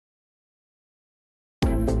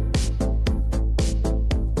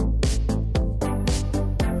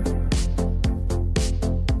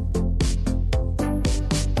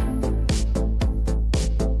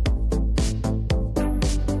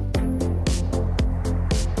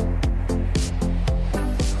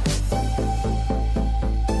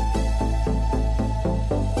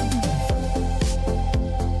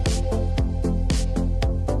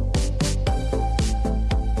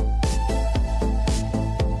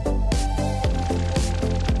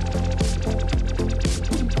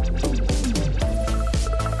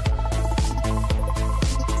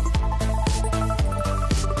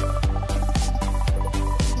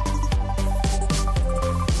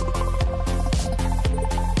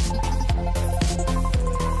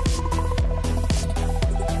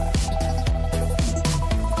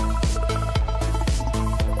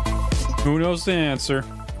Who knows the answer?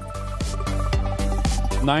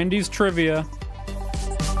 90s trivia.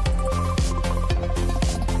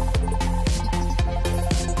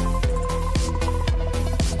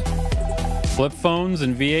 Flip phones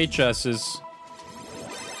and VHSs.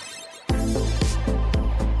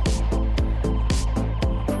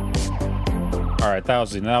 All right, that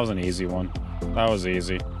was an easy one. That was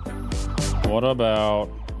easy. What about?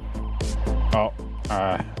 Oh,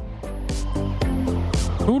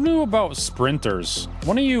 who knew about sprinters?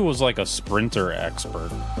 One of you was like a sprinter expert.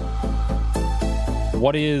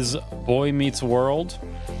 What is Boy Meets World?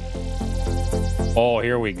 Oh,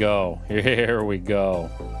 here we go. Here we go.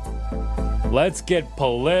 Let's get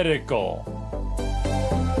political.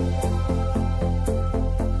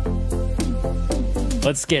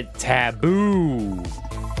 Let's get taboo.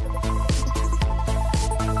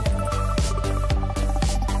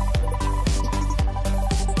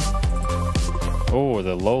 Oh,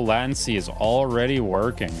 the low latency is already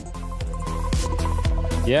working.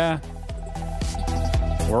 Yeah.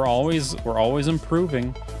 We're always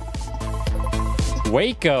improving.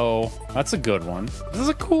 Waco, that's a good one. This is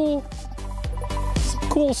a cool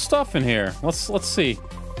stuff in here. Let's see.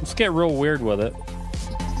 Let's get real weird with it.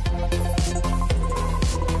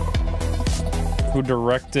 Who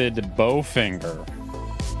directed Bowfinger?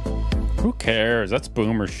 Who cares? That's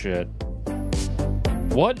boomer shit.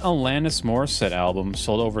 What Alanis Morissette album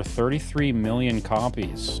sold over 33 million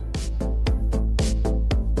copies?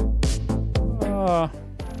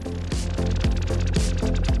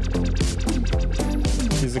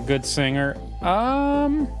 She's a good singer.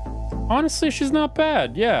 Honestly, she's not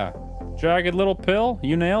bad. Yeah. Jagged Little Pill,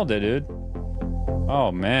 you nailed it, dude.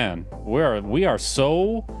 Oh man, we are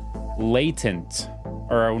so latent.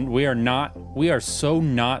 Or we are so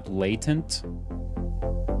not latent.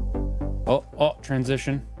 Oh,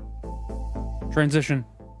 transition. Transition.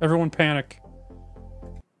 Everyone panic.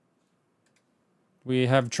 We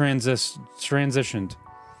have transitioned.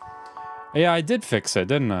 Yeah, I did fix it,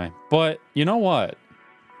 didn't I? But you know what?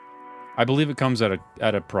 I believe it comes at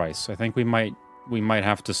a price. I think we might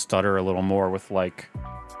have to stutter a little more with, like,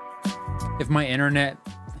 if my internet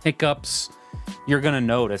hiccups, you're gonna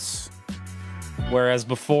notice. Whereas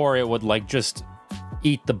before it would, like, just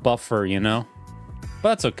eat the buffer, you know? But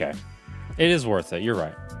that's okay. It is worth it. You're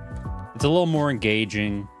right. It's a little more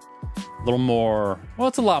engaging. A little more... Well,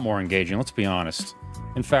 it's a lot more engaging. Let's be honest.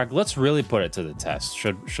 In fact, let's really put it to the test.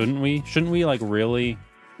 Shouldn't we? Shouldn't we, like, really...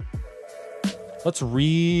 Let's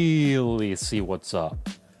really see what's up.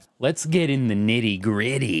 Let's get in the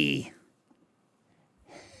nitty-gritty.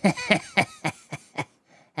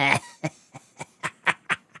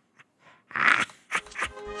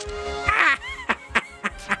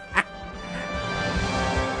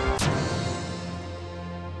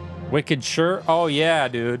 Wicked shirt? Oh yeah,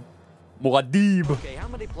 dude. Muad'Dib. Okay, how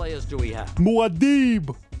many players do we have?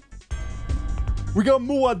 Muad'Dib. We got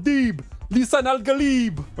Muad'Dib. Lisan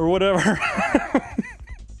al-Ghalib. Or whatever.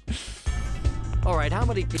 All right, how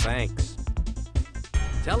many... Thanks.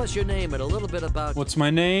 Tell us your name and a little bit about... What's my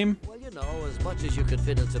name? Well, you know, as much as you can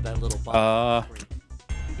fit into that little box.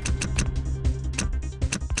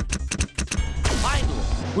 Finally,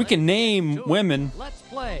 we can name women. Let's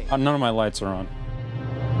play. None of my lights are on.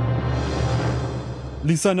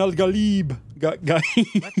 Lisan al-Ghalib.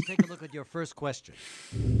 Let's take a look at your first question.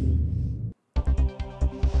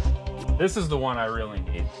 This is the one I really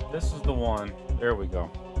need. This is the one. There we go.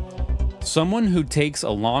 Someone who takes a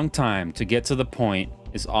long time to get to the point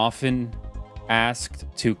is often asked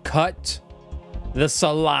to cut the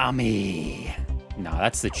salami. No,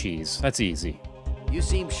 that's the cheese. That's easy. You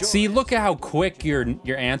seem sure. See, look at how quick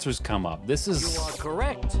your answers come up. This is... You are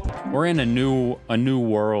correct. We're in a new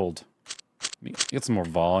world. Let me get some more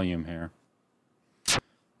volume here.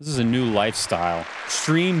 This is a new lifestyle.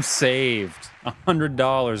 Stream saved.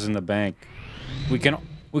 $100 in the bank. We can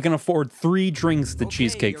afford 3 drinks at the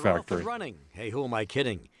Cheesecake Factory. Running. Hey, who am I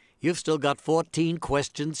kidding? You've still got 14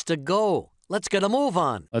 questions to go. Let's get a move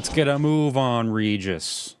on. Let's get a move on,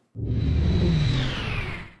 Regis.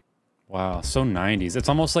 Wow, so 90s. It's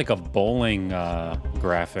almost like a bowling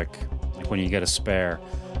graphic, like when you get a spare.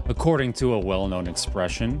 According to a well-known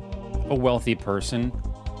expression, a wealthy person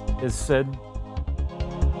is said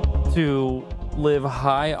to live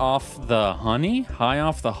high off the honey? High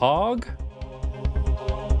off the hog?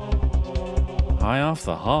 High off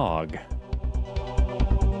the hog.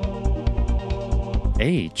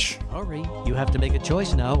 H. Hurry, you have to make a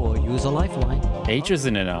choice now or use a lifeline. H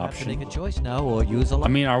isn't an option. You have to make a choice now or use a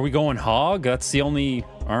lifeline. I mean, are we going hog? That's the only...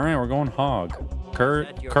 All right, we're going hog. Kerr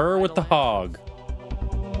with the hog.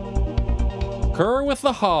 Kerr with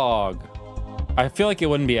the hog. I feel like it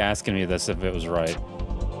wouldn't be asking me this if it was right.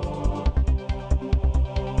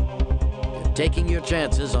 You're taking your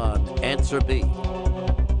chances on answer B.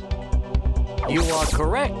 You are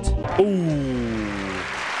correct. Ooh.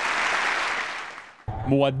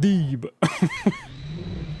 Muad'Dib.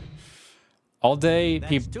 all day,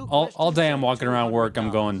 all day I'm walking around work, I'm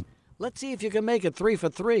going, let's see if you can make it 3 for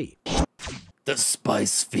 3. the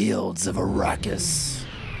spice fields of Arrakis.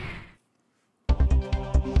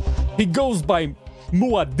 He goes by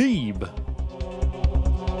Muad'Dib.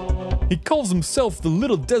 He calls himself the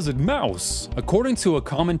little desert mouse. According to a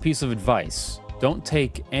common piece of advice, don't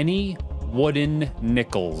take any wooden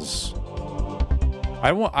nickels.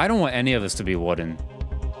 I don't want any of this to be wooden.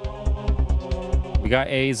 We got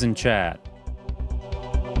A's in chat.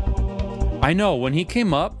 I know, when he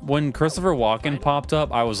came up, when Christopher Walken popped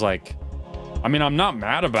up, I was like, I mean, I'm not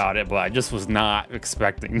mad about it, but I just was not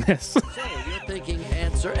expecting this. So you're thinking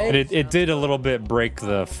answer A. And it did a little bit break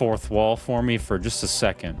the fourth wall for me for just a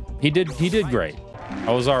second. He did great.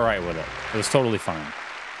 I was all right with it. It was totally fine.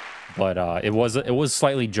 But it was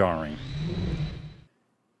slightly jarring.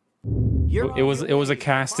 It was a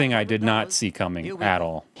casting I did not see coming at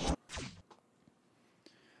all.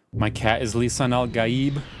 My cat is Lisan Al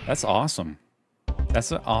Gaib. That's awesome.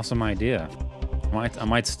 That's an awesome idea. I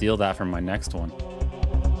might steal that from my next one.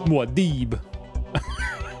 Muad'Dib.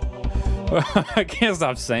 I can't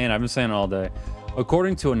stop saying it. I've been saying it all day.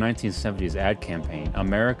 According to a 1970s ad campaign,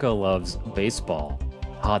 America loves baseball,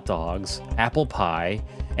 hot dogs, apple pie,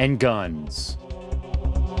 and guns.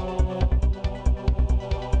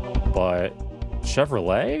 But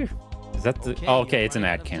Chevrolet? Is that the... Oh, okay, it's an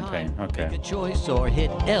ad campaign. Okay. Make a choice or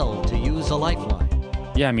hit L to use a lifeline.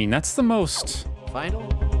 Yeah, I mean, that's the most... Final?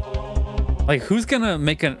 Like, who's gonna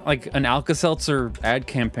make an Alka-Seltzer ad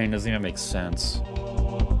campaign? Doesn't even make sense.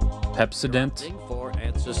 Pepsodent? For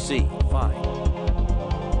answer C. Fine.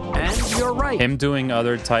 And you're right. Him doing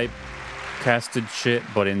other type casted shit,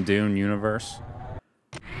 but in Dune universe.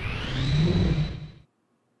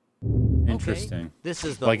 Interesting. Okay. This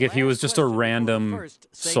is the like if he was just a random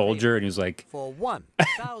soldier and he was like, for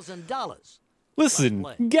 $1,000. listen,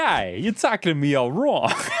 guy, you're talking to me all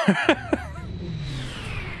wrong.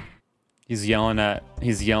 He's yelling at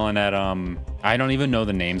I don't even know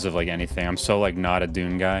the names of like anything. I'm so like not a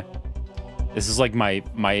Dune guy. This is like my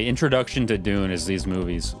introduction to Dune is these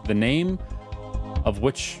movies. The name of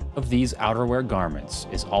which of these outerwear garments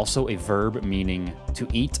is also a verb meaning to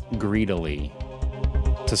eat greedily.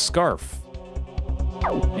 To scarf.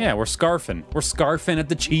 Yeah, we're scarfing. We're scarfing at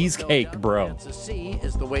the cheesecake, bro. Answer C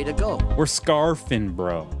is the way to go. We're scarfing,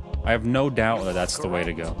 bro. I have no doubt that that's the way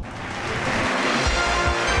to go.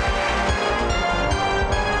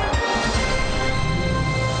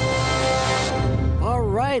 All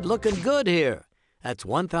right, looking good here. That's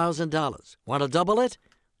 $1,000. Want to double it?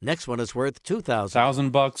 Next one is worth $2,000.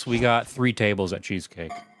 $1,000. We got 3 tables at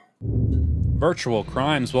cheesecake. Virtual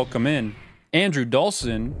crimes, welcome in. Andrew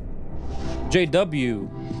Dawson,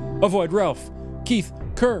 JW, Avoid Ralph, Keith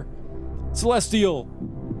Kerr, Celestial.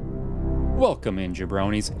 Welcome in,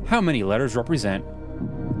 jabronis. How many letters represent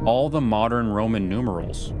all the modern Roman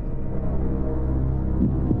numerals?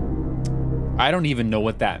 I don't even know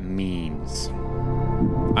what that means.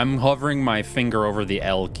 I'm hovering my finger over the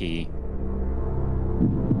L key.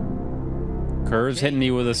 Kerr's hitting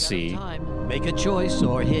me with a C. Make a choice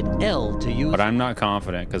or hit L to use. But I'm not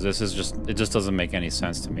confident because this is it just doesn't make any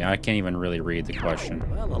sense to me. I can't even really read the question.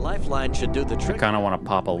 Well, a lifeline should do the trick. I kind of want to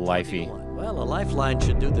pop a lifey. Well, a lifeline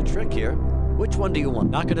should do the trick here. Which one do you want?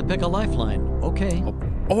 Not going to pick a lifeline. Okay.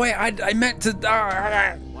 Oh wait, I meant to.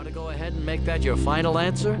 Want to go ahead and make that your final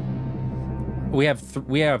answer? We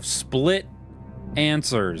have split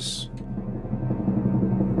answers.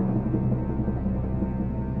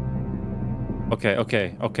 Okay.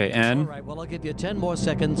 N. All right, well, I'll give you 10 more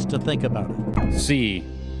seconds to think about it. C.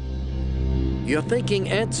 You're thinking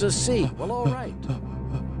answer C. Well, all right.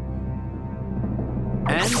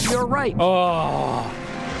 And you're right. Oh,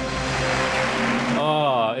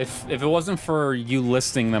 if it wasn't for you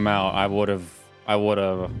listing them out, I would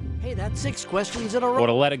have. Hey, that's 6 questions in a row. Would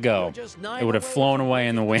have let it go. It would have flown away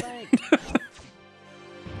in the wind.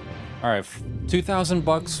 All right,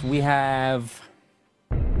 $2,000. We have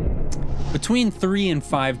between 3 and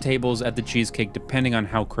 5 tables at the cheesecake, depending on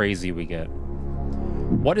how crazy we get.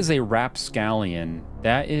 What is a rapscallion?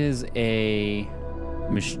 That is a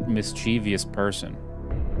mischievous person.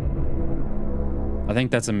 I think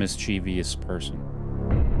that's a mischievous person.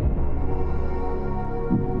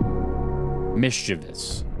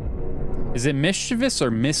 Mischievous. Is it mischievous or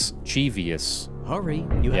mischievous? Hurry.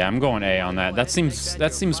 Yeah, I'm going A on that. That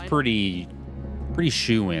seems pretty Pretty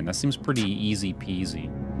shoe-in. That seems pretty easy peasy.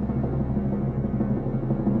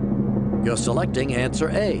 You're selecting answer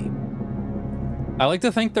A. I like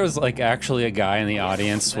to think there's like actually a guy in the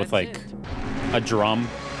audience with like a drum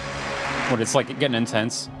when it's like getting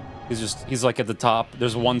intense. He's like at the top.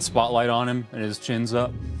 There's one spotlight on him and his chin's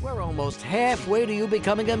up. We're almost halfway to you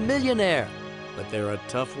becoming a millionaire, but there are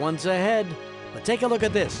tough ones ahead. But take a look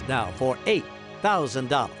at this now for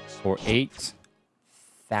 $8,000. For 8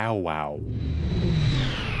 thou wow.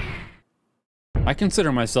 I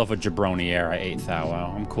consider myself a jabroni era 8 thou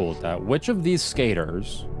wow. I'm cool with that. Which of these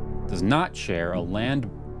skaters does not share a land...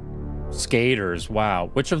 Skaters, wow.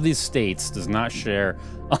 Which of these states does not share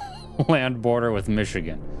a land border with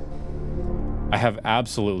Michigan? I have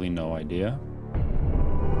absolutely no idea.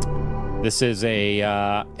 This is a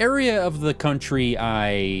area of the country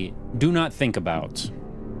I do not think about.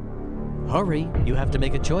 Hurry, you have to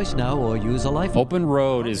make a choice now or use a lifeline. Open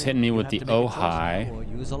road is hitting me with the oh high. Or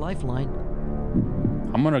use a lifeline.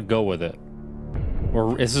 I'm gonna go with it.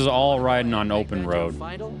 This is all riding on open road.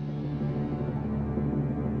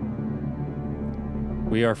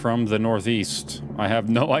 We are from the Northeast. I have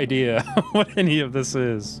no idea what any of this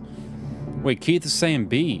is. Wait, Keith is saying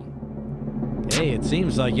B. Hey, it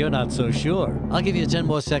seems like you're not so sure. I'll give you 10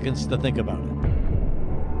 more seconds to think about it.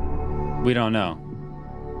 We don't know,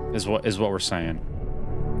 is what we're saying.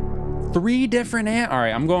 3 different all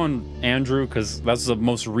right, I'm going Andrew because that's the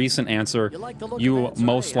most recent answer. You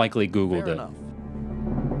most likely Googled it. No,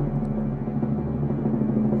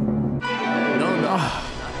 not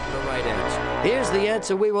the right answer. Here's the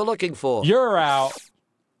answer we were looking for. You're out.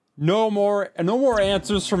 No more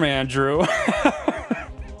answers from Andrew.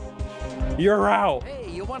 You're out.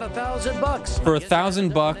 Hey, you won $1,000 for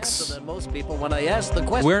 $1,000. Most people when I ask the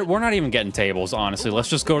question. We're not even getting tables, honestly. Let's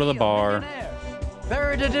just go to the bar.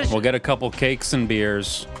 Third edition. We'll get a couple cakes and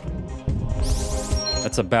beers.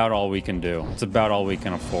 That's about all we can do. It's about all we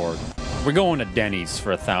can afford. We're going to Denny's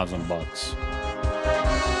for $1,000.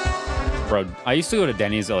 Bro, I used to go to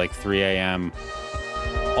Denny's at like 3 a.m.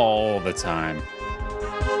 all the time.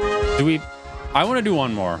 I want to do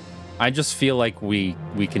one more. I just feel like we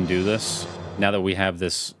can do this now that we have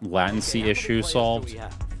this latency issue solved.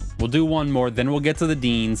 We'll do one more, then we'll get to the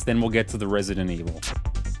Deenz, then we'll get to the Resident Evil.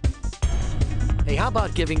 Hey, how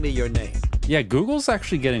about giving me your name? Yeah, Google's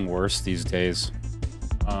actually getting worse these days.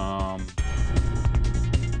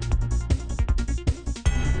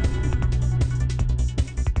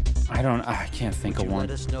 I can't think of one.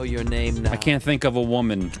 Let us know your name now. I can't think of a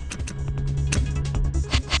woman.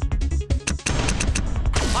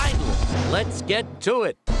 Finally, let's get to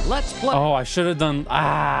it. Let's play. Oh, I should have done.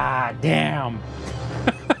 Damn.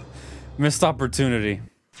 Missed opportunity.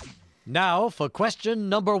 Now for question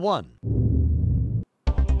number 1.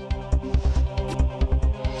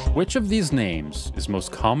 Which of these names is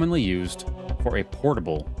most commonly used for a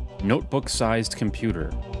portable, notebook-sized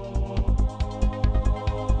computer?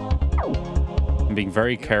 I'm being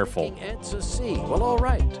very careful. Answer C. Well, all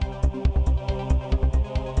right.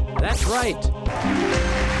 That's right.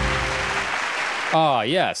 Ah,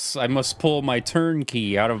 yes. I must pull my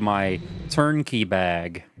turnkey out of my turnkey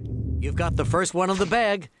bag. You've got the first one in the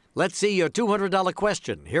bag. Let's see your $200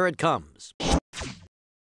 question. Here it comes.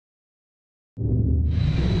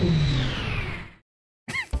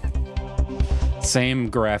 Same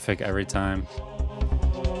graphic every time.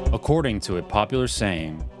 According to a popular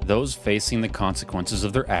saying, those facing the consequences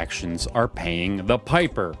of their actions are paying the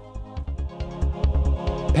piper.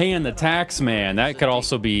 Paying the tax man. That could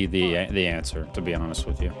also be the answer, to be honest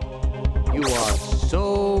with you. You are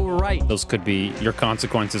so right. Those could be, your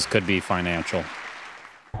consequences could be financial.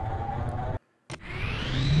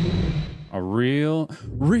 A real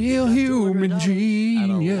human genius.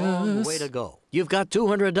 And a long way to go. You've got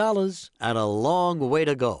 $200 and a long way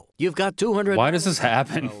to go. You've got $200. Why does this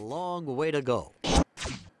happen? And a long way to go.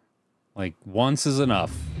 Like, once is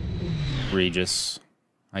enough, Regis.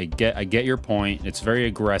 I get your point. It's very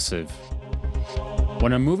aggressive.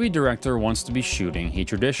 When a movie director wants to be shooting, he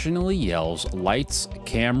traditionally yells, "Lights,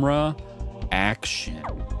 camera, action."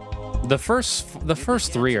 The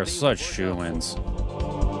first 3 are such shoo-ins.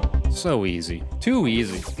 So easy. Too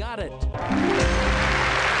easy. Got it.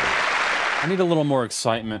 I need a little more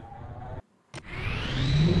excitement.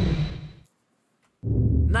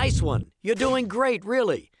 Nice one. You're doing great,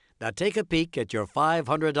 really. Now take a peek at your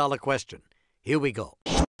 $500 question. Here we go.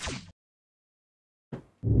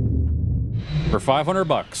 For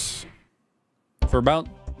 $500. For about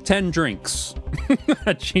 10 drinks.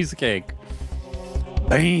 A cheesecake.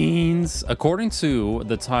 Beans. According to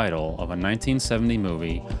the title of a 1970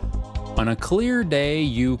 movie, on a clear day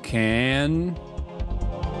you can...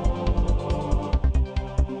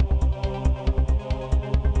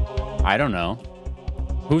 I don't know.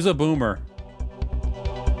 Who's a boomer?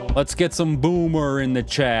 Let's get some boomer in the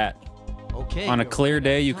chat. Okay. On a clear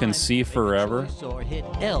day, you can see forever. Or hit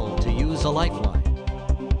L to use a lifeline.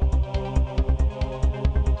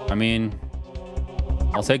 I mean,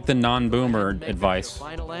 I'll take the non-boomer advice.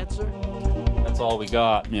 Final answer? That's all we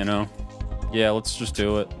got, you know. Yeah, let's just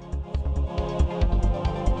do it.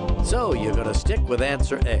 So you're gonna stick with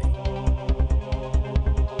answer A.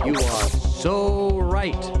 You are so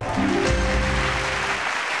right.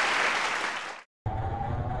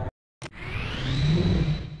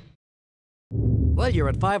 Well, you're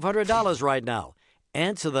at $500 right now.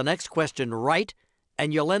 Answer the next question right,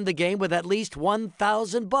 and you'll end the game with at least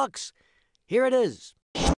 $1,000. Here it is.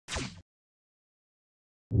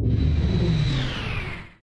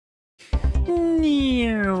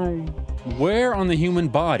 Where on the human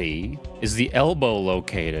body is the elbow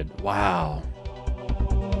located? Wow.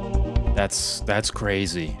 That's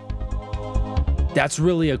crazy. That's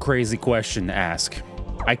really a crazy question to ask.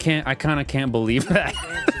 I kind of can't believe that.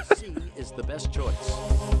 Answer C is the best choice.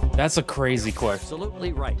 That's a crazy question.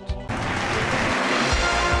 Absolutely right.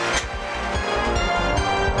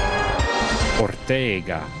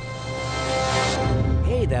 Ortega.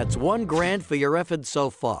 Hey, that's $1 grand for your efforts so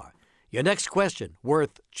far. Your next question,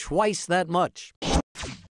 worth twice that much.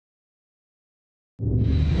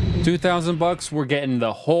 $2,000, we're getting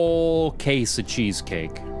the whole case of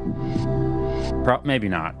cheesecake. Maybe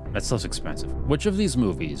not. That's less expensive. Which of these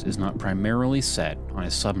movies is not primarily set on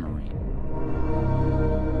a submarine?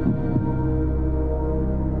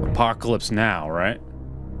 Apocalypse Now, right?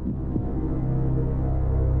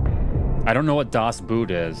 I don't know what Das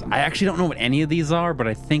Boot is. I actually don't know what any of these are, but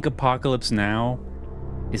I think Apocalypse Now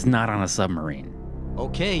is not on a submarine.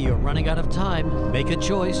 Okay, you're running out of time. Make a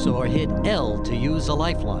choice or hit L to use a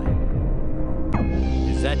lifeline.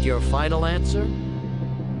 Is that your final answer?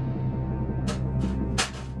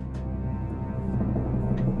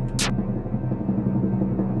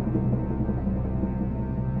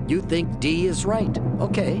 You think D is right.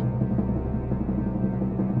 Okay.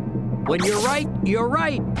 When you're right, you're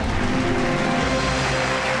right.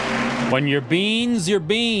 When you're beans, you're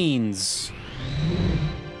beans.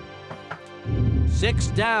 6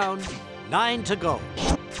 down, 9 to go.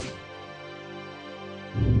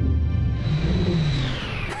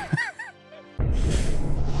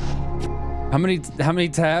 How many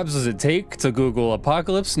tabs does it take to Google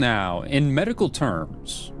Apocalypse Now? In medical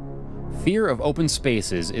terms, fear of open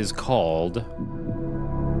spaces is called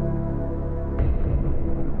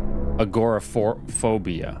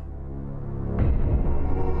agoraphobia.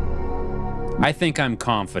 I think I'm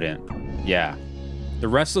confident. Yeah. The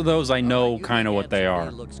rest of those, I know kind of what they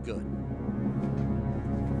are. Looks good.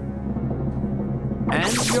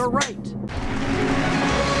 And you're right.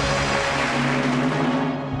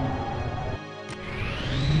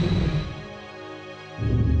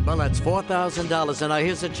 Well, that's $4,000, and now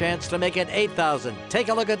here's a chance to make it $8,000. Take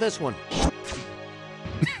a look at this one.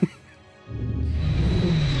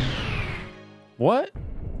 What?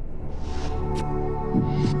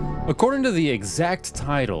 According to the exact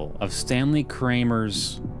title of Stanley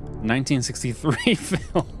Kramer's 1963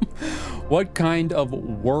 film, what kind of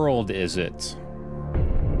world is it?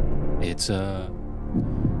 It's a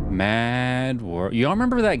mad world. Y'all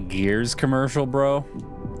remember that Gears commercial, bro?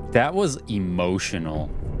 That was emotional.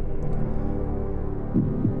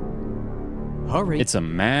 Hurry. It's a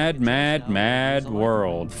mad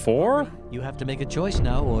world. 4? You have to make a choice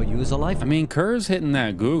now or use a lifeline. I mean, Kerr's hitting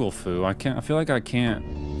that Google foo. I feel like I can't.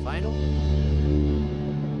 Final?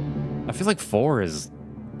 I feel like 4 is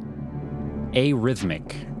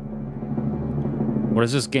arrhythmic. What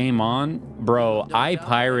is this game on? Bro, I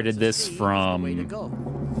pirated this from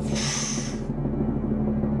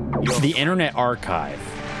the Internet Archive.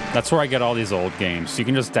 That's where I get all these old games. So you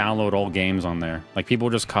can just download old games on there. Like, people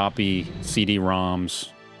just copy CD-ROMs.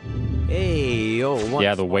 Hey, yo.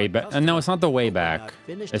 Yeah, the way back. No, it's not the way back.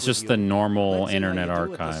 It's just the normal Internet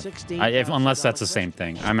Archive. Unless that's the same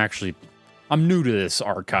thing. I'm new to this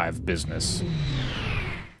archive business.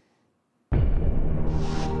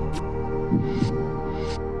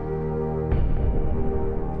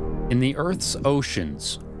 In the Earth's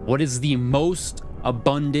oceans, what is the most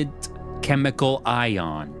abundant chemical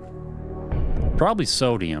ion? Probably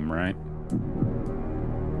sodium, right?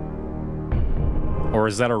 Or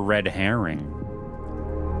is that a red herring?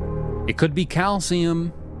 It could be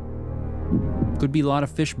calcium. Could be a lot of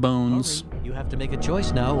fish bones. You have to make a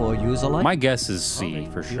choice now or use a lifeline. My guess is C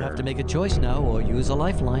for sure. You have to make a choice now or use a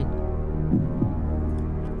lifeline.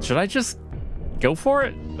 Should I just go for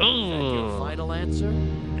it? Is that your final answer?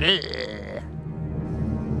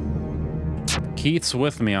 Keith's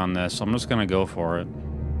with me on this, so I'm just gonna go for it.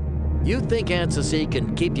 You think Answer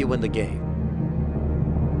can keep you in the game?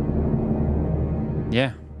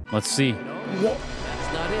 Yeah, let's see. No,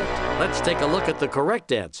 that's not it. Let's take a look at the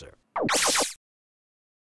correct answer.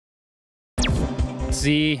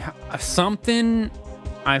 See, something,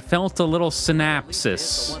 I felt a little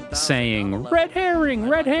synapsis saying, red herring,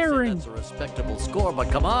 red herring. That's a respectable score, but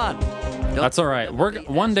come on. That's all right.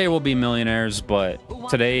 One day we'll be millionaires, but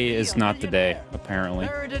today is not the day, apparently.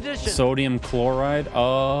 Sodium chloride?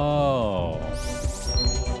 Oh.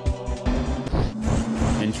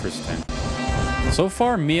 Interesting. So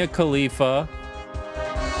far, Mia Khalifa,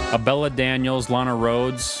 Abella Daniels, Lana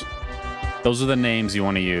Rhodes, those are the names you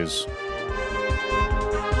want to use.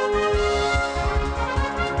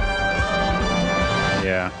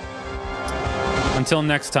 Yeah. Until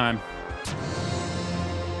next time.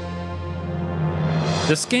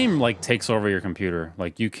 This game, like, takes over your computer.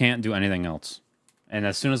 Like, you can't do anything else. And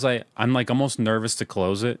as soon as I'm, like, almost nervous to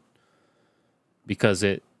close it. Because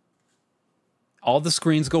all the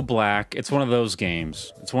screens go black. It's one of those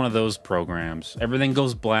games. It's one of those programs. Everything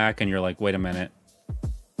goes black, and you're like, wait a minute.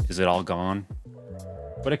 Is it all gone?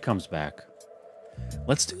 But it comes back.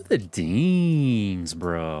 Let's do the Deenz,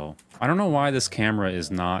 bro. I don't know why this camera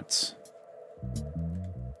is not...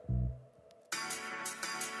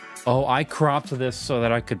 Oh, I cropped this so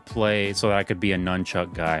that I could play, so that I could be a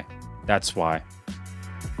nunchuck guy. That's why.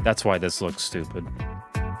 That's why this looks stupid.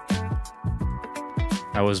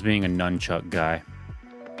 I was being a nunchuck guy.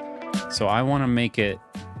 So I want to make it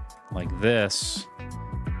like this,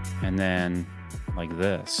 and then like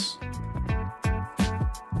this.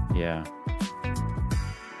 Yeah.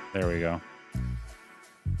 There we go.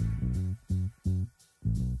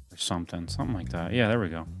 Or something like that. Yeah, there we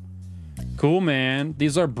go. Cool, man.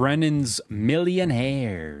 These are Brennan's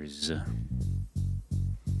millionaires.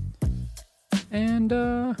 And,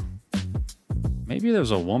 maybe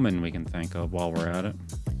there's a woman we can think of while we're at it.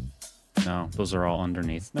 No, those are all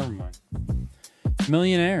underneath. Never mind.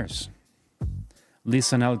 Millionaires.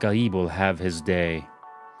 Lisan Al-Gaib will have his day.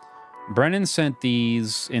 Brennan sent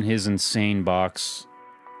these in his insane box.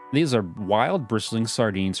 These are wild bristling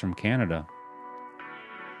sardines from Canada.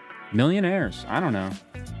 Millionaires. I don't know.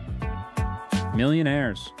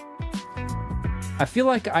 Millionaires. I feel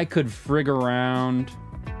like I could frig around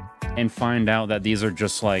and find out that these are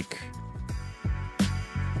just like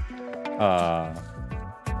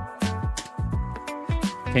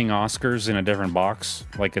King Oscars in a different box,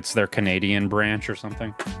 like it's their Canadian branch or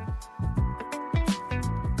something.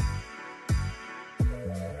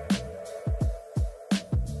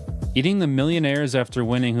 Eating the millionaires after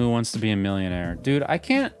winning Who Wants to Be a Millionaire. Dude, I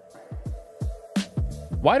can't...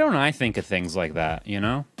 Why don't I think of things like that, you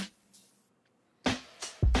know?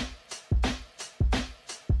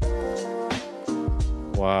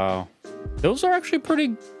 Wow. Those are actually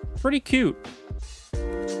pretty cute.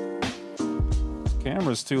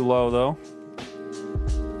 Camera's too low, though.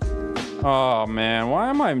 Oh, man. Why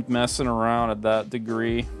am I messing around at that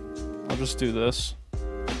degree? I'll just do this.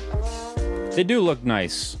 They do look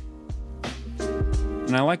nice.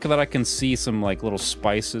 And I like that I can see some, like, little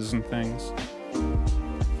spices and things.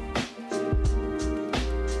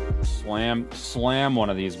 Slam one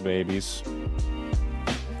of these babies.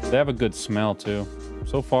 They have a good smell, too.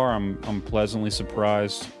 So far, I'm pleasantly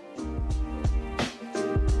surprised.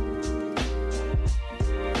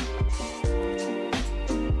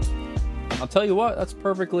 I'll tell you what, that's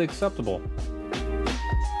perfectly acceptable.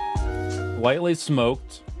 Lightly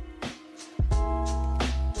smoked.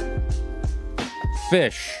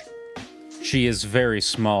 Fish. She is very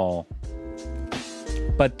small.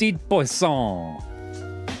 Petit poisson.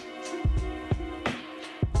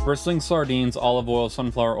 Bristling sardines, olive oil,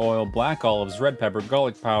 sunflower oil, black olives, red pepper,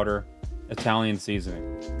 garlic powder, Italian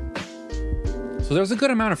seasoning. So there's a good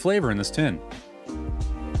amount of flavor in this tin.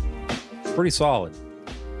 Pretty solid.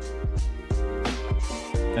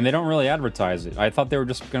 And they don't really advertise it. I thought they were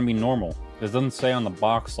just gonna be normal. It doesn't say on the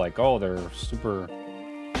box like, oh, they're super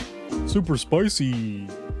spicy.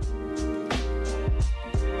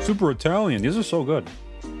 Super Italian. These are so good.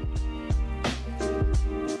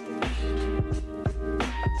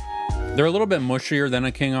 They're a little bit mushier than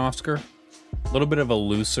a King Oscar. A little bit of a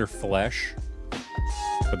looser flesh.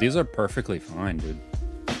 But these are perfectly fine, dude.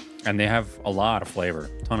 And they have a lot of flavor.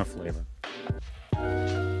 A ton of flavor.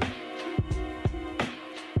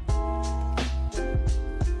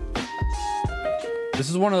 This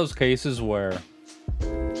is one of those cases where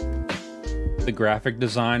the graphic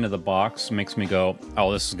design of the box makes me go,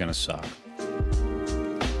 oh, this is gonna suck.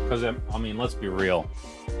 Because, I mean, let's be real.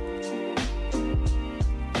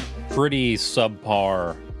 Pretty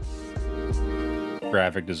subpar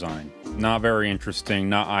graphic design. Not very interesting,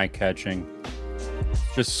 not eye-catching.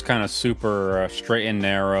 Just kind of super straight and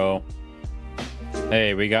narrow.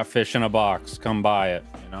 Hey, we got fish in a box. Come buy it,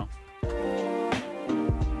 you know?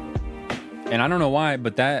 And I don't know why,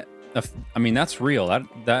 but that, I mean, that's real.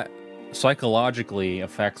 That psychologically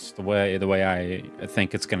affects the way I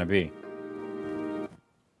think it's gonna be.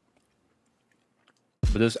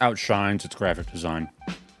 But this outshines its graphic design.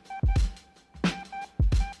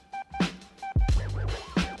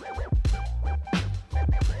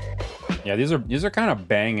 Yeah, these are kind of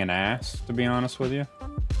banging ass, to be honest with you.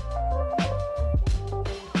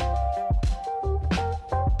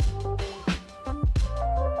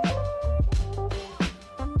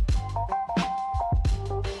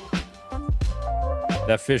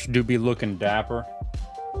 That fish do be looking dapper.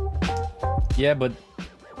 Yeah, but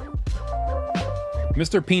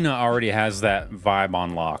Mr. Peanut already has that vibe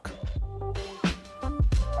on lock.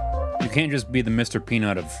 You can't just be the Mr.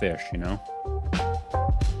 Peanut of fish, you know?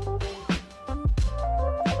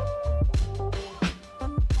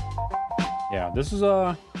 Yeah, this is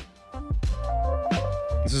a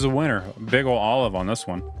winner. Big ol' olive on this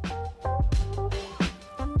one.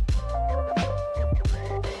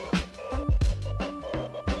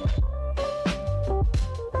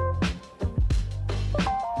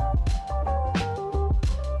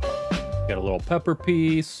 Get a little pepper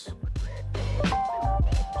piece.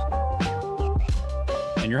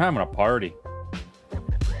 And you're having a party.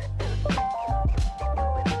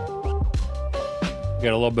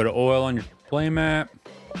 Get a little bit of oil on your playmat.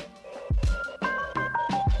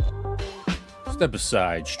 Step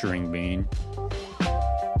aside, string bean.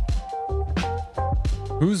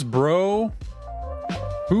 Who's bro?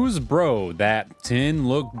 Who's bro? That tin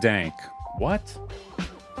look dank. What?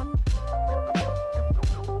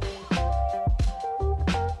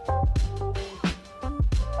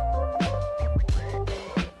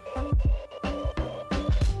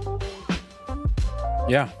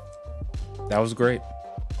 Yeah, that was great.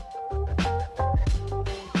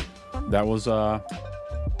 That was a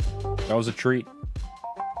treat.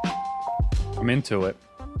 I'm into it.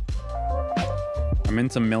 I'm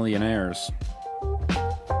into millionaires.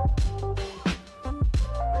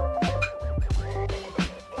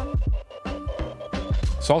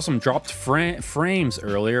 Saw some dropped frames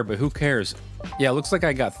earlier, but who cares? Yeah, it looks like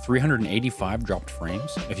I got 385 dropped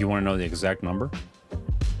frames, if you want to know the exact number.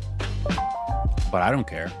 But I don't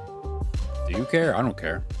care. Do you care? I don't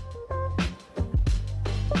care.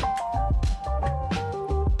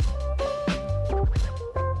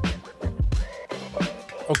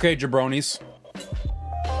 Okay, jabronis.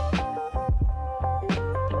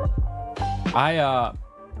 I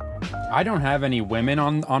don't have any women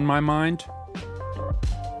on my mind.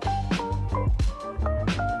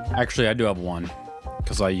 Actually, I do have one,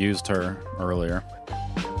 because I used her earlier.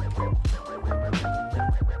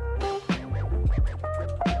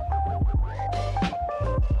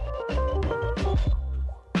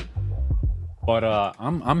 But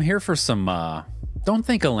I'm here for some don't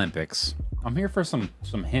think Olympics. I'm here for some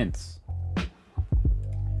hints.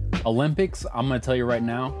 Olympics, I'm gonna tell you right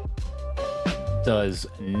now, does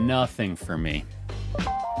nothing for me.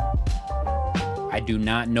 I do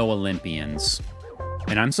not know Olympians.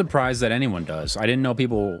 And I'm surprised that anyone does. I didn't know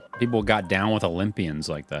people got down with Olympians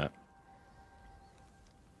like that.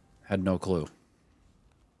 Had no clue.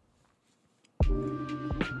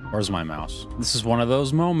 Where's my mouse? This is one of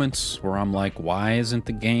those moments where I'm like, why isn't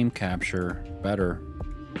the game capture better?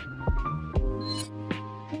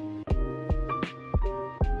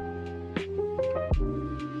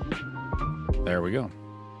 There we go.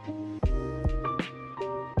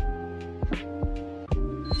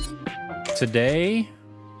 Today...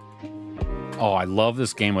 Oh, I love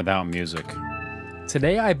this game without music.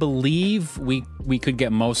 Today, I believe we could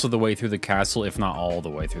get most of the way through the castle, if not all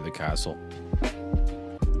the way through the castle.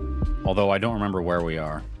 Although I don't remember where we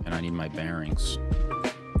are, and I need my bearings.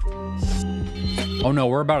 Oh no,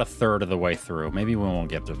 we're about a third of the way through. Maybe we won't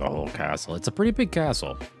get through the whole castle. It's a pretty big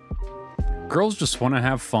castle. Girls just want to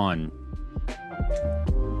have fun.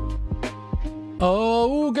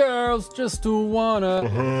 Oh, girls just wanna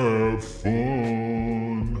have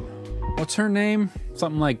fun. What's her name?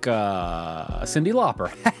 Something like Cyndi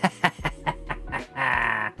Lauper.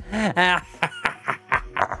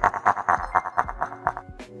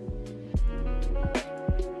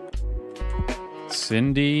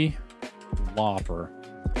 Cyndi Lauper.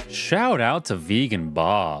 Shout out to Vegan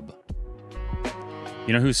Bob.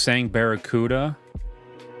 You know who sang Barracuda?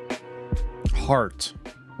 Heart.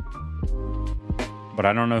 But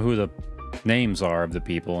I don't know who the names are of the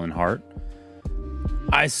people in Heart.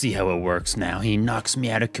 I see how it works now. He knocks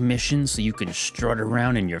me out of commission so you can strut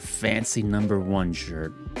around in your fancy #1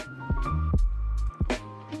 shirt.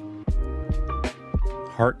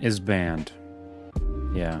 Heart is banned.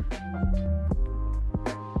 Yeah.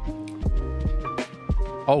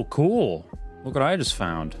 Oh, cool. Look what I just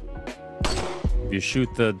found. If you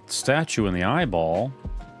shoot the statue in the eyeball,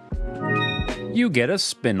 you get a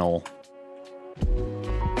spinel.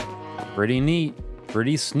 Pretty neat.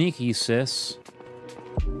 Pretty sneaky, sis.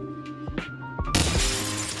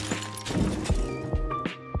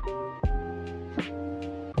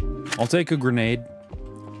 I'll take a grenade.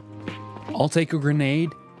 I'll take a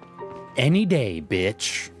grenade any day,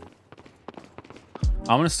 bitch.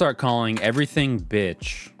 I'm gonna start calling everything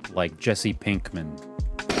bitch, like Jesse Pinkman.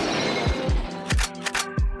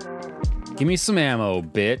 Give me some ammo,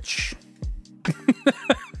 bitch.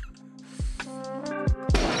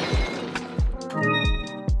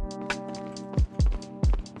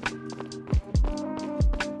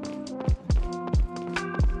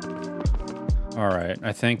 All right,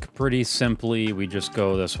 I think pretty simply we just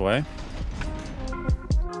go this way.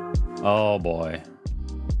 Oh boy.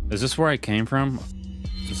 Is this where I came from?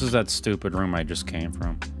 This is that stupid room I just came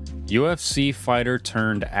from. UFC fighter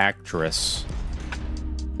turned actress.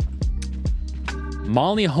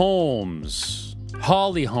 Molly Holmes.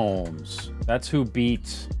 Holly Holmes. That's who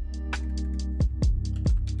beat...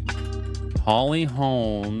 Holly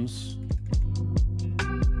Holmes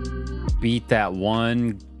beat that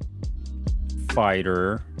one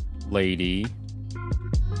fighter lady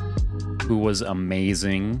who was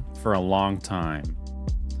amazing for a long time.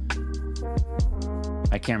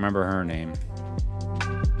 I can't remember her name.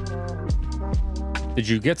 Did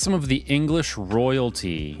you get some of the English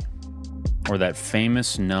royalty? Or that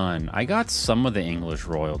famous nun? I got some of the English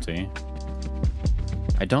royalty.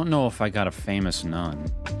 I don't know if I got a famous nun.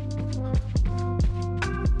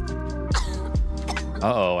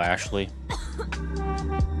 Uh-oh, Ashley.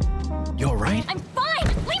 You all right? I'm fine!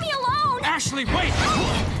 Leave me alone! Ashley, wait!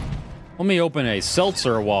 Let me open a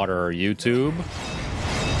seltzer water, YouTube.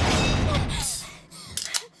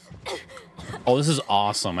 Oh, this is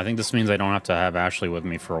awesome. I think this means I don't have to have Ashley with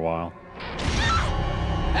me for a while.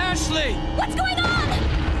 Ashley! What's going on?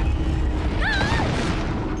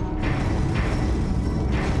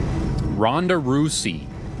 Ronda Rousey.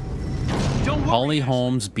 Don't worry, Holly Ashley.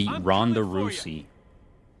 Holmes beat I'm Ronda coming for Rousey.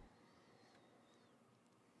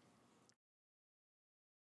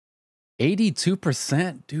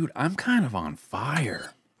 82%? Dude, I'm kind of on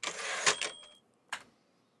fire.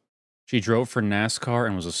 She drove for NASCAR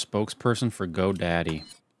and was a spokesperson for GoDaddy.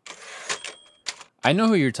 I know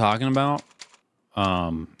who you're talking about.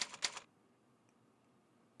 But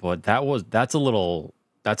that's a little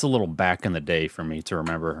back in the day for me to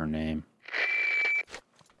remember her name.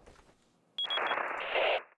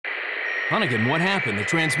 Hunnigan, what happened? The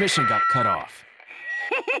transmission got cut off.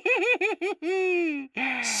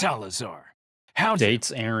 Salazar. How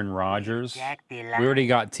Dates Aaron Rodgers. We already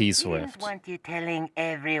got T-Swift. Didn't want you telling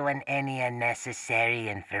everyone any unnecessary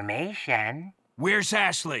information. Where's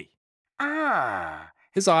Ashley? Ah.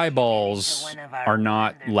 His eyeballs One of our are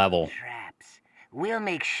not wonderful level. Traps. We'll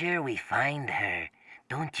make sure we find her.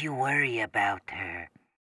 Don't you worry about her.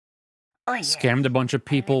 Oh, yes. Scammed a bunch of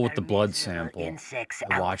people with Our the blood miserable sample. insects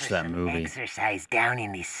I out watched for that some movie. Exercise down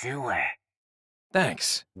in the sewer.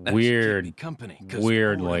 Thanks. That should keep Weird, me company, 'cause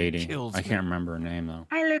weird boredom lady. kills I me. can't remember her name, though.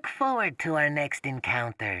 I look forward to our next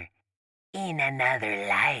encounter. In another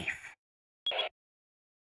life.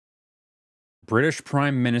 British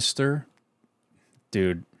Prime Minister.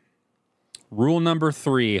 Dude. Rule number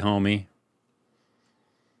 3, homie.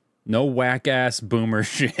 No whack-ass boomer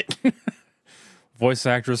shit. Voice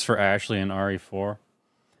actress for Ashley in RE4.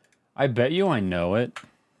 I bet you I know it.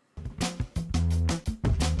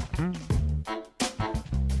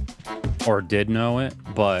 Or did know it,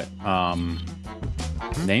 but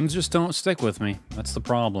names just don't stick with me. That's the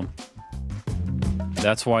problem.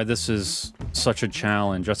 That's why this is such a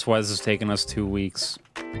challenge. That's why this has taken us 2 weeks.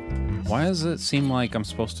 Why does it seem like I'm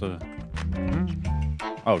supposed to...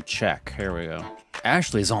 Oh, check. Here we go.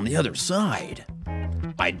 Ashley's on the other side.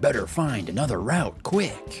 I'd better find another route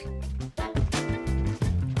quick.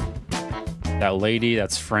 That lady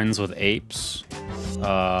that's friends with apes.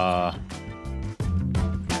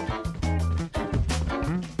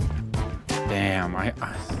 Damn,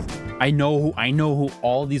 I know who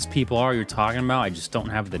all these people are you're talking about. I just don't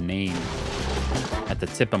have the name at the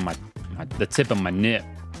tip of my nip.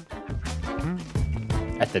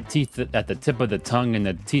 At the teeth, at the tip of the tongue and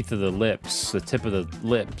the teeth of the lips. The tip of the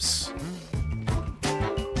lips.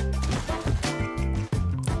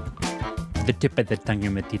 The tip of the tongue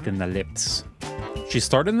and the teeth and the lips. She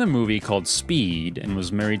starred in the movie called Speed and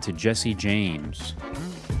was married to Jesse James.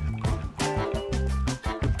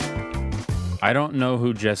 I don't know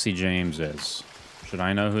who Jesse James is. Should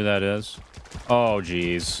I know who that is? Oh,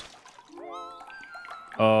 jeez.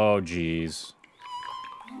 Oh, jeez.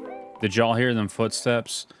 Did y'all hear them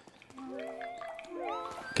footsteps?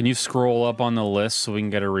 Can you scroll up on the list so we can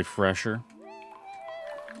get a refresher?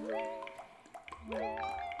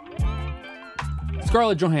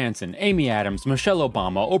 Scarlett Johansson, Amy Adams, Michelle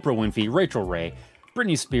Obama, Oprah Winfrey, Rachel Ray,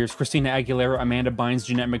 Britney Spears, Christina Aguilera, Amanda Bynes,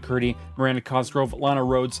 Jeanette McCurdy, Miranda Cosgrove, Lana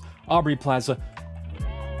Rhoades, Aubrey Plaza.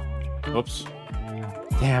 Oops.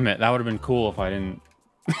 Damn it, that would have been cool if I didn't.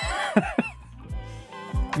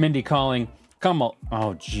 Mindy Kaling, Kamala.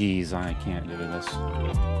 Oh, jeez, I can't do this.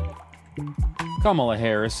 Kamala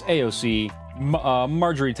Harris, AOC,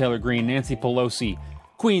 Marjorie Taylor Greene, Nancy Pelosi,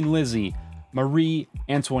 Queen Lizzie, Marie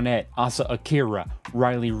Antoinette, Asa Akira,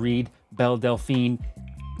 Riley Reid, Belle Delphine,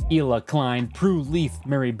 Ela Klein, Prue Leith,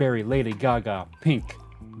 Mary Berry, Lady Gaga, Pink,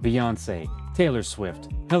 Beyonce, Taylor Swift,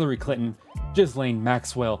 Hillary Clinton, Ghislaine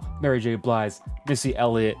Maxwell, Mary J. Blige, Missy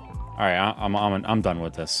Elliott. All right, I'm done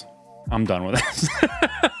with this. I'm done with this.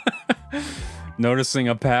 Noticing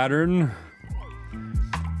a pattern.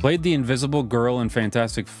 Played the Invisible Girl in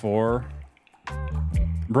Fantastic Four.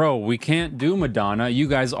 Bro, we can't do Madonna. You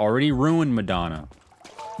guys already ruined Madonna.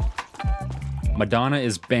 Madonna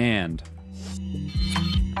is banned.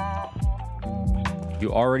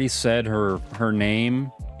 You already said her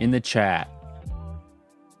name in the chat.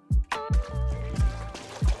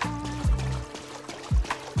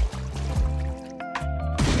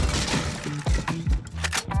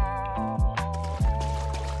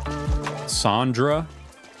 Sandra.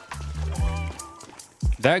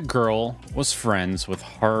 That girl was friends with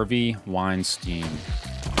Harvey Weinstein.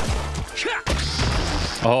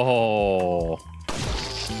 Oh.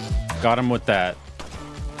 Got him with that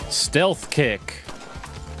stealth kick.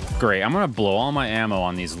 Great. I'm going to blow all my ammo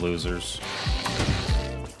on these losers.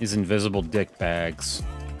 These invisible dick bags.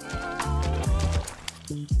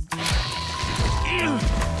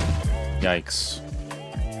 Yikes.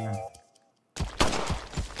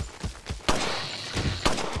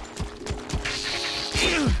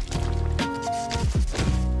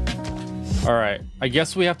 All right, I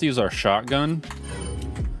guess we have to use our shotgun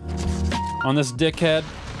on this dickhead.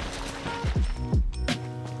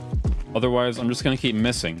 Otherwise, I'm just gonna keep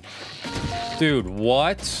missing. Dude,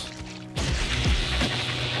 what?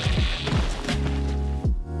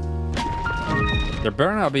 There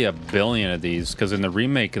better not be a billion of these, because in the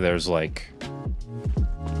remake there's like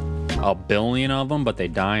a billion of them, but they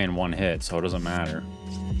die in one hit, so it doesn't matter.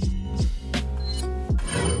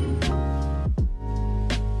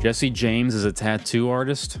 Jesse James is a tattoo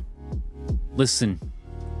artist? Listen,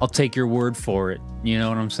 I'll take your word for it. You know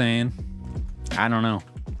what I'm saying? I don't know.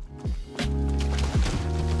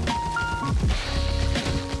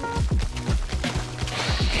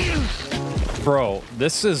 Bro,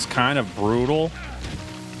 this is kind of brutal.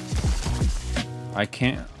 I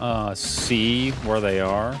can't see where they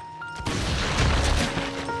are.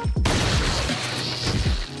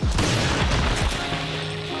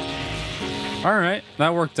 All right,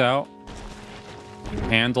 that worked out.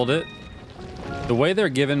 Handled it. The way they're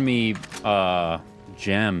giving me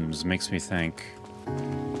gems makes me think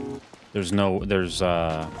there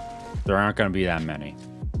aren't gonna be that many.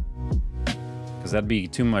 Because that'd be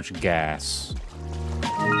too much gas.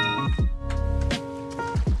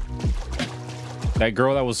 That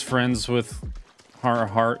girl that was friends with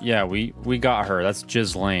Heart, yeah, we got her. That's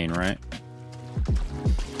Ghislaine, right?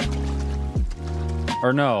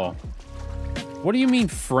 Or no. What do you mean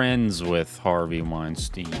friends with Harvey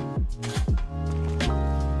Weinstein?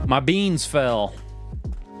 My beans fell.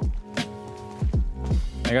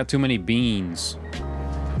 I got too many beans.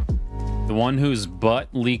 The one whose butt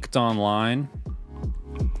leaked online.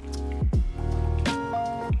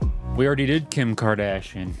 We already did Kim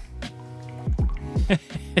Kardashian.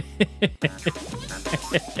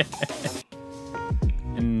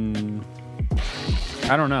 And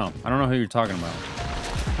I don't know. I don't know who you're talking about.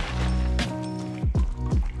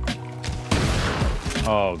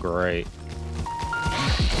 Oh, great.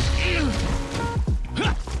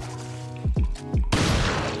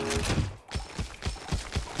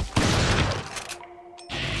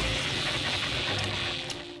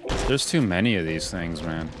 There's too many of these things,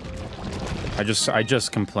 man. I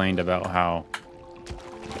just complained about how,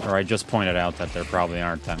 or I just pointed out that there probably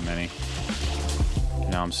aren't that many.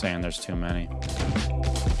 Now I'm saying there's too many.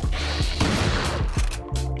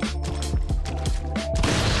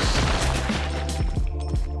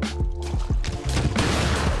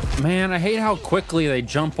 Man, I hate how quickly they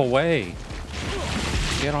jump away.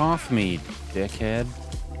 Get off me, dickhead.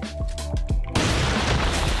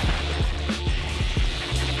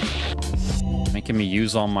 Making me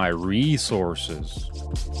use all my resources.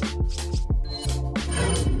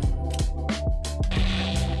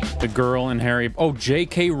 The girl in Harry... Oh,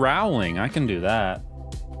 J.K. Rowling. I can do that.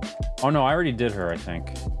 Oh, no, I already did her, I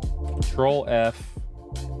think. Control F.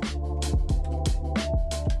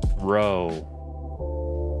 Row.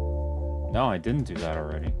 No, I didn't do that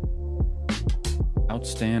already.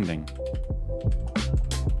 Outstanding.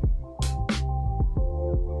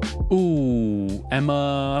 Ooh,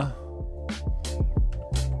 Emma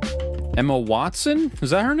Watson?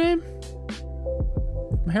 Is that her name?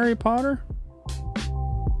 From Harry Potter?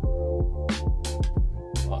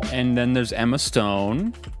 And then there's Emma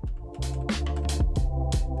Stone.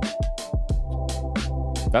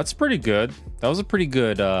 That's pretty good. That was a pretty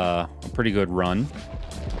good run.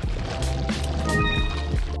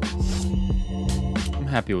 I'm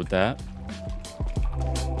happy with that.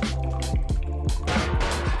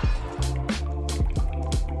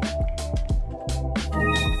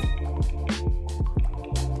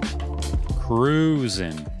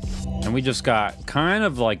 Cruising. And we just got kind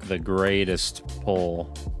of like the greatest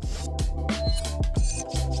pull.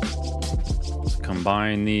 Let's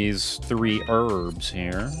combine these 3 herbs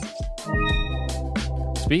here.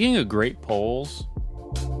 Speaking of great pulls,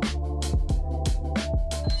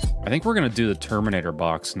 I think we're gonna do the Terminator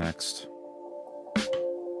box next.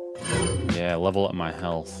 Yeah, level up my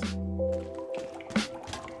health.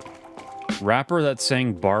 Rapper that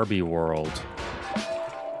sang Barbie World.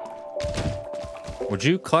 Would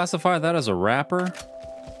you classify that as a rapper?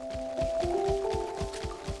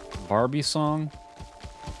 Barbie song?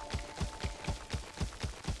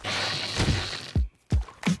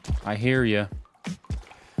 I hear you.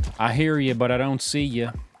 I hear you, but I don't see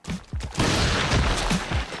you.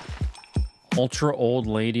 Ultra old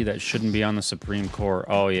lady that shouldn't be on the Supreme Court.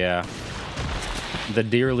 Oh, yeah. The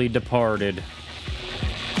dearly departed.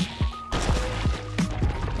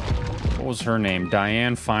 What was her name?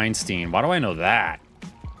 Dianne Feinstein. Why do I know that?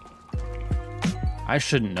 I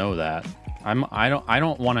shouldn't know that. I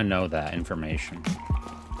don't want to know that information.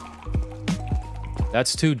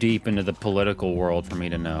 That's too deep into the political world for me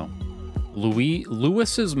to know.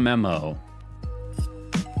 Lewis's memo.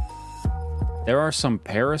 There are some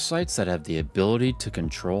parasites that have the ability to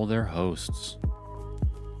control their hosts.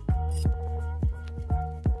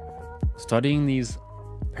 Studying these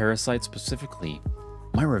parasites specifically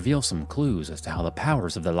might reveal some clues as to how the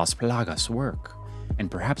powers of the Las Plagas work, and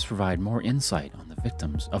perhaps provide more insight on the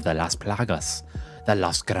victims of the Las Plagas, the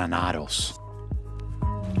Los Granados.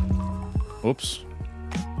 Oops.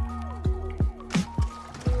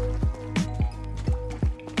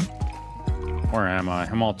 Where am I?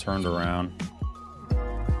 I'm all turned around.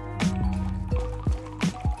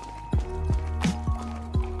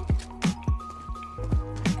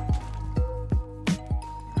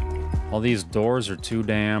 All these doors are too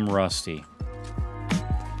damn rusty.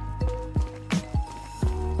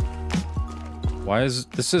 Why is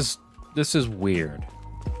this is weird.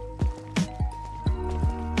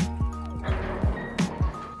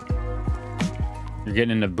 You're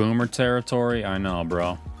getting into boomer territory? I know,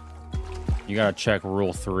 bro. You gotta check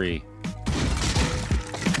rule 3.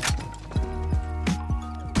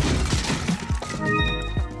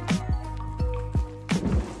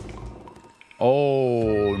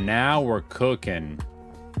 Oh, now we're cooking.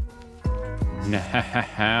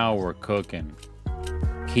 Now we're cooking.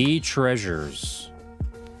 Key treasures.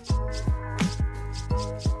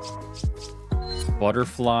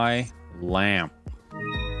 Butterfly lamp.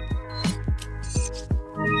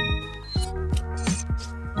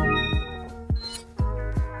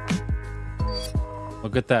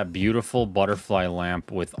 Look at that beautiful butterfly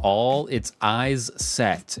lamp with all its eyes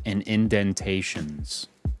set in indentations.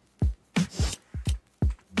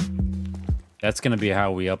 That's gonna be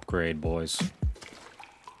how we upgrade, boys.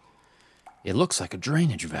 It looks like a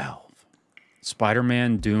drainage valve.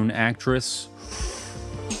 Spider-Man Dune actress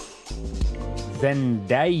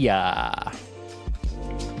Zendaya.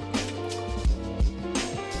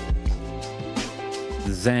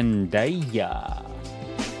 Zendaya.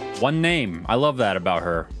 One name. I love that about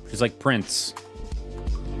her. She's like Prince.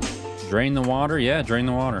 Drain the water? Yeah, drain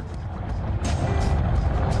the water.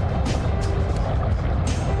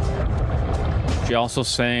 She also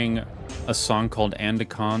sang a song called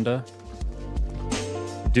Anaconda.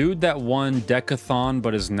 Dude that won Decathon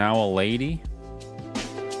but is now a lady.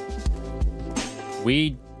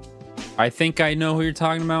 I think I know who you're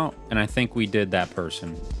talking about, and I think we did that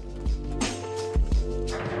person.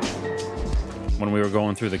 When we were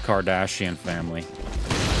going through the Kardashian family.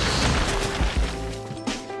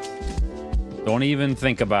 Don't even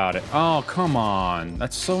think about it. Oh, come on.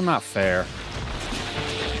 That's so not fair.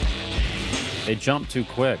 They jump too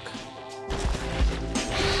quick.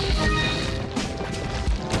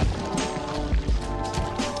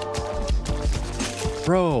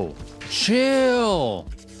 Bro, chill.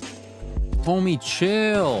 Homie,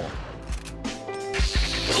 chill.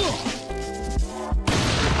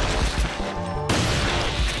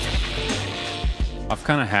 I've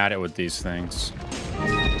kind of had it with these things.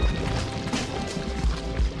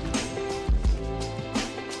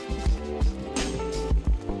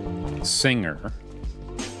 Singer.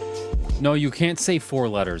 No, you can't say 4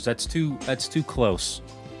 letters. That's too close.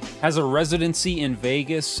 Has a residency in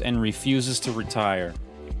Vegas and refuses to retire.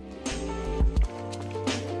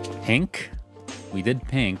 Pink? We did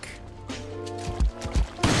Pink.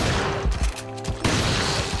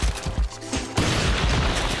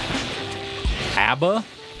 ABBA?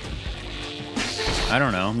 I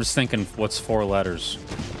don't know. I'm just thinking, what's 4 letters?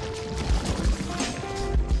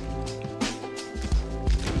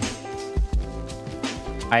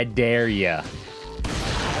 I dare ya.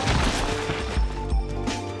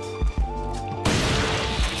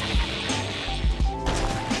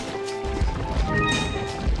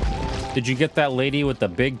 Did you get that lady with the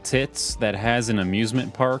big tits that has an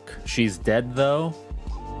amusement park? She's dead, though.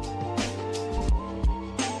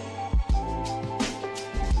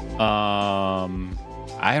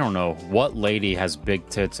 I don't know. What lady has big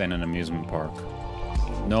tits and an amusement park?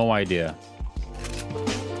 No idea.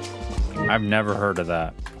 I've never heard of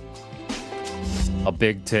that. A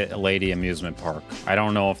big tit lady amusement park. I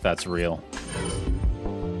don't know if that's real.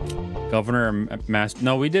 Governor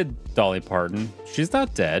No, we did Dolly Parton. She's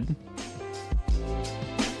not dead.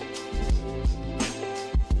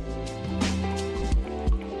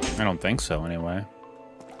 I don't think so, anyway.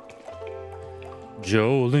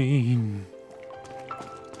 Jolene.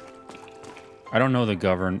 I don't know the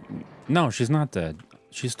governor. No, she's not dead.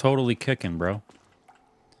 She's totally kicking, bro.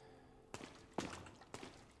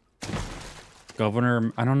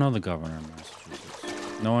 Governor... I don't know the governor of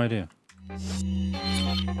Massachusetts. No idea.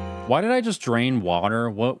 Why did I just drain water?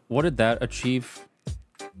 What did that achieve?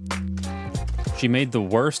 She made the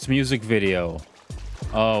worst music video.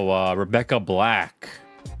 Oh, Rebecca Black.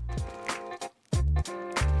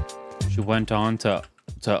 She went on to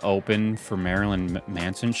open for Marilyn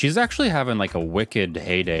Manson. She's actually having like a wicked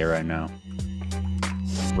heyday right now.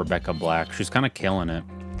 Rebecca Black. She's kind of killing it.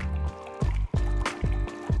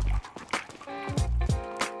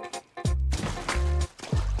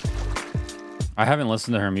 I haven't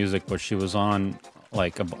listened to her music, but she was on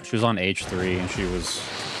like she was on H3 and she was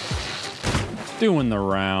doing the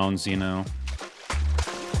rounds, you know.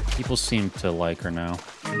 People seem to like her now.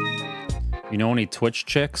 You know any Twitch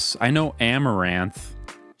chicks? I know Amaranth,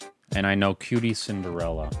 and I know Cutie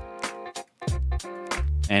Cinderella.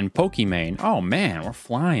 And Pokimane. Oh man, we're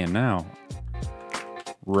flying now.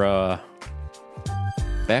 Rebecca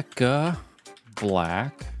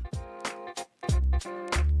Black.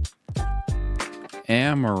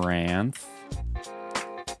 Amaranth.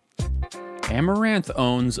 Amaranth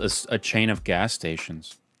owns a chain of gas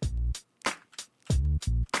stations.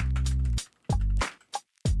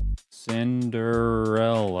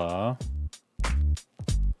 Cinderella.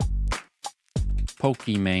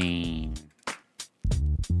 Pokimane.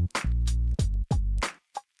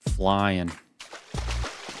 Flying.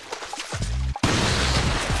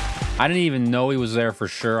 I didn't even know he was there for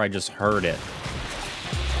sure. I just heard it.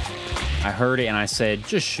 I heard it and I said,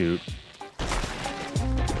 just shoot.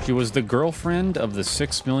 She was the girlfriend of the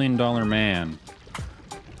 $6 Million Man.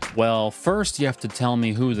 Well, first you have to tell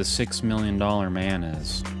me who the $6 Million Man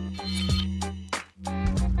is.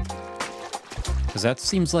 Because that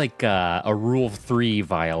seems like a Rule 3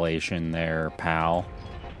 violation there, pal.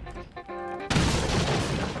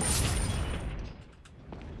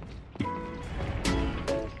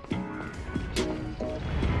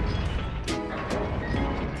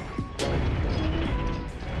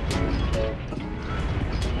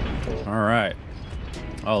 All right.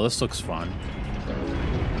 Oh, this looks fun.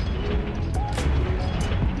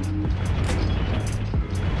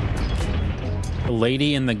 The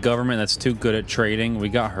lady in the government that's too good at trading, we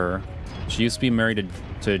got her. She used to be married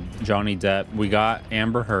to Johnny Depp. We got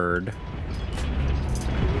Amber Heard.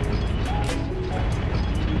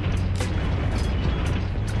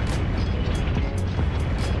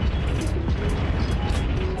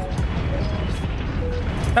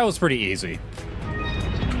 That was pretty easy.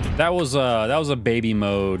 That was a baby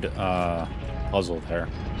mode puzzle there.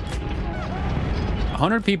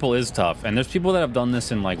 100 people is tough, and there's people that have done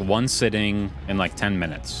this in like one sitting in like 10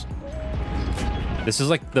 minutes. This is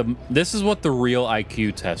like this is what the real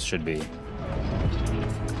IQ test should be.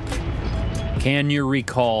 Can you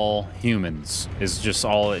recall humans? Is just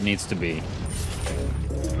all it needs to be.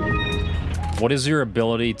 What is your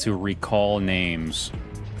ability to recall names?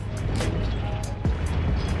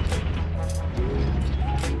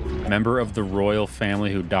 Member of the royal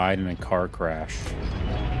family who died in a car crash.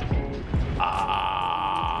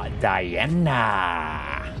 Ah,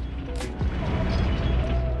 Diana.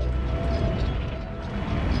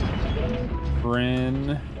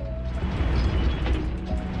 Bryn.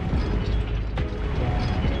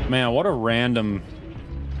 Man, what a random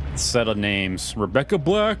set of names. Rebecca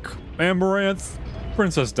Black, Amaranth,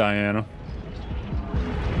 Princess Diana.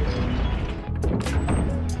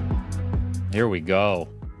 Here we go.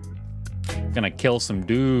 Gonna kill some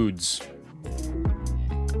dudes.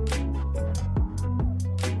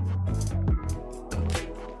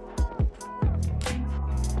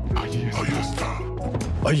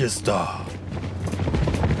 Ahí está.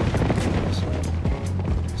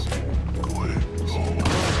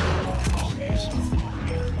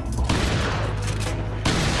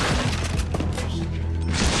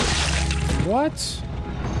 What?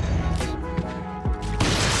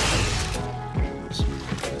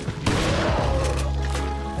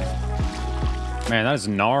 Man, that is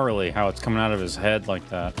gnarly how it's coming out of his head like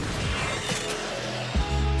that.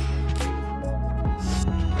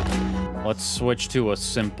 Let's switch to a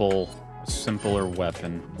simpler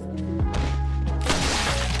weapon.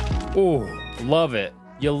 Ooh, love it.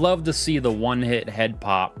 You love to see the one-hit head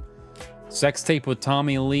pop. Sex tape with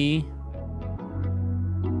Tommy Lee.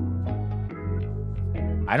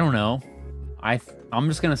 I don't know. I'm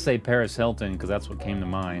just gonna say Paris Hilton because that's what came to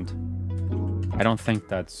mind. I don't think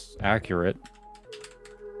that's accurate.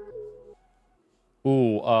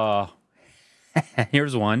 Ooh,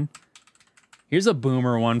 here's one. Here's a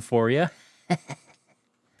boomer one for you.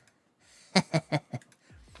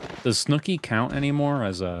 Does Snooki count anymore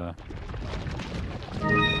as a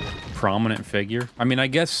prominent figure? I mean, I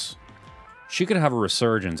guess she could have a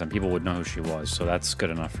resurgence and people would know who she was, so that's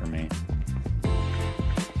good enough for me.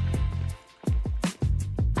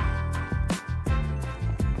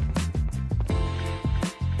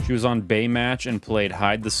 She was on Baymatch and played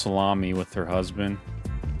Hide the Salami with her husband.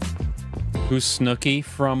 Who's Snooki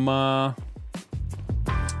from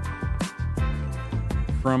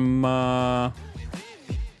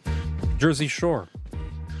Jersey Shore?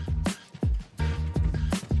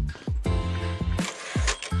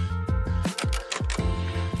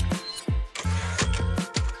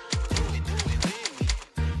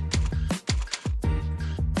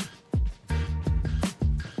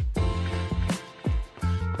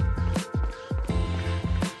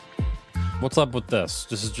 What's up with this?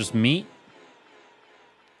 This is just meat?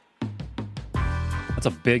 That's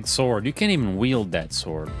a big sword. You can't even wield that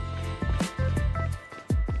sword.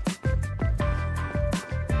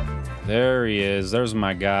 There he is. There's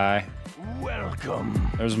my guy. Welcome.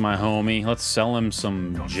 There's my homie. Let's sell him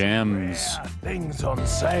some gems. Things on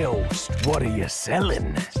sale. What are you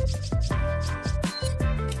selling?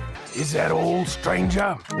 Is that all,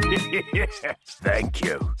 stranger? Thank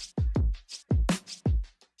you.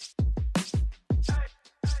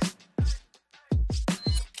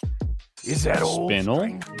 Is that all?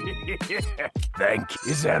 Spinel. Thank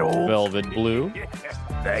you. Is that all? Velvet blue.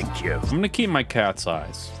 Thank you. I'm gonna keep my cat's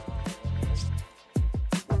eyes.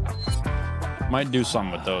 Might do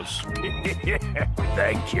something with those.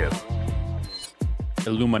 Thank you.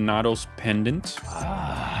 Illuminados pendant.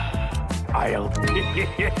 I'll.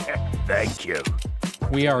 Thank you.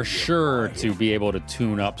 We are sure to be able to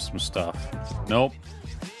tune up some stuff. Nope.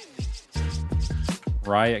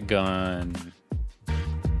 Riot gun.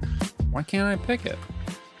 Why can't I pick it?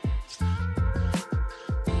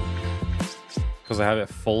 Because I have it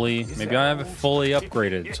fully... Maybe I have it fully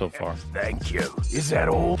upgraded so far. Thank you. Is that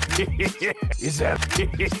all? Is that...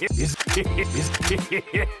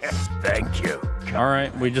 Thank you.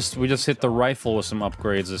 Alright, we just hit the rifle with some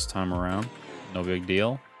upgrades this time around. No big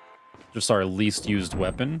deal. Just our least used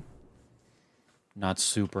weapon. Not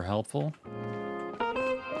super helpful.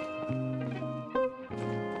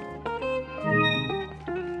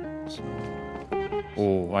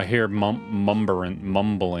 Oh, I hear mumblings.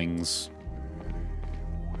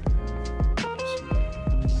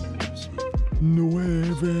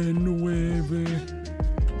 Nueve.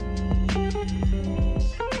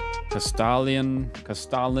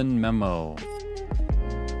 Castellan memo.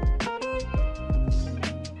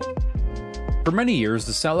 For many years,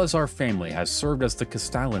 the Salazar family has served as the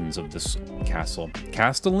Castellans of this castle.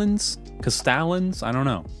 Castellans? Castellans? I don't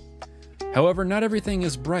know. However, not everything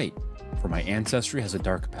is bright, for my ancestry has a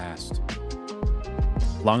dark past.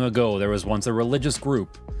 Long ago, there was once a religious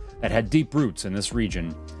group that had deep roots in this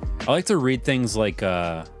region. I like to read things like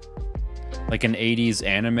an 80s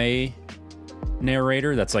anime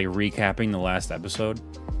narrator that's like recapping the last episode.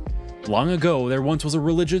 Long ago, there once was a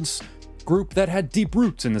religious group that had deep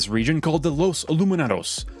roots in this region called the Los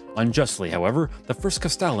Illuminados. Unjustly, however, the first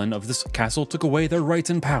castellan of this castle took away their rights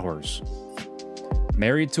and powers.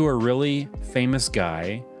 Married to a really famous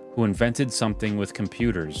guy who invented something with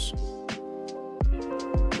computers.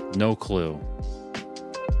 No clue.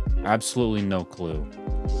 Absolutely no clue.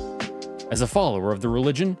 As a follower of the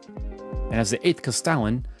religion, and as the 8th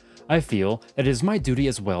castellan, I feel that it is my duty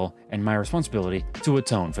as well and my responsibility to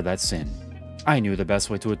atone for that sin. I knew the best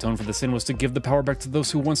way to atone for the sin was to give the power back to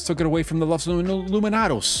those who once took it away from the Los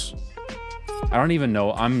Illuminados. I don't even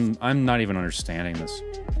know. I'm not even understanding this.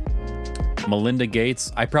 Melinda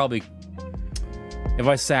Gates. I probably, if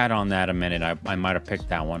I sat on that a minute, I might have picked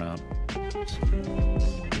that one up.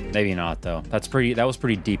 Maybe not though. That was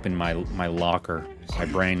pretty deep in my locker, my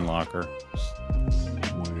brain locker.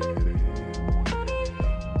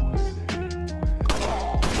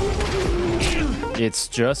 It's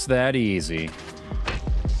just that easy.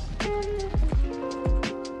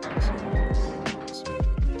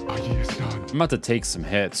 I'm about to take some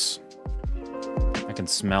hits. I can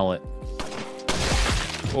smell it.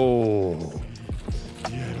 Oh.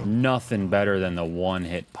 Nothing better than the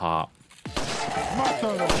one-hit pop.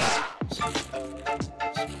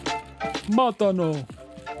 Matano.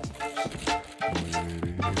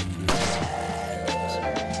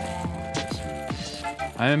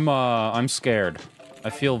 I'm scared. I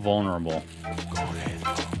feel vulnerable.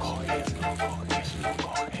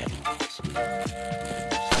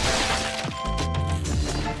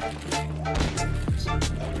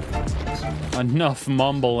 Enough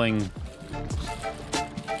mumbling.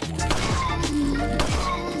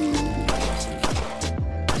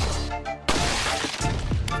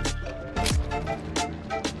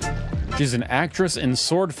 She's an actress in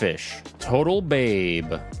Swordfish. Total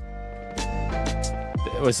babe.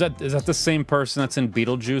 Is that the same person that's in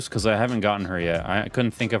Beetlejuice? Because I haven't gotten her yet. I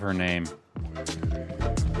couldn't think of her name.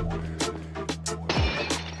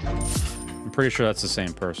 I'm pretty sure that's the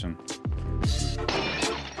same person.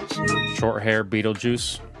 Short hair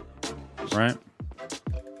Beetlejuice, right?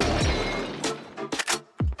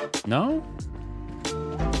 No?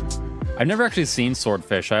 I've never actually seen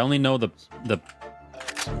Swordfish. I only know the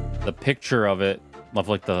picture of it, of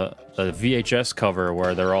like the VHS cover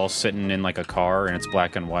where they're all sitting in like a car and it's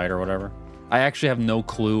black and white or whatever. I actually have no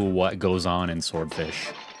clue what goes on in Swordfish.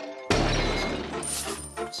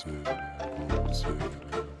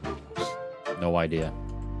 No idea.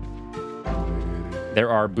 There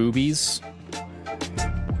are boobies.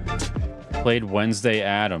 Played Wednesday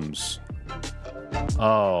Addams.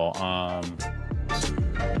 Oh,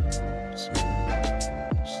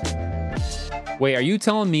 wait, are you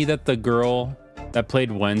telling me that the girl that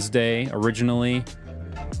played Wednesday originally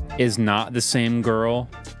is not the same girl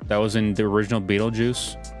that was in the original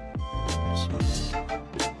Beetlejuice?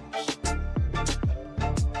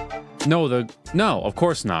 No, of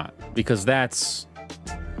course not, because that's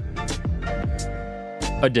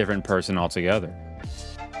a different person altogether.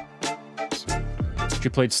 She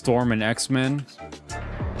played Storm in X-Men.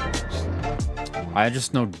 I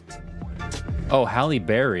just know. Oh, Halle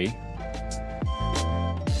Berry.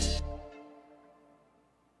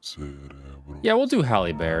 Yeah, we'll do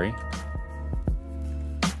Halle Berry.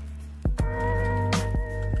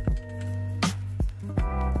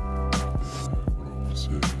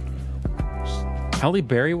 Halle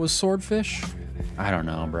Berry was Swordfish? I don't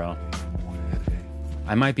know, bro.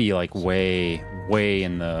 I might be like way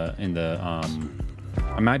in the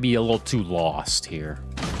I might be a little too lost here.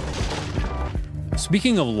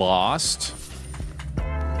 Speaking of lost,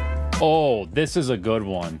 oh, this is a good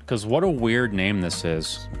one, because what a weird name this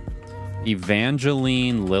is.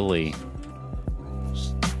 Evangeline Lilly.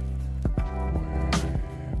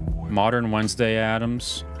 Modern Wednesday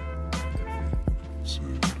Addams.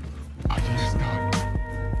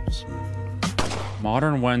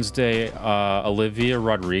 Modern Wednesday, Olivia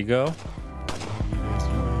Rodrigo.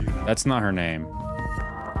 That's not her name.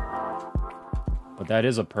 But that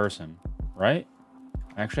is a person, right?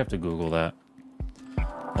 I actually have to Google that.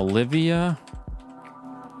 Olivia.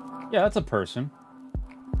 Yeah, that's a person.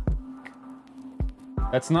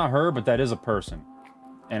 That's not her, but that is a person.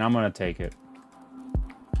 And I'm gonna take it.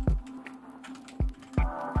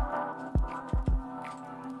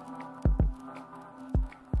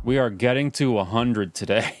 We are getting to 100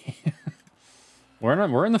 today.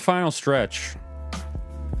 We're in the final stretch.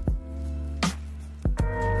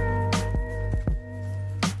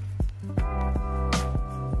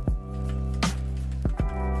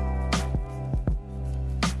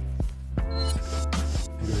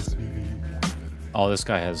 Oh, this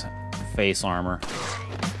guy has face armor.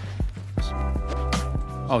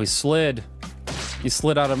 Oh, he slid. He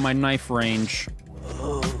slid out of my knife range.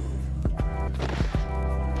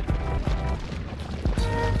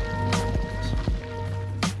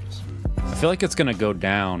 I feel like it's gonna go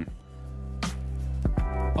down.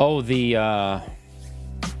 Oh, the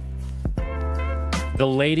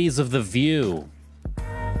ladies of the view.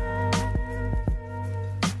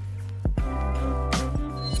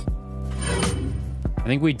 I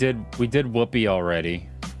think we did Whoopi already.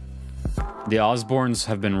 The Osborns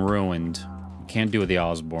have been ruined. Can't do with the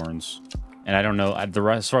Osborns. And I don't know,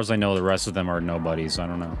 as far as I know, the rest of them are nobodies. I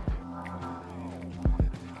don't know.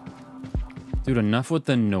 Dude, enough with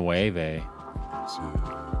the Nueve.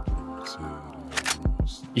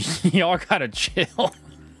 Y'all gotta chill.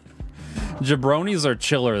 Jabronis are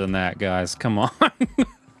chiller than that, guys. Come on.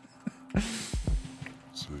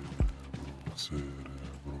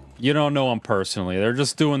 You don't know them personally. They're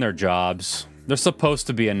just doing their jobs. They're supposed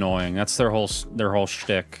to be annoying. That's their whole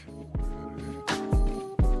shtick.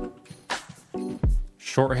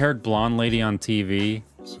 Short-haired blonde lady on TV.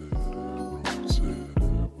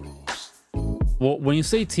 Well, when you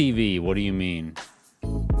say TV, what do you mean?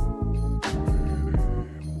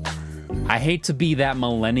 I hate to be that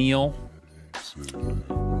millennial.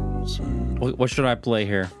 What should I play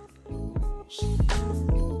here?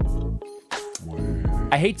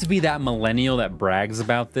 I hate to be that millennial that brags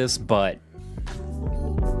about this, but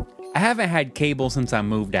I haven't had cable since I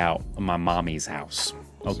moved out of my mommy's house,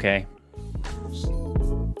 okay?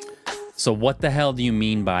 So what the hell do you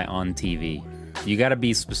mean by on TV? You gotta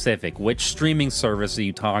be specific. Which streaming service are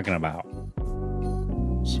you talking about?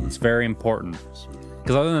 It's very important.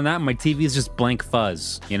 Because other than that, my TV is just blank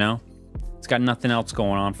fuzz, you know? It's got nothing else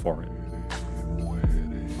going on for it.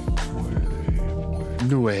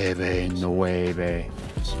 Nueve.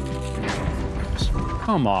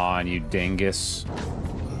 Come on, you dingus.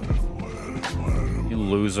 You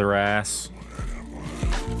loser ass.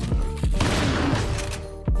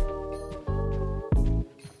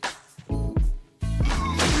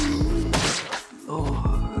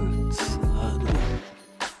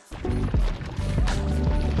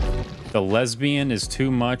 The lesbian is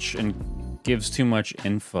too much and gives too much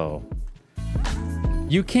info.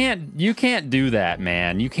 You can't do that,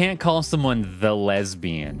 man. You can't call someone the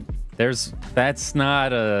lesbian. That's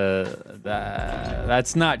not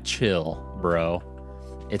chill, bro.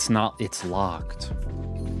 It's locked.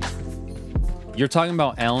 You're talking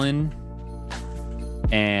about Ellen,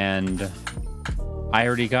 and I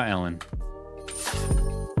already got Ellen.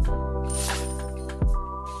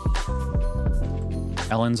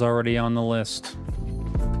 Ellen's already on the list.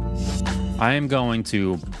 I am going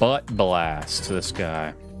to butt blast this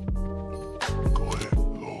guy.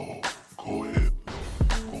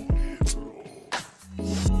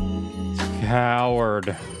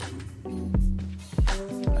 Coward.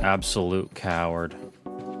 Absolute coward.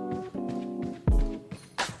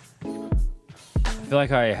 I feel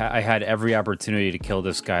like I had every opportunity to kill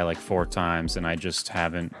this guy like 4 times, and I just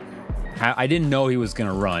haven't. I didn't know he was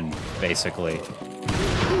gonna run, basically.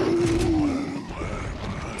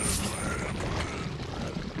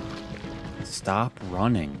 Stop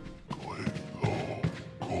running.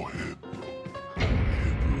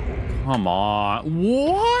 Come on.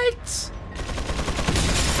 What?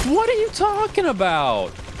 What are you talking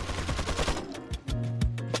about?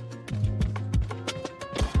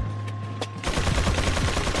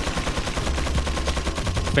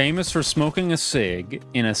 Famous for smoking a cig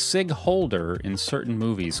in a cig holder in certain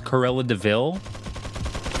movies. Cruella de Vil.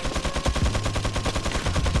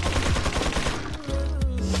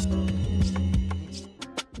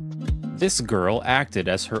 This girl acted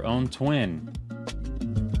as her own twin.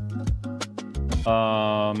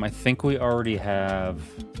 I think we already have...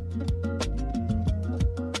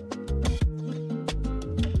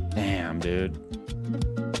 Damn, dude.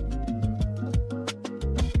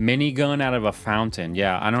 Minigun out of a fountain.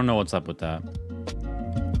 Yeah, I don't know what's up with that.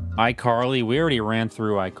 iCarly. We already ran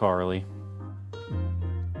through iCarly.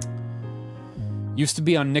 Used to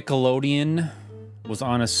be on Nickelodeon. Was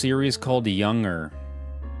on a series called Younger.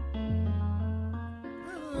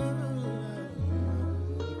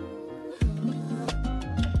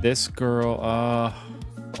 This girl,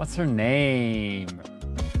 what's her name?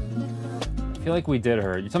 I feel like we did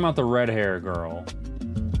her. You're talking about the red hair girl.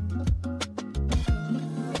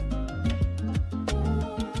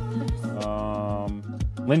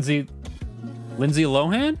 Lindsay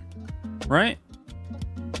Lohan? Right?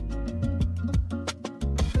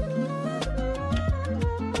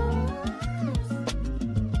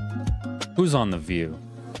 Who's on The View?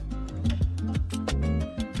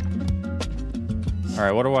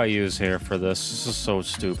 Alright, what do I use here for this? This is so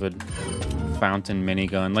stupid. Fountain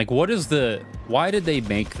minigun. Like, what is the... Why did they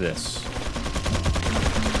make this?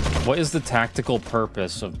 What is the tactical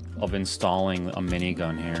purpose of installing a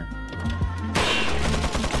minigun here?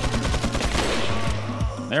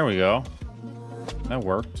 There we go. That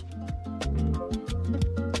worked.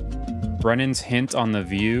 Brennan's hint on the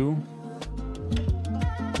view.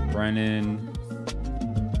 Brennan...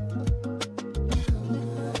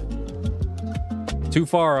 Too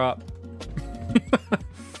far up.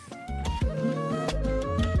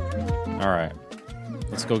 Alright.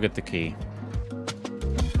 Let's go get the key.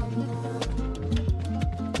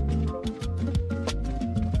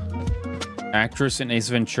 Actress in Ace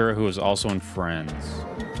Ventura who is also in Friends.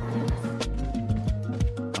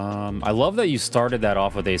 I love that you started that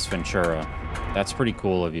off with Ace Ventura. That's pretty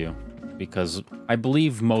cool of you. Because I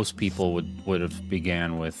believe most people would have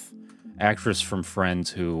began with actress from Friends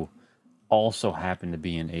who also happened to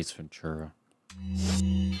be in Ace Ventura.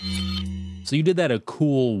 So you did that a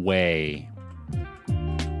cool way.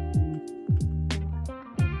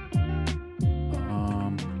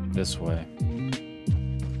 This way.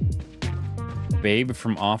 Babe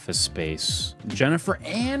from Office Space. Jennifer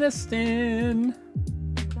Aniston!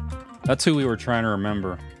 That's who we were trying to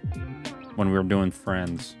remember when we were doing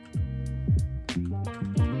Friends.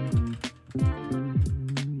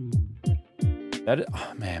 That,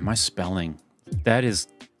 oh man, my spelling. That is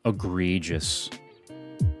egregious.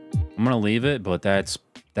 I'm gonna leave it, but that's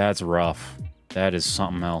rough. That is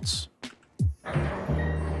something else.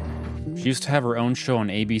 She used to have her own show on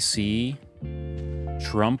ABC.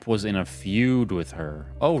 Trump was in a feud with her.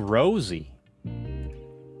 Oh, Rosie.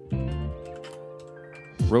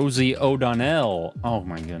 Rosie O'Donnell. Oh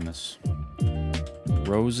my goodness.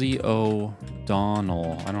 Rosie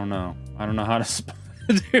O'Donnell. I don't know. I don't know how to spell it.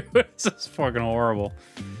 Dude, this is fucking horrible.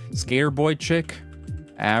 Skater Boy chick.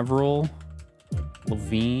 Avril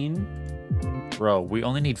Lavigne. Bro, we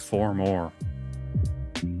only need 4 more.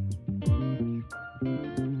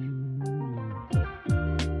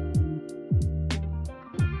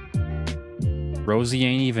 Rosie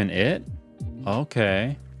ain't even it?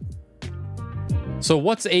 Okay. So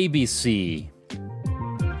what's ABC?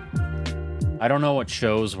 I don't know what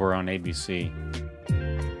shows were on ABC.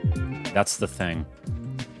 That's the thing.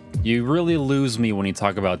 You really lose me when you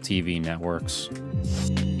talk about TV networks.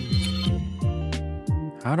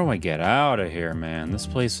 How do I get out of here, man? This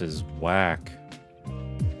place is whack.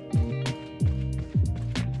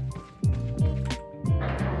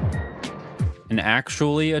 An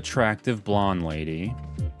actually attractive blonde lady.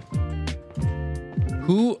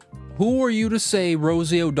 Who are you to say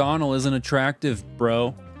Rosie O'Donnell isn't attractive,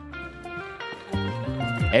 bro?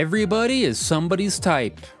 Everybody is somebody's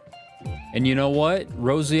type. And you know what?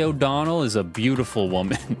 Rosie O'Donnell is a beautiful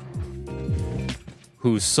woman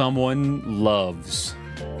who someone loves.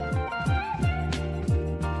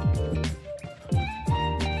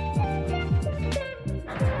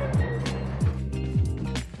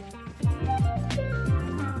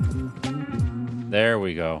 There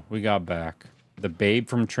we go. We got back. The babe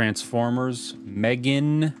from Transformers,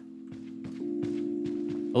 Megan.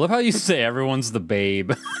 I love how you say everyone's the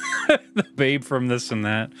babe. The babe from this and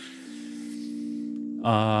that.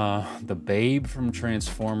 The babe from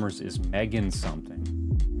Transformers is Megan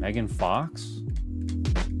something. Megan Fox? Is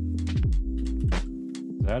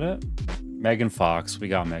that it? Megan Fox. We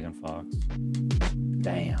got Megan Fox.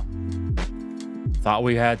 Damn. Thought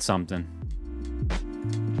we had something.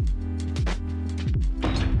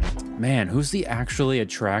 Man, who's the actually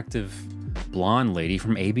attractive blonde lady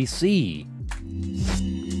from ABC?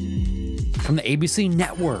 From the ABC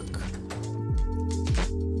network.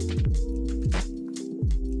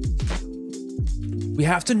 We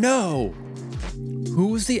have to know.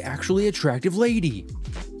 Who's the actually attractive lady?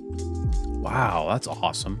 Wow, that's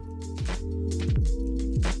awesome.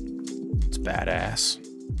 It's badass.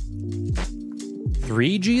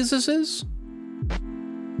 3 Jesuses?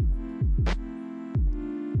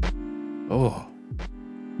 Oh.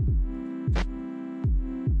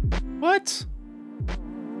 What?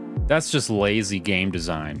 That's just lazy game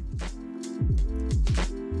design.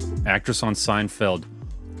 Actress on Seinfeld.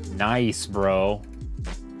 Nice, bro.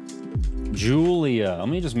 Julia. Let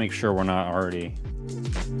me just make sure we're not already.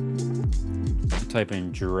 Type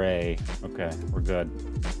in Dre. Okay, we're good.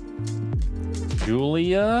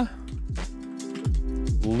 Julia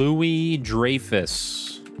Louis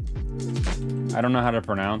Dreyfus. I don't know how to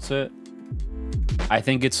pronounce it. I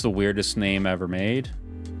think it's the weirdest name ever made.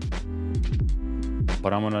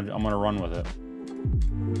 But I'm gonna run with it.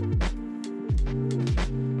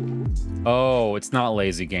 Oh, it's not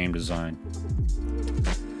lazy game design.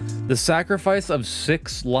 The sacrifice of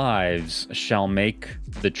 6 lives shall make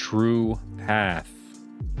the true path.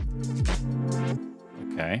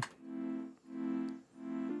 Okay.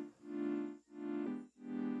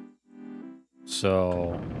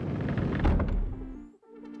 So...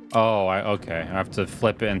 Oh, okay. I have to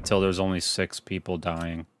flip it until there's only 6 people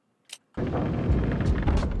dying.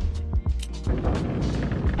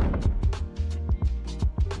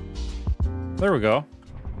 There we go.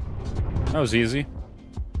 That was easy.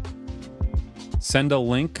 Send a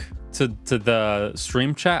link to the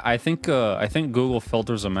stream chat. I think Google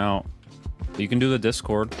filters them out. You can do the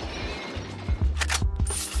Discord.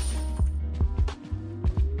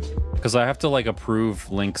 Because I have to like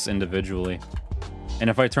approve links individually. And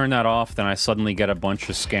if I turn that off, then I suddenly get a bunch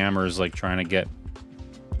of scammers like trying to get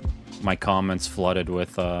my comments flooded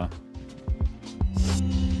with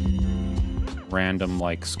random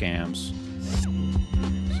like scams.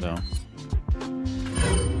 So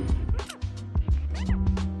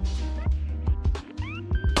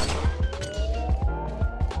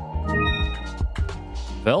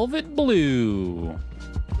Velvet Blue.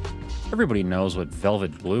 Everybody knows what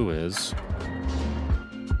Velvet Blue is.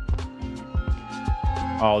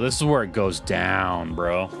 Oh, this is where it goes down,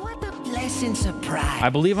 bro. What a pleasant surprise. I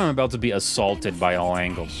believe I'm about to be assaulted by all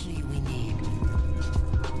angles. We need.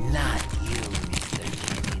 Not you,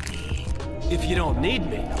 Mr. Kennedy. If you don't need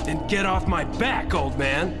me, then get off my back, old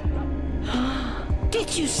man.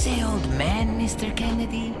 Did you say old man, Mr.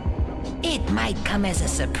 Kennedy? It might come as a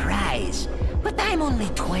surprise, but I'm only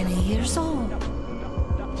 20 years old.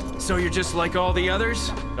 So you're just like all the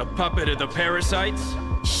others? A puppet of the parasites?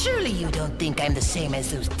 Surely you don't think I'm the same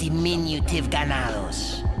as those diminutive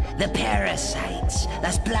ganados. The parasites,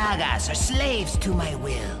 las plagas, are slaves to my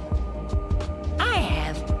will. I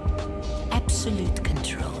have absolute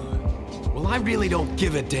control. Well, I really don't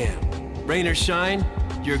give a damn. Rain or shine,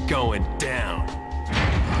 you're going down.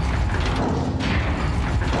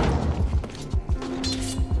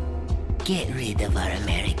 Get rid of our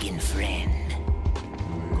American friend.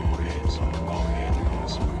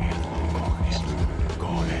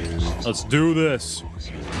 Let's do this.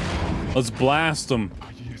 Let's blast them.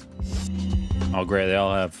 Oh, great. They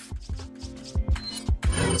all have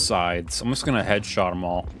sides. I'm just going to headshot them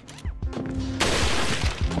all.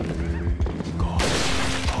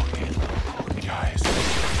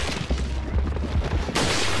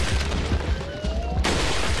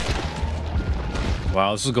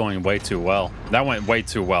 Wow, this is going way too well. That went way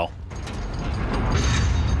too well.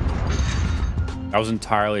 That was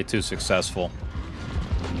entirely too successful.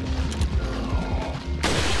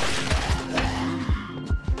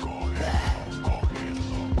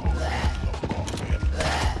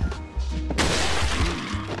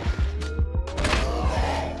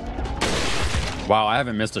 Wow, I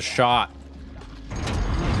haven't missed a shot.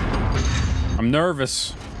 I'm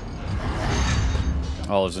nervous.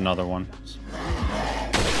 Oh, there's another one.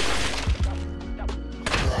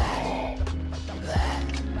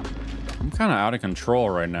 I'm kind of out of control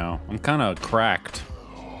right now. I'm kind of cracked.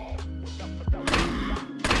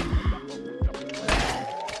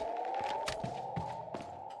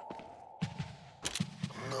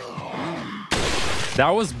 That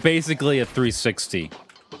was basically a 360.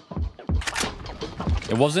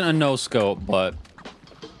 It wasn't a no-scope, but...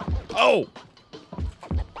 Oh!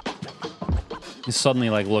 He's suddenly,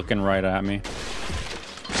 like, looking right at me.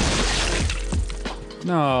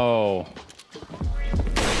 No.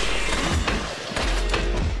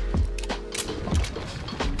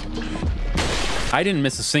 I didn't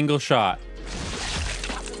miss a single shot.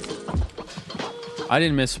 I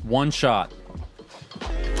didn't miss one shot.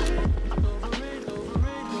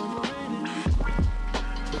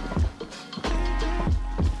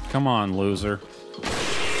 Come on, loser.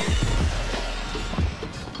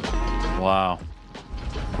 Wow.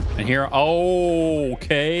 And here, oh,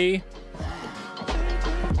 okay.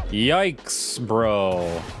 Yikes, bro.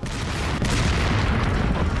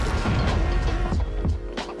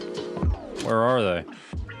 Where are they?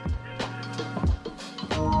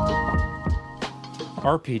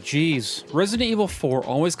 RPGs. Resident Evil 4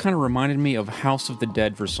 always kind of reminded me of House of the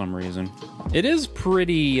Dead for some reason. It is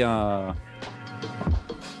pretty,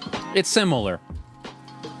 it's similar.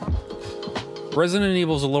 Resident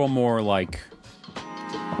Evil's a little more like...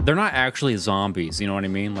 They're not actually zombies, you know what I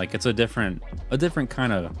mean? Like, it's a different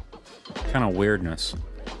kind of weirdness.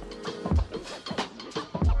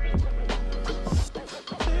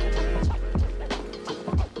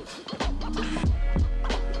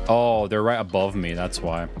 Oh, they're right above me, that's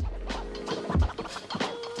why.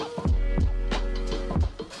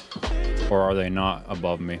 Or are they not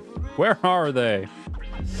above me? Where are they?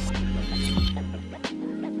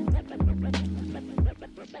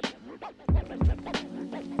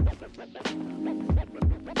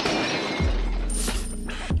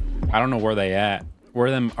 I don't know where they at. Where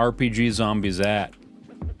are them RPG zombies at?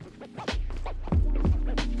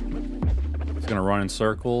 It's gonna run in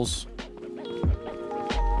circles.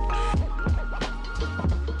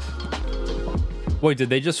 Wait, did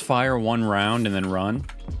they just fire one round and then run?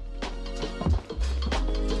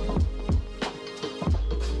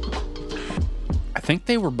 I think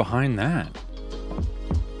they were behind that.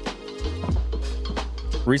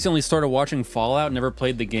 Recently started watching Fallout, never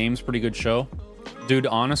played the games, pretty good show. Dude,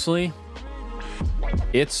 honestly,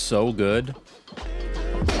 it's so good.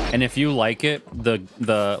 And if you like it,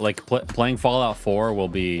 playing Fallout 4 will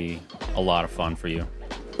be a lot of fun for you.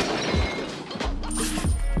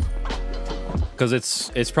 Because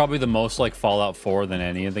it's probably the most like Fallout 4 than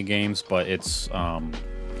any of the games, but it's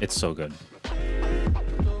so good.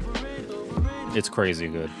 It's crazy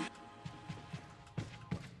good.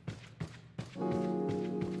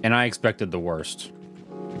 And I expected the worst.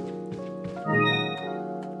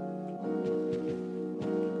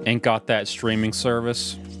 Ain't got that streaming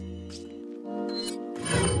service.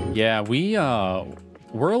 Yeah, we're a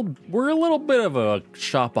little bit of a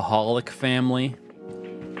shopaholic family.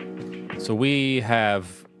 So we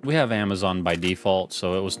have Amazon by default,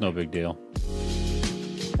 so it was no big deal.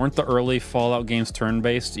 Weren't the early Fallout games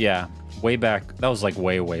turn-based? Yeah, way back. That was like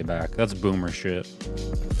way back. That's boomer shit.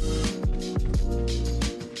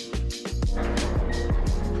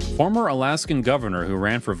 Former Alaskan governor who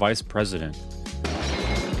ran for vice president.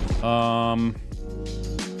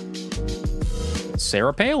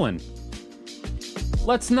 Sarah Palin.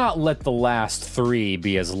 Let's not let the last three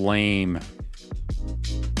be as lame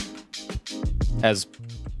as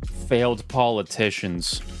failed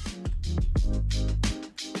politicians.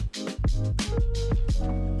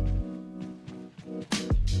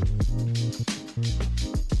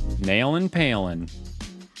 Nailin' Palin.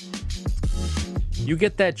 You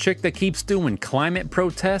get that chick that keeps doing climate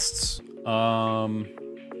protests?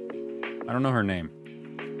 I don't know her name.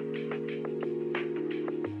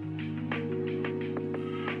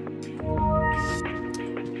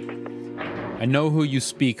 I know who you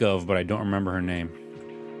speak of, but I don't remember her name.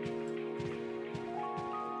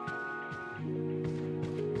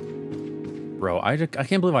 Bro, I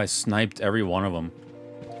can't believe I sniped every one of them.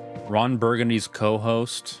 Ron Burgundy's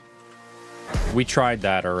co-host. We tried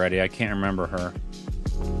that already. I can't remember her.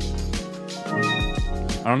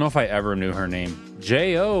 I don't know if I ever knew her name.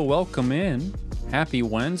 J.O., welcome in. Happy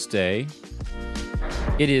Wednesday.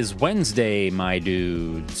 It is Wednesday, my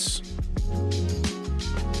dudes.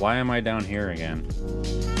 Why am I down here again?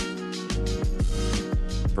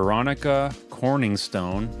 Veronica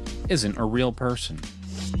Corningstone isn't a real person.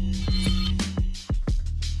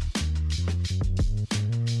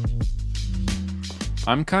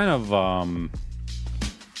 I'm kind of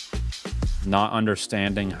not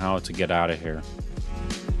understanding how to get out of here.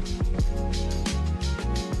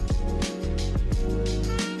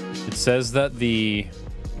 It says that the...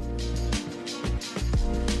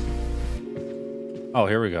 Oh,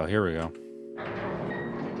 here we go, here we go.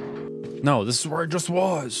 No, this is where I just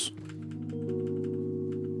was.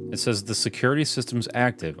 It says the security system's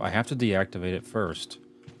active. I have to deactivate it first.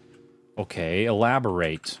 Okay,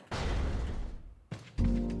 elaborate.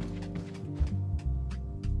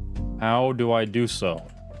 How do I do so?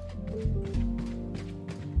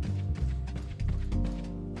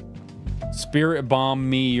 Spirit bomb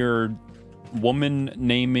me your woman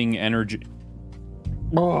naming energy.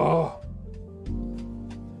 Oh.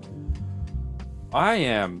 I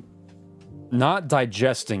am not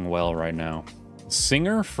digesting well right now.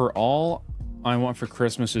 Singer for All I Want for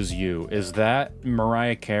Christmas Is You. Is that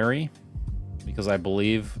Mariah Carey? Because I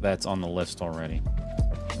believe that's on the list already,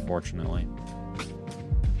 unfortunately.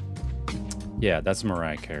 Yeah, that's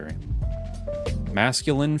Mariah Carey.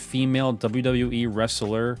 Masculine female WWE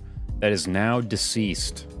wrestler that is now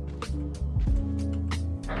deceased.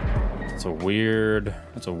 It's a weird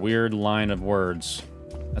line of words.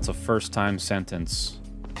 That's a first-time sentence.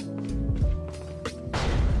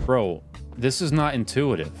 Bro, this is not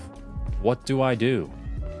intuitive. What do I do?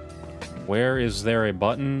 Where is there a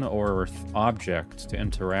button or object to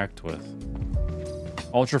interact with?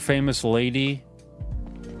 Ultra-famous lady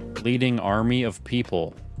leading army of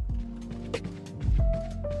people.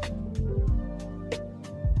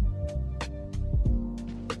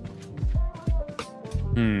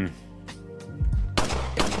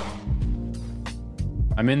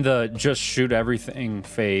 I'm in the just shoot everything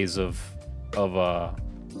phase of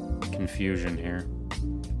confusion here.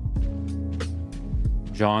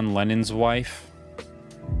 John Lennon's wife.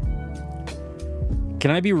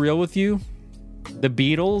 Can I be real with you? The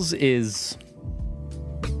Beatles is...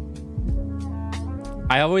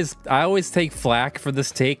 I always take flack for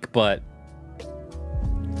this take, but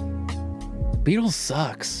Beatles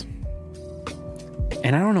sucks.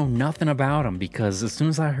 And I don't know nothing about them because as soon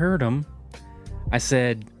as I heard them, I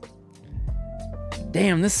said,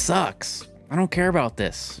 damn, this sucks. I don't care about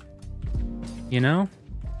this. You know?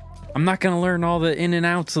 I'm not going to learn all the in and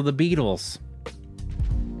outs of the Beatles.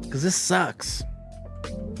 Because this sucks.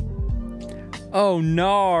 Oh,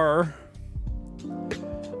 nar.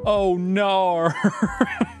 Oh, nar.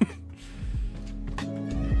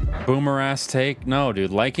 Boomer ass take? No, dude.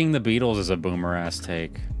 Liking the Beatles is a boomer ass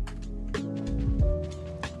take.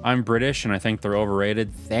 I'm British and I think they're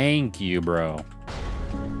overrated. Thank you, bro.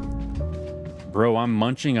 Bro, I'm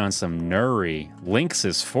munching on some Nuri. Lynx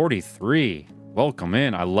is 43. Welcome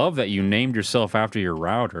in. I love that you named yourself after your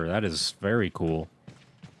router. That is very cool.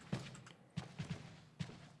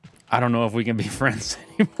 I don't know if we can be friends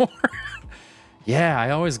anymore. Yeah, I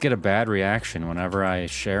always get a bad reaction whenever I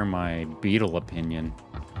share my Beatle opinion.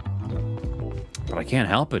 But I can't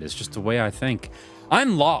help it. It's just the way I think.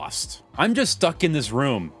 I'm lost. I'm just stuck in this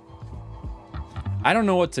room. I don't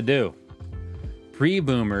know what to do.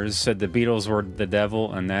 Pre-boomers said the Beatles were the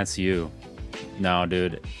devil, and that's you. No,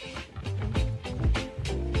 dude.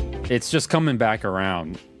 It's just coming back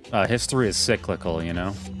around. History is cyclical, you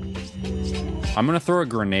know? I'm gonna throw a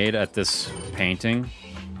grenade at this painting.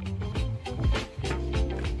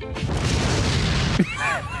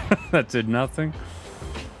 That did nothing.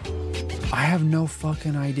 I have no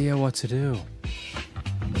fucking idea what to do.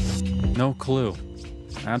 No clue.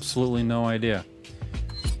 Absolutely no idea.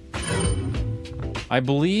 I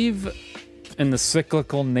believe in the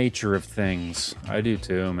cyclical nature of things. I do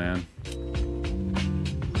too, man.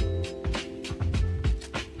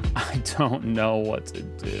 I don't know what to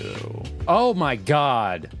do. Oh my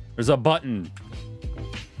god. There's a button.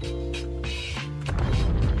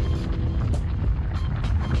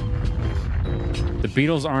 The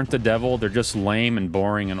Beatles aren't the devil. They're just lame and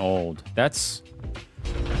boring and old. That's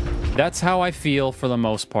how I feel for the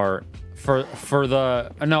most part.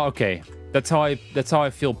 No, okay. That's how I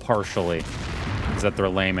feel partially. Is that they're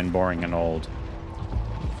lame and boring and old.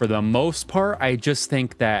 For the most part, I just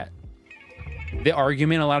think that the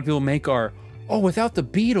argument a lot of people make are, oh, without the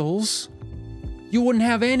Beatles, you wouldn't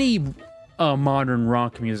have any modern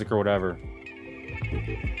rock music or whatever.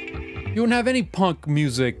 You wouldn't have any punk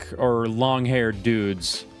music or long-haired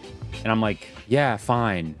dudes. And I'm like, yeah,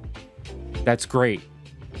 fine. That's great.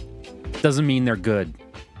 Doesn't mean they're good.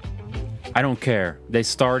 I don't care. They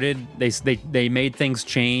started, they made things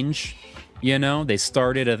change, you know? They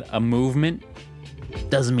started a movement.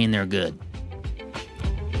 Doesn't mean they're good.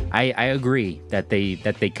 I agree that they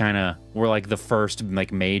kind of were like the first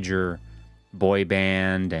like major boy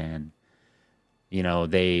band, and you know,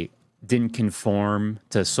 they didn't conform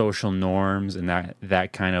to social norms, and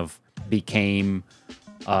that kind of became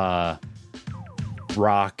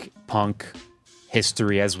rock punk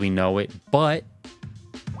history as we know it. But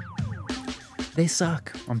they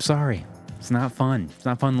suck. I'm sorry. It's not fun. It's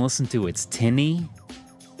not fun to listen to. It's tinny.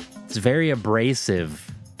 It's very abrasive.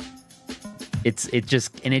 It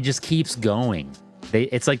just keeps going.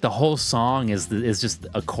 It's like the whole song is just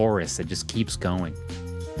a chorus. It just keeps going.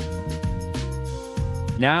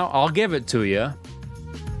 Now I'll give it to you.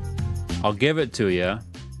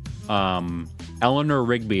 Eleanor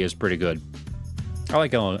Rigby is pretty good. I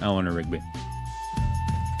like Eleanor Rigby.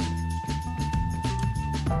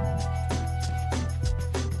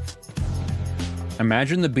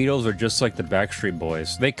 Imagine the Beatles are just like the Backstreet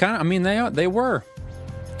Boys. They kind of, I mean, they were.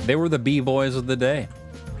 They were the B-boys of the day.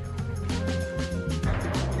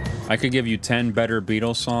 I could give you 10 better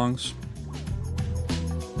Beatles songs.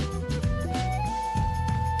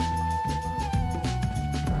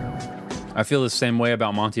 I feel the same way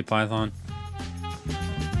about Monty Python.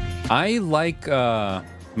 I like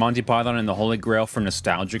Monty Python and the Holy Grail for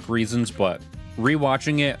nostalgic reasons, but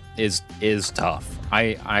rewatching it is tough.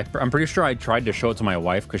 I'm pretty sure I tried to show it to my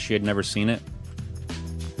wife because she had never seen it.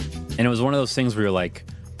 And it was one of those things where you're like,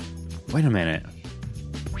 wait a minute.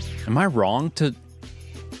 Am I wrong to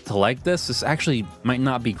like this? This actually might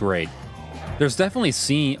not be great. There's definitely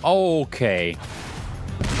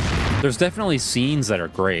There's definitely scenes that are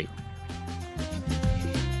great.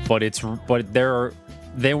 But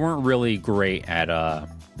they weren't really great at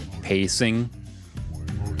pacing.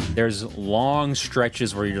 There's long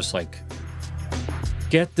stretches where you're just like,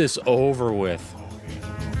 get this over with.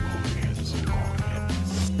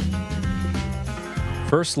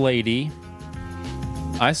 First Lady,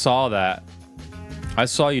 I saw that. I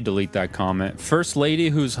saw you delete that comment. First Lady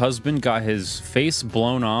whose husband got his face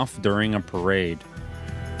blown off during a parade.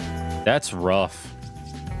 That's rough.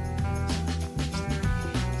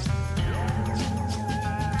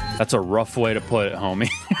 That's a rough way to put it, homie.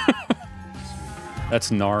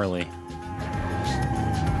 That's gnarly.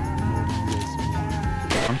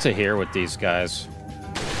 I'm to here with these guys.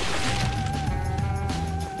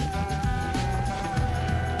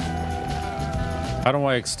 How do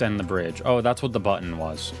I extend the bridge? Oh, that's what the button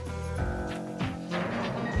was.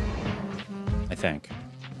 I think.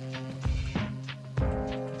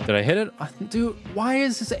 Did I hit it? Dude, why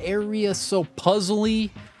is this area so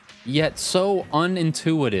puzzly, yet so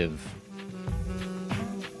unintuitive?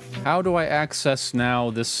 How do I access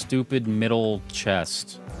now this stupid middle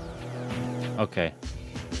chest? Okay.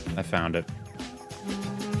 I found it.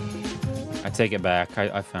 I take it back.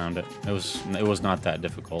 I found it. It was not that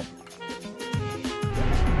difficult.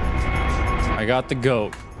 I got the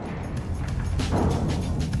goat.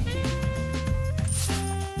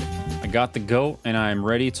 I got the goat, and I'm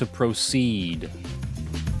ready to proceed.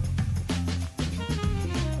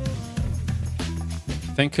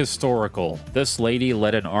 Think historical. This lady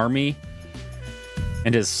led an army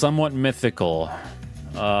and is somewhat mythical.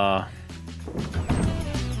 A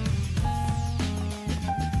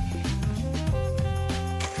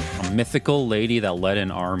mythical lady that led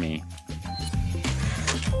an army.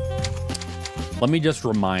 Let me just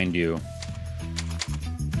remind you,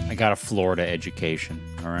 I got a Florida education,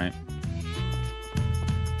 all right?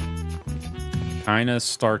 Kinda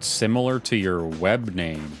starts similar to your web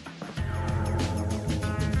name.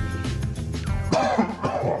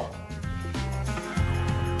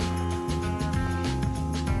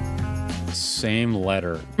 Same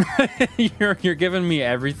letter. You're giving me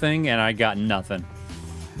everything and I got nothing.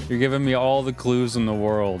 You're giving me all the clues in the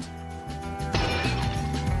world.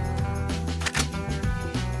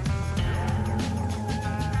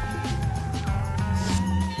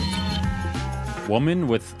 Woman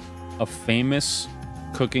with a famous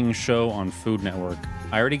cooking show on Food Network.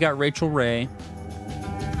 I already got Rachel Ray.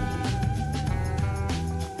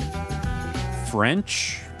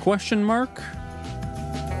 French? Question mark?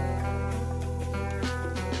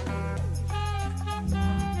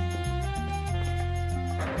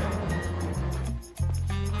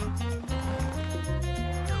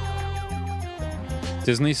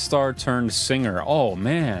 Disney star turned singer. Oh,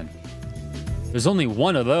 man. There's only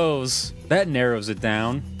one of those. That narrows it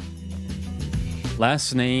down.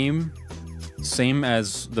 Last name, same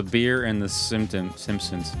as the beer and the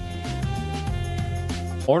Simpsons.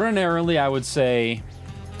 Ordinarily, I would say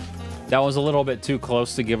that was a little bit too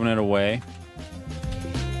close to giving it away.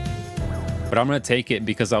 But I'm going to take it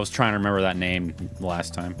because I was trying to remember that name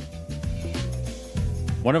last time.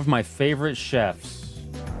 One of my favorite chefs.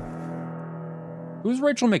 Who's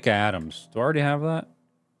Rachel McAdams? Do I already have that?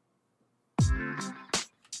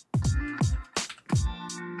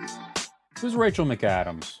 Who's Rachel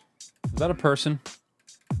McAdams? Is that a person?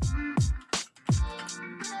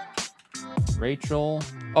 Rachel?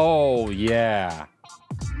 Oh, yeah.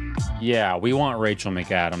 Yeah, we want Rachel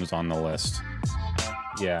McAdams on the list.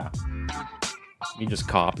 Yeah. Let me just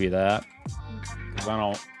copy that. Because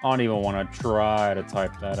I don't even want to try to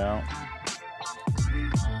type that out.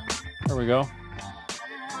 There we go.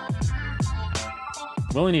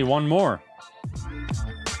 We only need one more.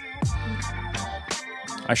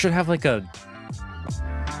 I should have like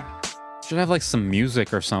some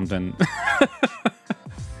music or something.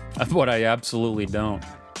 That's what I absolutely don't.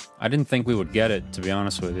 I didn't think we would get it, to be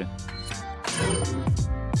honest with you.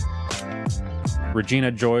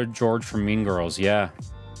 Regina George from Mean Girls, yeah.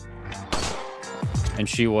 And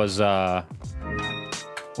she was, what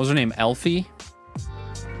was her name? Elfie?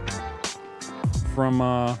 From,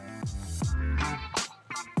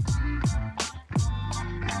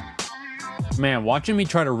 Man, watching me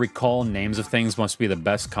try to recall names of things must be the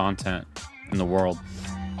best content in the world.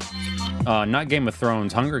 Not Game of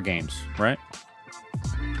Thrones, Hunger Games, right?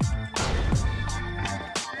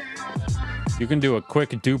 You can do a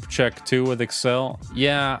quick dupe check too with Excel.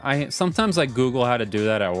 Yeah, sometimes I Google how to do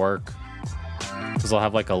that at work. Because I'll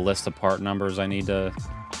have like a list of part numbers I need to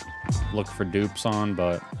look for dupes on,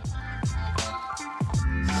 but...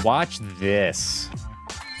 Watch this.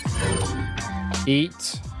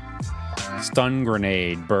 Eat... Stun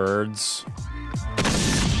grenade, birds.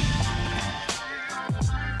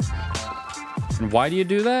 And why do you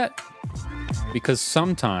do that? Because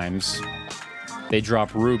sometimes they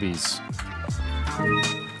drop rubies.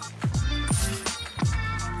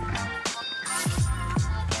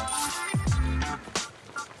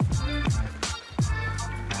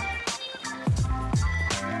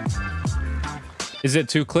 Is it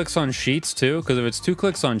 2 clicks on sheets too? Because if it's 2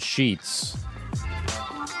 clicks on sheets,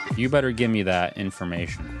 you better give me that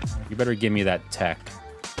information. You better give me that tech.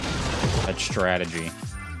 That strategy.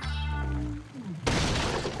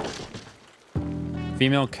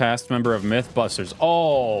 Female cast member of Mythbusters.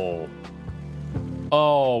 Oh.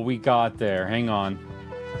 Oh, we got there. Hang on.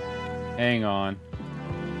 Hang on.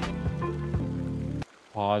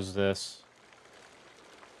 Pause this.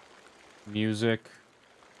 Music.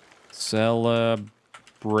 Celebration.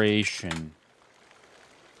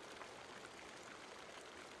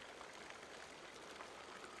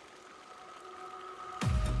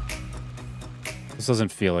 This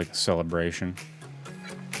doesn't feel like a celebration.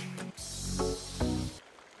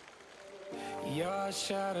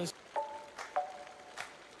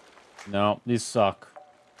 No, these suck.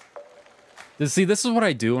 See, this is what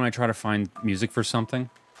I do when I try to find music for something.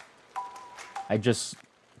 I just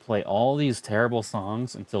play all these terrible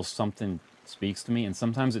songs until something speaks to me, and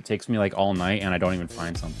sometimes it takes me like all night and I don't even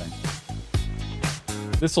find something.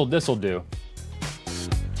 This'll do.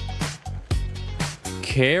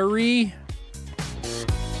 Carrie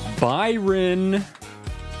Byron!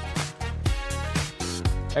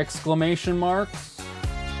 Exclamation marks.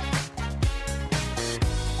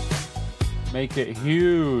 Make it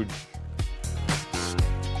huge.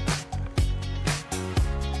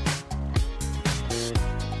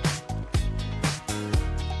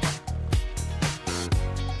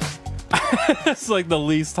 It's like the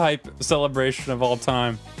least hype celebration of all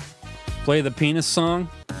time. Play the penis song.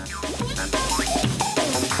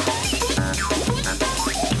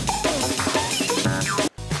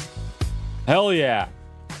 Hell yeah.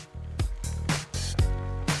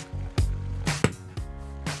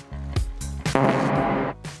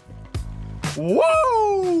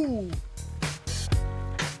 Woo!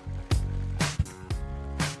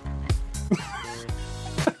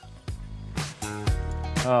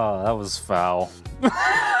 Oh, that was foul.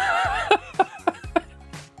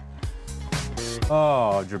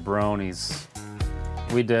 Oh, jabronis.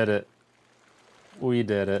 We did it. We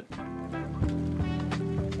did it.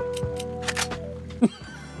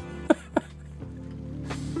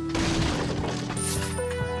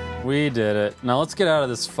 We did it. Now let's get out of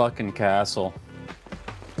this fucking castle.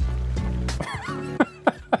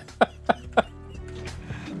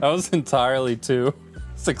 That was entirely too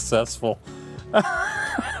successful.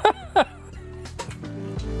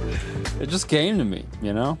 It just came to me,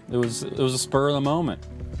 you know? It was a spur of the moment.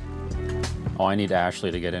 Oh, I need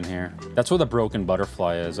Ashley to get in here. That's where the broken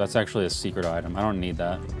butterfly is. That's actually a secret item. I don't need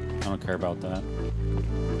that. I don't care about that.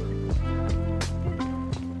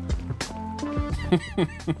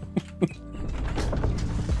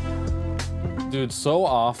 Dude, so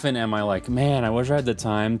often am I like, man, I wish I had the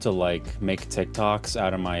time to like make TikToks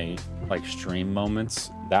out of my like stream moments.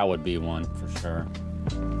 That would be one for sure.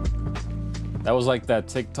 That was like that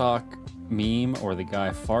TikTok meme or the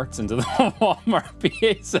guy farts into the Walmart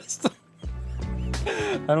PA system.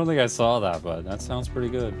 I don't think I saw that, but that sounds pretty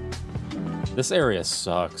good. This area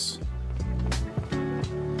sucks.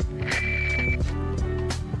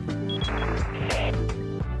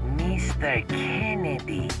 Mr.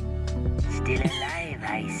 Kennedy. Still alive,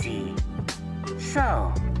 I see.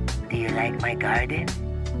 So, do you like my garden?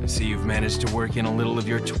 I see you've managed to work in a little of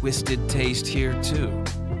your twisted taste here, too.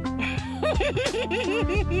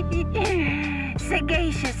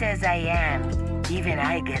 Sagacious as I am, even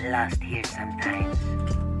I get lost here sometimes.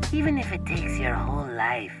 Even if it takes your whole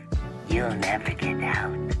life, you'll never get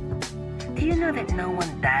out. Do you know that no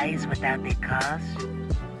one dies without a cause?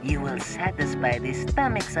 You will satisfy the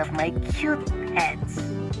stomachs of my cute pets.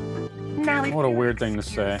 Now, What a weird thing to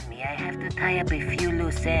say. Me, I have to tie up a few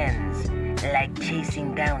loose ends, like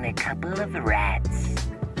chasing down a couple of rats.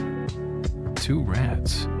 2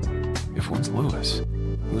 rats? If one's Lewis,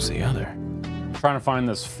 who's the other? Trying to find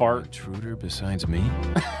this fart. Intruder besides me?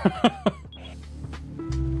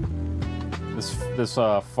 This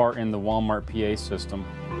fart in the Walmart PA system.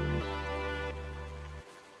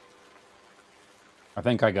 I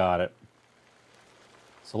think I got it.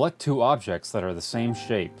 Select 2 objects that are the same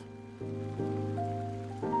shape.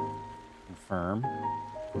 Confirm.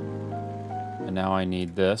 And now I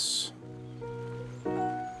need this.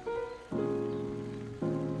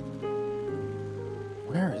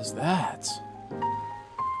 Where is that?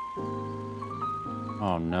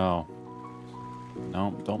 Oh no.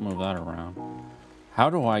 No, don't move that around. How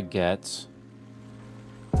do I get...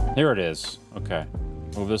 Here it is. Okay.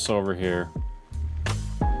 Move this over here.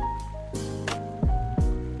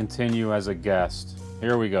 Continue as a guest.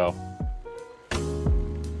 Here we go.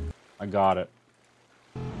 I got it.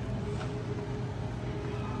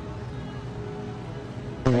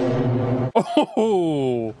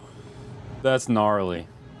 Oh! That's gnarly.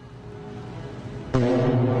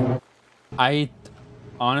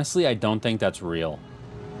 Honestly, I don't think that's real.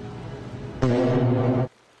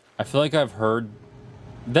 I feel like I've heard...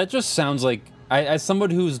 That just sounds like As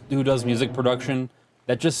somebody who does music production,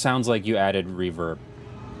 that just sounds like you added reverb.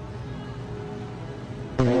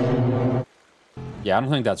 Yeah, I don't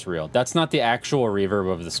think that's real. That's not the actual reverb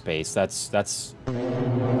of the space. That's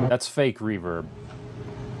fake reverb.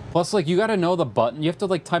 Plus, like, you gotta know the button. You have to,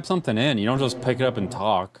 like, type something in. You don't just pick it up and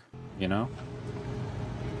talk, you know?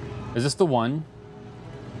 Is this the one?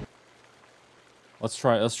 Let's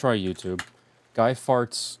try YouTube. Guy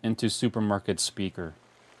farts into supermarket speaker.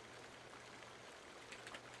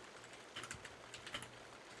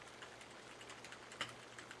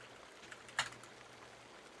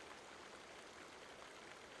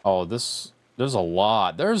 Oh, there's a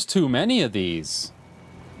lot. There's too many of these.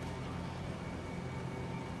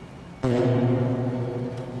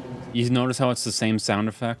 You notice how it's the same sound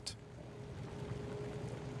effect?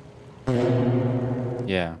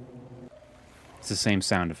 Yeah. It's the same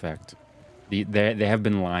sound effect. They have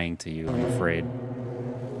been lying to you, I'm afraid.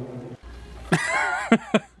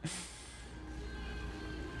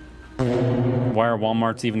 Why are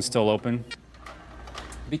Walmarts even still open?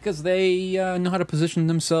 Because they know how to position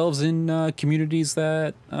themselves in communities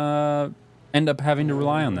that end up having to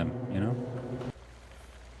rely on them, you know?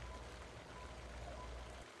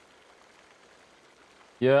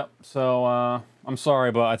 Yeah, so I'm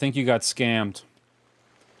sorry, but I think you got scammed.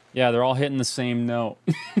 Yeah, they're all hitting the same note.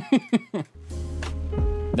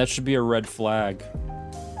 That should be a red flag.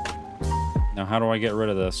 Now, how do I get rid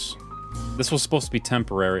of this? This was supposed to be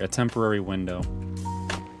temporary, a temporary window.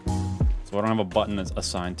 So I don't have a button that's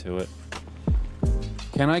assigned to it.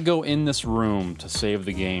 Can I go in this room to save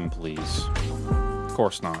the game, please? Of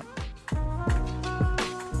course not.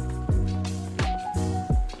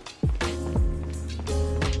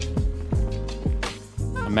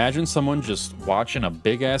 Imagine someone just watching a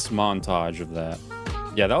big-ass montage of that.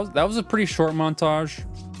 Yeah, that was a pretty short montage,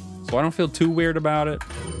 so I don't feel too weird about it.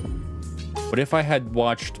 But if I had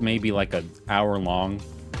watched maybe like an hour long,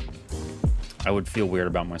 I would feel weird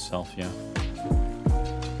about myself, yeah.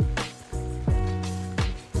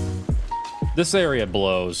 This area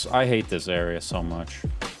blows. I hate this area so much.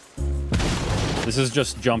 This is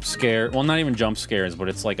just jump scare. Well, not even jump scares, but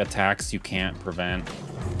it's like attacks you can't prevent.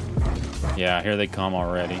 Yeah, here they come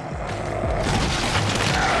already.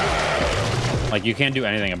 Like, you can't do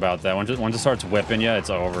anything about that. Once it starts whipping you, it's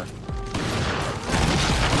over.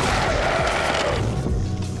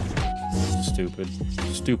 Stupid.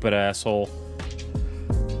 Stupid asshole.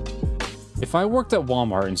 If I worked at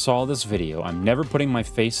Walmart and saw this video, I'm never putting my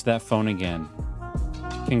face to that phone again.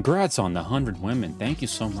 Congrats on the 100 women. Thank you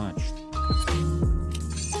so much.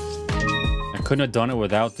 I couldn't have done it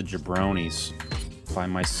without the jabronis by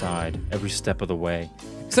my side every step of the way.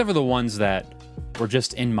 Except for the ones that were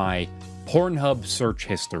just in my Pornhub search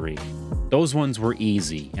history. Those ones were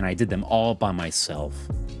easy, and I did them all by myself.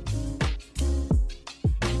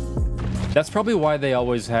 That's probably why they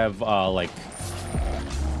always have, like...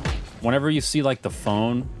 Whenever you see, like, the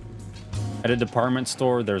phone at a department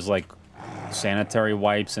store, there's, like, sanitary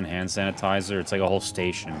wipes and hand sanitizer. It's like a whole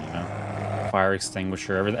station, you know? Fire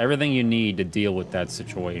extinguisher, everything you need to deal with that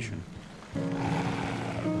situation.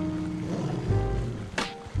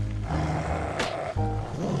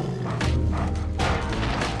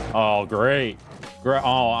 Oh, great.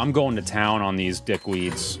 Oh, I'm going to town on these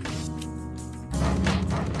dickweeds.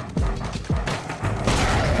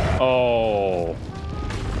 Oh.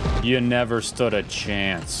 You never stood a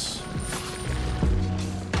chance.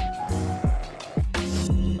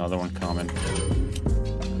 Another one coming.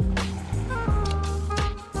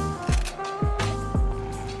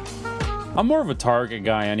 I'm more of a Target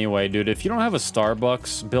guy anyway, dude. If you don't have a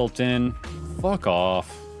Starbucks built in, fuck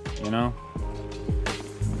off, you know?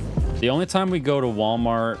 The only time we go to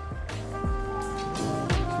Walmart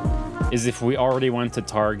is if we already went to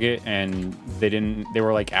Target and they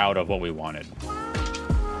were like out of what we wanted.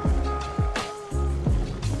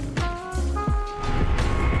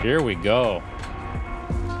 Here we go.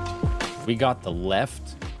 We got the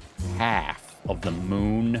left half of the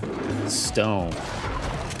moon stone.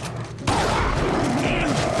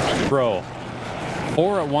 Bro,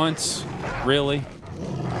 4 at once? Really?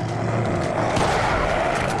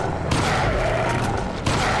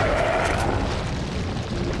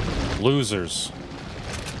 Losers.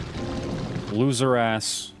 Loser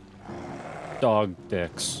ass dog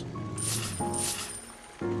dicks.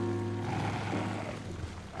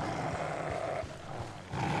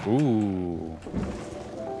 Ooh.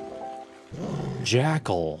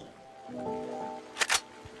 Jackal.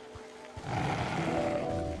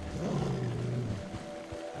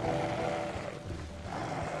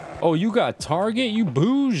 Oh, you got Target? You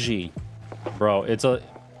bougie. Bro, it's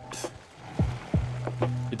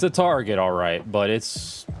It's a target, all right, but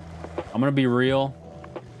it's... I'm gonna be real.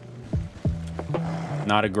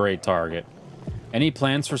 Not a great target. Any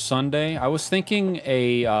plans for Sunday? I was thinking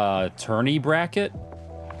a tourney bracket.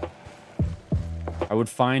 I would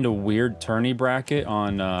find a weird tourney bracket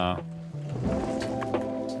on...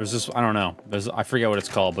 there's this... I don't know. I forget what it's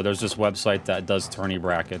called, but there's this website that does tourney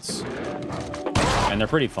brackets. And they're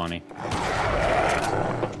pretty funny.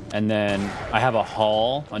 And then I have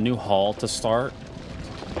a new haul to start.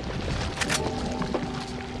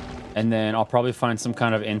 And then I'll probably find some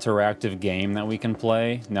kind of interactive game that we can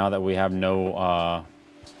play now that we have no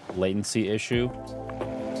latency issue.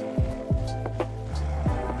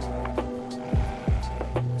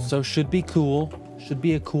 So should be cool. Should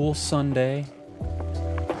be a cool Sunday.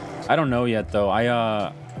 I don't know yet though.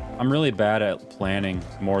 I'm really bad at planning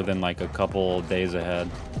more than like a couple days ahead.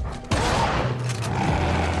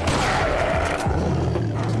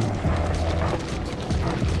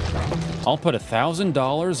 I'll put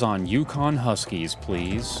 $1,000 on Yukon Huskies,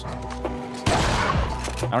 please.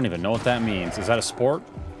 I don't even know what that means. Is that a sport?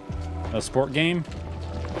 A sport game?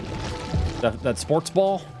 That sports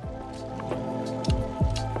ball?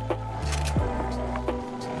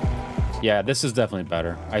 Yeah, this is definitely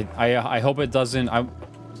better. I hope it doesn't... I'm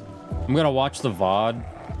gonna watch the VOD,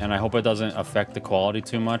 and I hope it doesn't affect the quality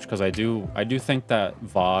too much, because I do think that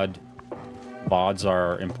VODs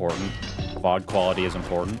are important. VOD quality is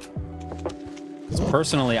important.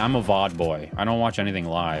 Personally, I'm a VOD boy. I don't watch anything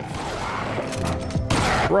live.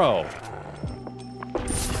 Bro.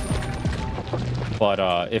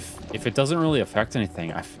 But if it doesn't really affect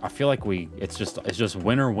anything, I feel like it's just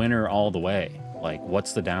winner all the way. Like,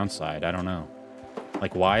 what's the downside? I don't know.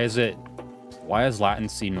 Like, why is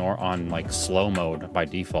latency on like slow mode by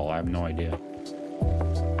default? I have no idea.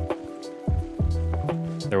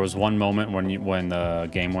 There was one moment when the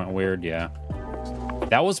game went weird, yeah.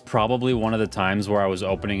 That was probably one of the times where I was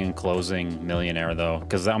opening and closing Millionaire, though.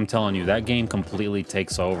 Because I'm telling you, that game completely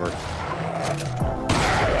takes over.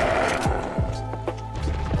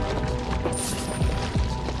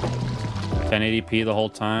 1080p the whole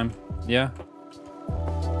time? Yeah.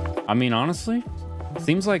 I mean, honestly,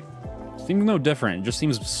 seems no different. It just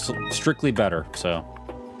seems strictly better, so.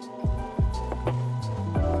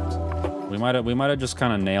 We might have just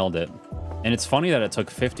kind of nailed it. And it's funny that it took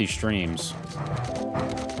 50 streams.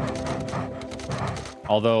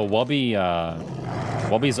 Although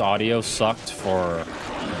Wubby's audio sucked for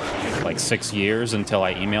like 6 years until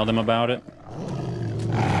I emailed him about it.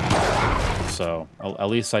 So at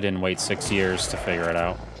least I didn't wait 6 years to figure it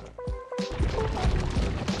out.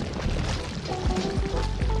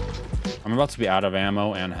 I'm about to be out of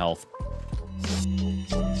ammo and health.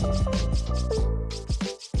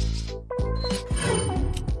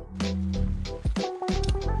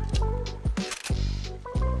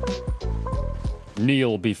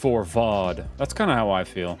 Kneel before VOD. That's kind of how I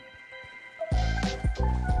feel.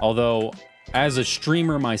 Although, as a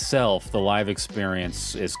streamer myself, the live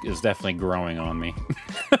experience is definitely growing on me.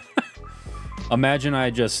 Imagine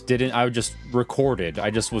I just recorded.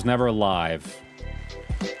 I just was never live.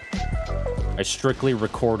 I strictly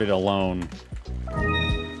recorded alone.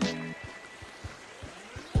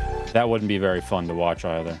 That wouldn't be very fun to watch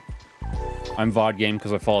either. I'm VOD game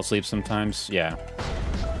because I fall asleep sometimes. Yeah.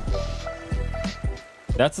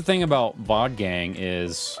 That's the thing about VOD gang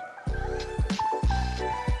is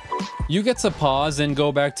you get to pause and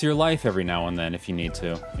go back to your life every now and then if you need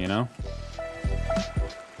to, you know?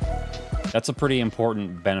 That's a pretty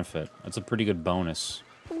important benefit. That's a pretty good bonus.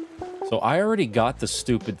 So I already got the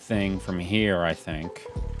stupid thing from here, I think.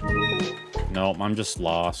 Nope, I'm just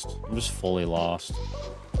lost. I'm just fully lost.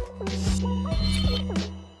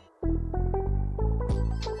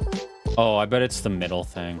 Oh, I bet it's the middle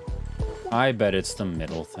thing. I bet it's the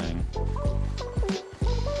middle thing.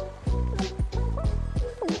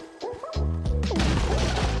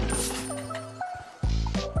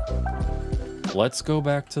 Let's go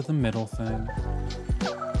back to the middle thing.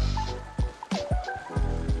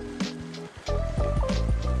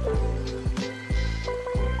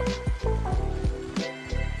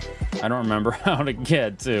 I don't remember how to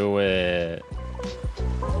get to it.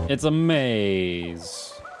 It's a maze.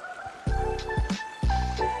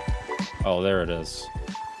 Oh, there it is.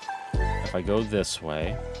 If I go this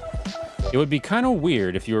way, it would be kind of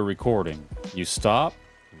weird if you were recording. You stop,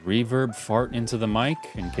 reverb fart into the mic,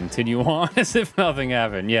 and continue on as if nothing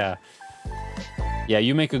happened. Yeah. Yeah,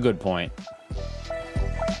 you make a good point.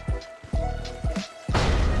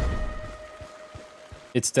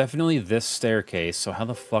 It's definitely this staircase, so how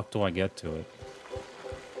the fuck do I get to it?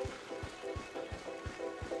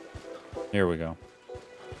 Here we go.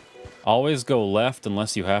 Always go left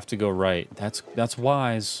unless you have to go right. That's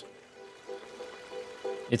wise.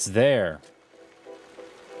 It's there.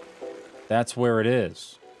 That's where it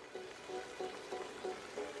is.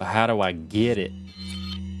 But how do I get it?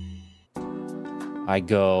 I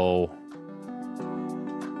go...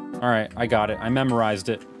 Alright, I got it. I memorized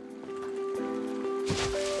it.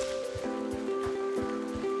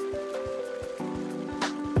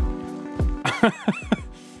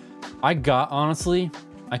 Honestly,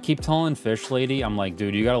 I keep telling Fish Lady, I'm like,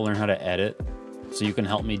 dude, you gotta learn how to edit so you can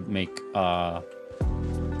help me make, like,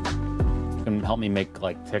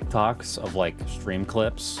 TikToks of, like, stream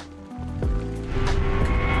clips.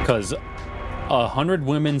 Because 100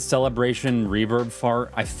 Women Celebration reverb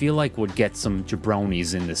fart, I feel like would get some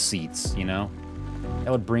jabronis in the seats, you know?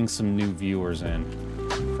 That would bring some new viewers in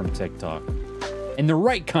from TikTok. And the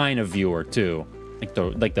right kind of viewer, too. Like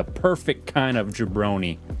the perfect kind of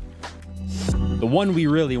jabroni. The one we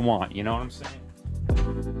really want, you know what I'm saying?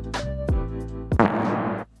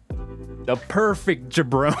 The perfect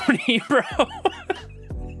jabroni, bro.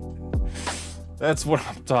 That's what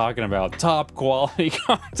I'm talking about. Top quality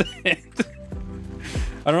content.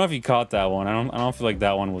 I don't know if you caught that one. I don't feel like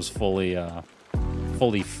that one was fully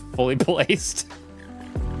placed.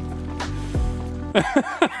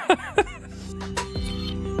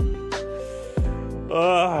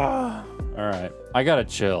 All right, I gotta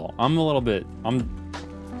chill.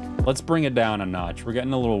 Let's bring it down a notch. We're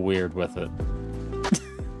getting a little weird with it.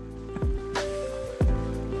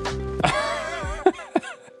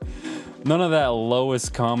 None of that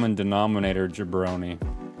lowest common denominator jabroni.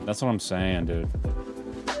 That's what I'm saying, dude.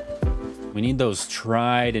 We need those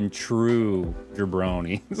tried and true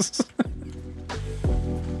jabronis.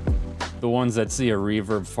 The ones that see a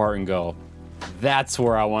reverb fart and go, that's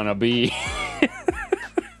where I want to be.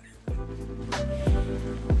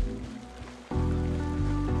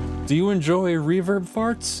 Do you enjoy reverb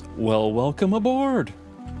farts? Well, welcome aboard.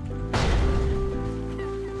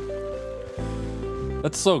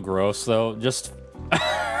 That's so gross, though. Just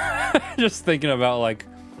thinking about, like,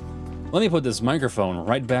 let me put this microphone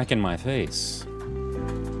right back in my face.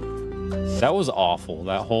 That was awful.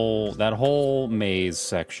 That whole maze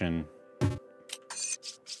section.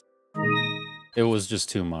 It was just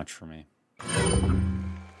too much for me.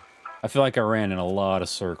 I feel like I ran in a lot of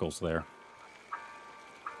circles there.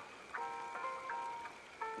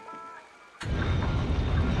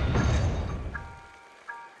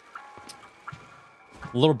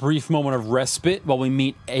 A little brief moment of respite while we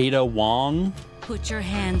meet Ada Wong. Put your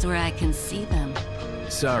hands where I can see them.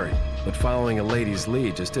 Sorry, but following a lady's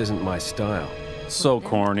lead just isn't my style. So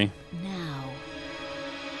corny. Now.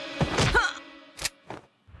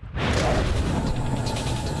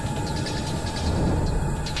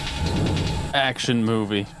 Action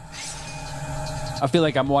movie. I feel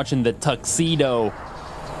like I'm watching The Tuxedo.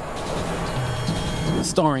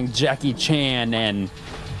 Starring Jackie Chan and...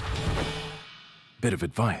 Bit of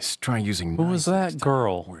advice, try using... Who was that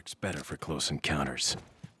girl? Works better for close encounters.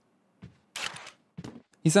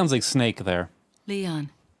 He sounds like Snake there.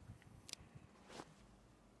 Leon.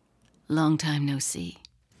 Long time no see.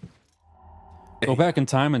 Go back in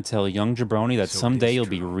time and tell young Jabroni that someday you'll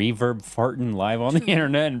be reverb farting live on the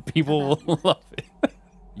internet and people will love it.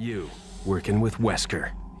 You, working with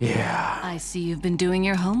Wesker. Yeah. I see you've been doing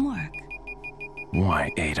your homework.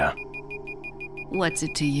 Why, Ada? What's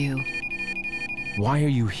it to you? Why are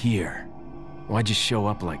you here? Why'd you show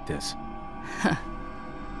up like this?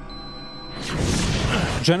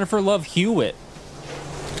 Jennifer Love Hewitt.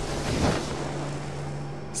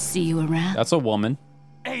 See you around. That's a woman.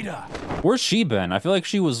 Ada! Where's she been? I feel like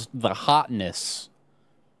she was the hotness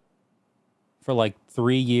for like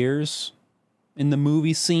 3 years in the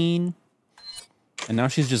movie scene. And now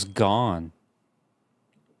she's just gone.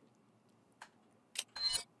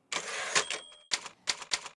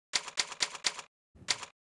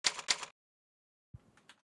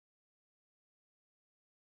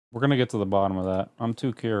 We're gonna get to the bottom of that. I'm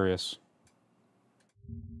too curious.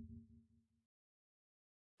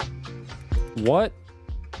 What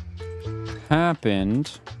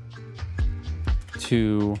happened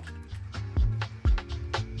to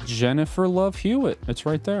Jennifer Love Hewitt? It's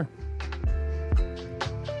right there.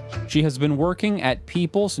 She has been working at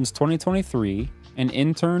People since 2023 and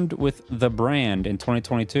interned with The Brand in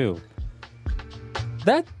 2022.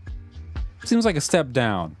 That seems like a step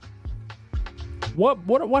down.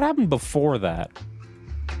 What happened before that?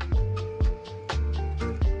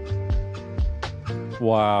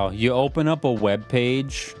 Wow, you open up a web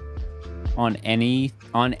page on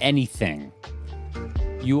anything.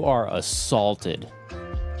 You are assaulted.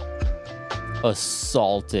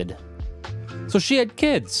 Assaulted. So she had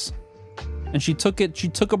kids. And she took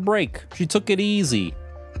a break. She took it easy.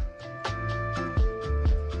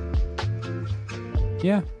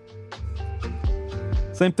 Yeah.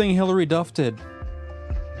 Same thing Hillary Duff did.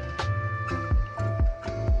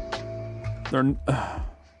 They're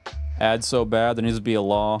ads so bad, there needs to be a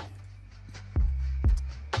law.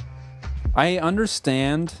 I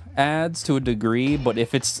understand ads to a degree, but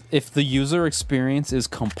if the user experience is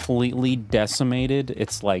completely decimated,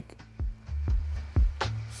 it's like,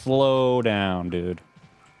 slow down, dude.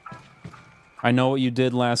 I know what you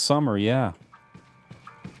did last summer, yeah.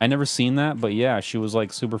 I never seen that, but yeah, she was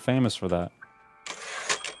like super famous for that.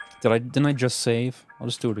 Didn't I just save? I'll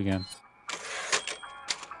just do it again.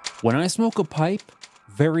 When I smoke a pipe,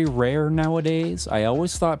 very rare nowadays, I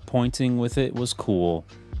always thought pointing with it was cool.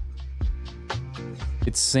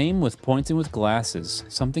 It's same with pointing with glasses,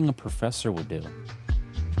 something a professor would do.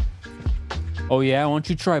 Oh yeah, why don't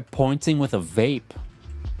you try pointing with a vape?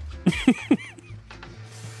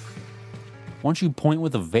 Why don't you point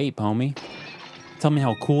with a vape, homie? Tell me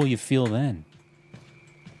how cool you feel then.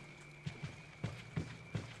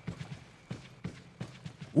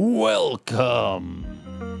 Welcome.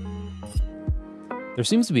 There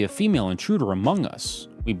seems to be a female intruder among us.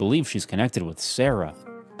 We believe she's connected with Sarah.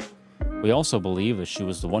 We also believe that she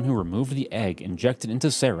was the one who removed the egg injected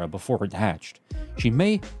into Sarah before it hatched. She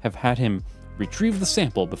may have had him retrieve the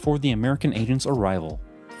sample before the American agent's arrival.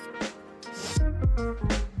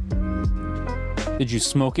 Did you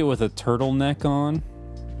smoke it with a turtleneck on?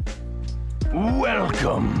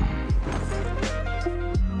 Welcome.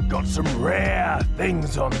 Got some rare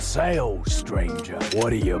things on sale, stranger.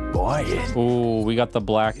 What are you buying? Ooh, we got the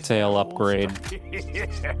blacktail upgrade.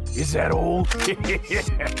 Is that all?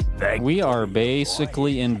 We are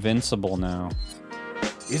basically invincible now.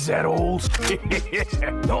 Is that all?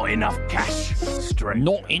 Not enough cash, stranger.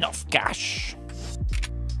 Not enough cash.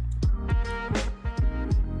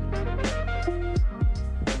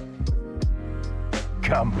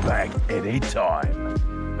 Come back anytime.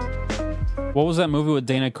 What was that movie with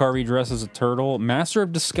Dana Carvey dressed as a turtle? Master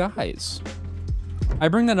of Disguise. I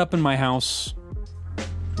bring that up in my house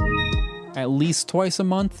at least twice a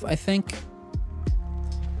month, I think.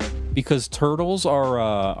 Because turtles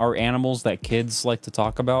are animals that kids like to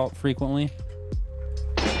talk about frequently.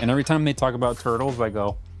 And every time they talk about turtles, I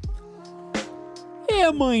go,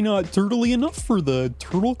 am I not turtly enough for the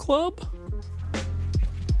turtle club?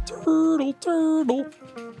 Turtle, turtle.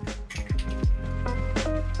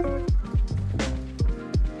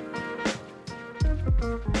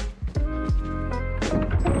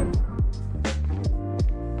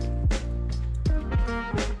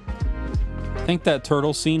 I think that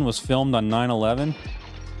turtle scene was filmed on 9/11.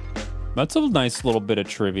 That's a nice little bit of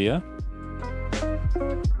trivia.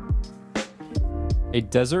 A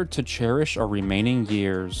desert to cherish our remaining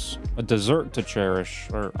years. A dessert to cherish,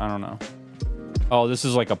 or I don't know. Oh, this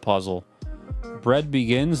is like a puzzle. Bread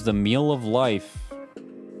begins the meal of life.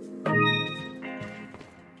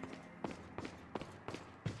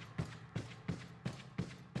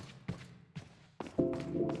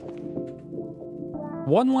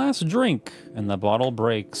 One last drink, and the bottle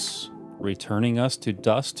breaks, returning us to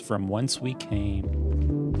dust from whence we came.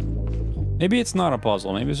 Maybe it's not a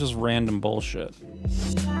puzzle, maybe it's just random bullshit.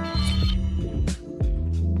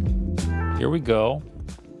 Here we go.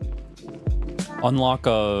 Unlock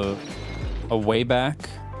a way back.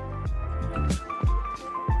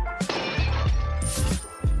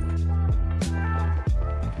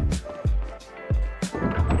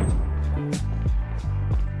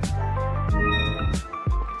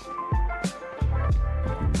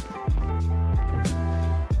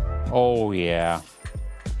 Oh, yeah.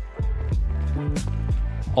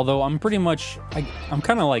 Although I'm pretty much, I'm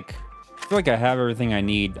kind of like, I feel like I have everything I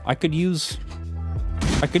need. I could use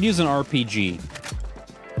an RPG.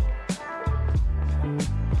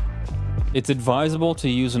 It's advisable to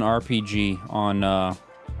use an RPG on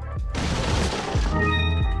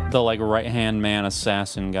the like right-hand man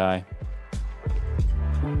assassin guy.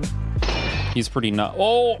 He's pretty nut.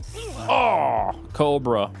 Oh,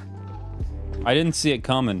 Cobra. I didn't see it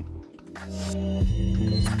coming.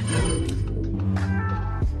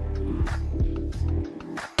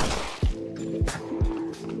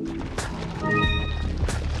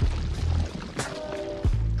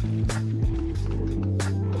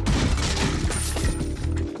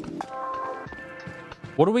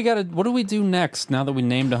 What do we do next now that we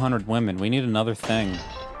named 100 women? We need another thing.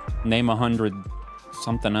 Name 100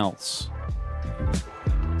 something else.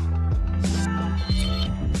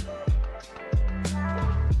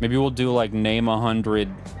 Maybe we'll do like name 100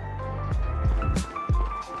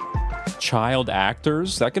 child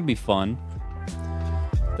actors. That could be fun.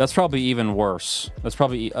 That's probably even worse. That's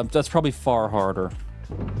probably far harder.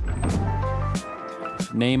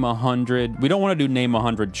 Name 100. We don't want to do name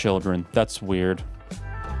 100 children. That's weird.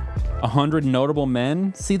 100 notable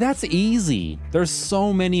men? See, that's easy. There's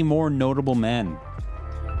so many more notable men.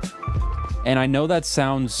 And I know that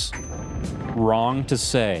sounds wrong to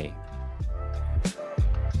say.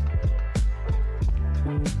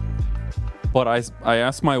 But I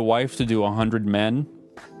asked my wife to do 100 men.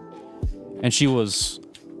 And she was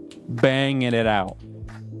banging it out.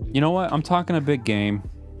 You know what? I'm talking a big game.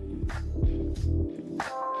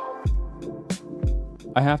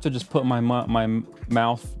 I have to just put my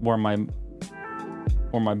mouth where my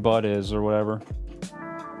butt is, or whatever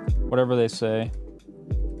they say.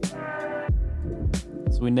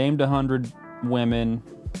 So we named 100 women.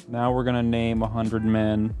 Now we're gonna name 100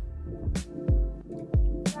 men.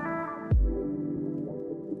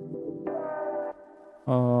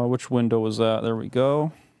 Which window was that? There we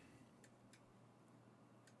go.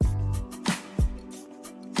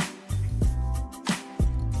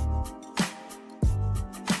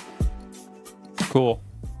 Cool.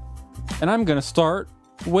 And I'm gonna start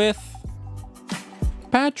with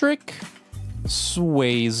Patrick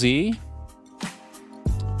Swayze.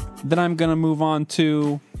 Then I'm gonna move on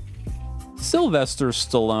to Sylvester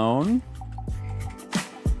Stallone.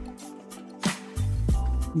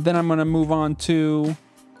 Then I'm gonna move on to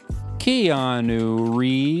Keanu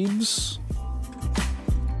Reeves.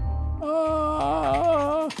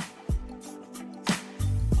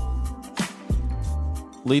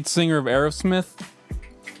 Lead singer of Aerosmith.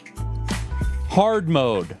 Hard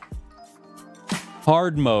mode.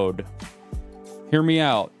 Hard mode. Hear me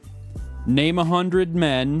out. Name 100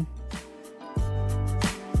 men.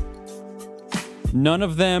 None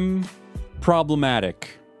of them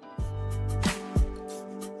problematic.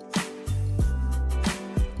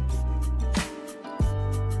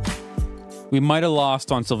 We might have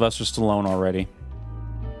lost on Sylvester Stallone already.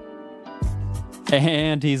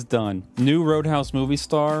 And he's done. New Roadhouse movie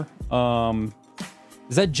star.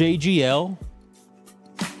 Is that JGL?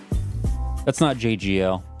 That's not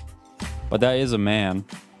JGL. But that is a man.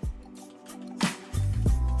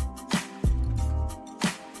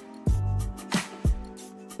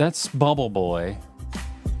 That's Bubble Boy.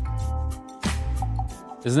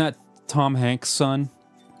 Isn't that Tom Hanks' son?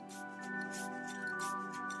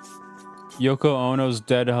 Yoko Ono's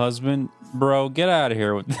dead husband? Bro, get out of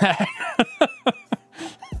here with that.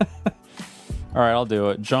 Alright, I'll do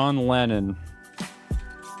it. John Lennon.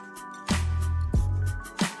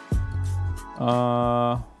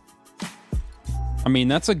 I mean,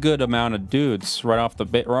 that's a good amount of dudes. Right off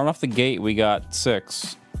the gate, we got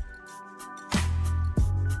 6.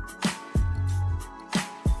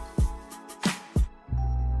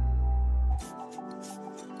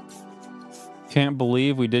 Can't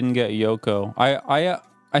believe we didn't get Yoko.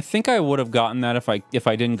 I think I would have gotten that if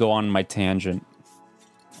I didn't go on my tangent.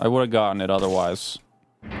 I would have gotten it otherwise.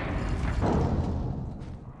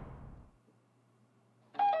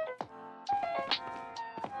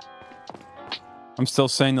 I'm still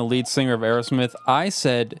saying the lead singer of Aerosmith. I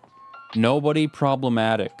said nobody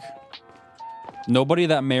problematic. Nobody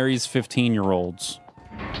that marries 15-year-olds.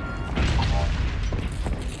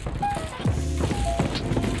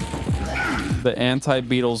 The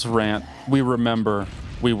anti-Beatles rant. We remember.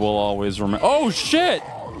 We will always remember. Oh, shit!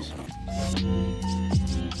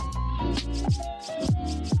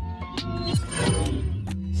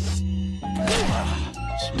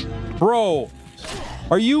 Bro,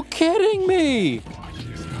 are you kidding me?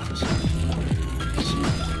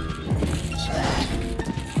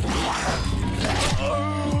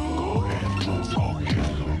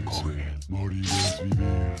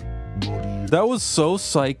 That was so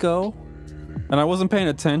psycho. And I wasn't paying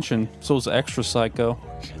attention, so it was extra psycho.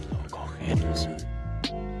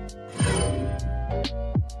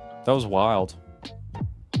 That was wild.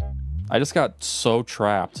 I just got so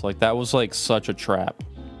trapped. Like, that was like such a trap.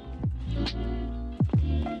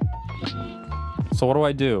 So what do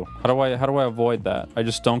I do? How do I avoid that? I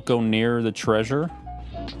just don't go near the treasure?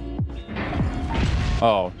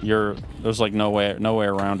 Oh, there's like no way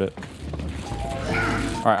around it.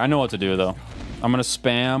 All right, I know what to do though. I'm gonna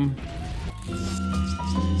spam.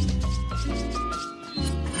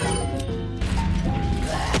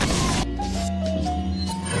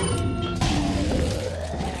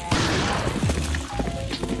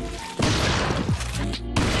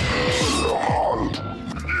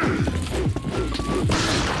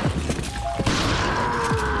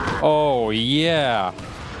 Oh, yeah.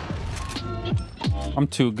 I'm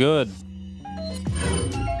too good.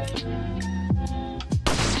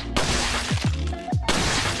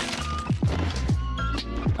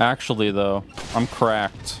 Actually, though, I'm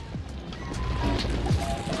cracked.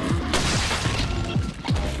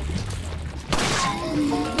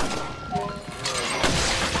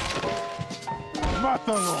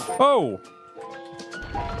 Oh!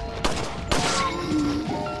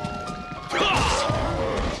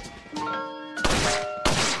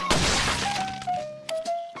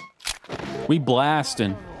 We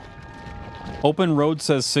blasting. Open Road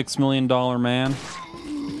says $6 million man.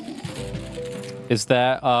 Is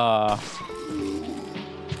that, Are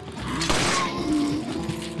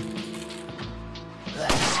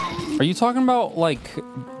you talking about, like,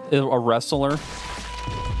 a wrestler?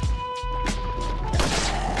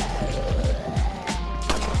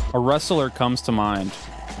 A wrestler comes to mind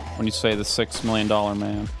when you say the $6 million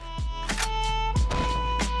man.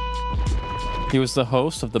 He was the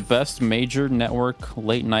host of the best major network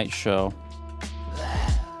late night show.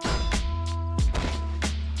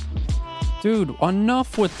 Dude,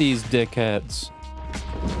 enough with these dickheads.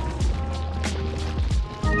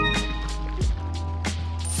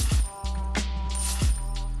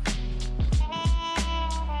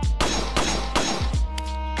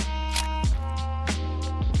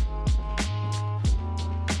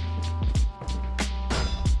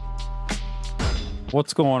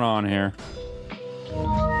 What's going on here?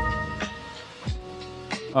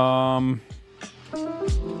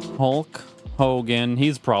 Hulk Hogan,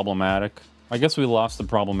 he's problematic. I guess we lost the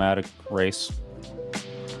problematic race.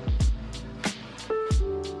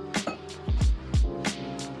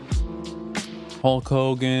 Hulk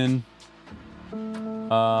Hogan,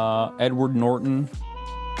 Edward Norton.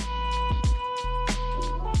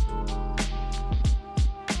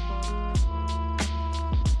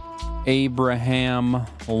 Abraham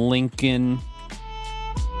Lincoln.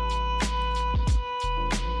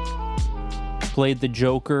 Played the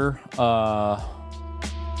Joker.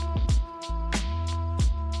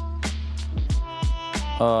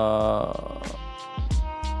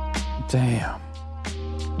 Damn.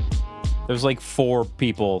 There's like 4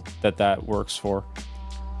 people that works for.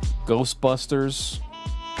 Ghostbusters.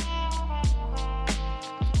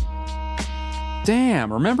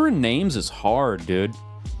 Damn, remembering names is hard, dude.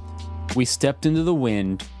 We stepped into the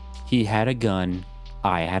wind. He had a gun.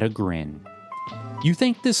 I had a grin. You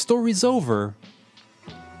think this story's over,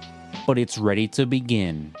 but it's ready to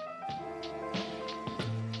begin.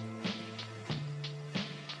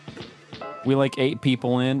 We like 8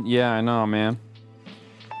 people in. Yeah, I know, man.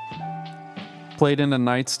 Played in A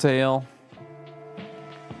Knight's Tale.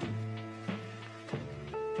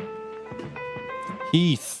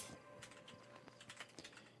 Heath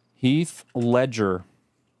Ledger.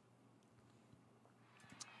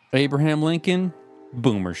 Abraham Lincoln.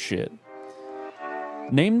 Boomer shit.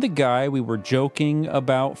 Name the guy we were joking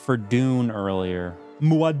about for Dune earlier.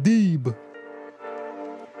 Muad'Dib.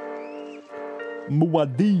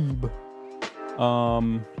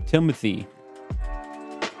 Timothy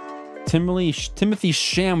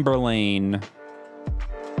Chamberlain.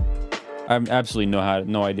 I have absolutely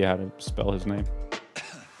no idea how to spell his name.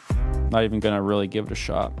 Not even gonna really give it a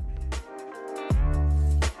shot.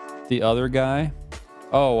 The other guy.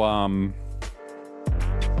 Oh,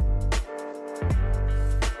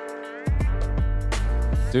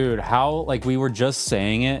 dude, how, like, we were just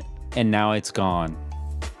saying it and now it's gone.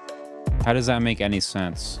 How does that make any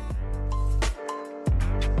sense?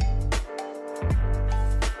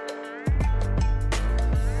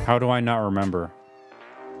 How do I not remember?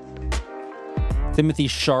 Timothy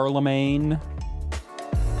Charlemagne.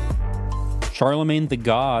 Charlemagne the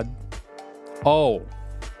God. Oh,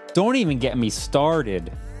 don't even get me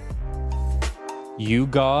started. You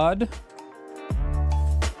God.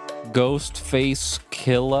 Ghostface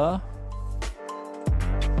Killa.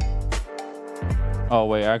 Oh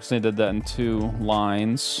wait, I actually did that in 2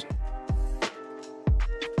 lines.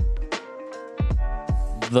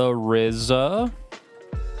 The RZA.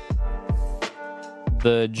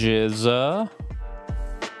 The Jizza.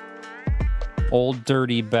 Old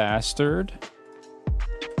Dirty Bastard.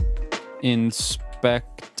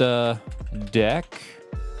 Inspecta Deck.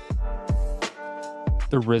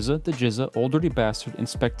 The RZA, the Jizza, Old Dirty Bastard,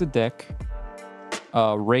 Inspecta Deck.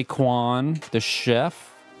 Raekwon, the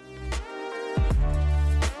Chef.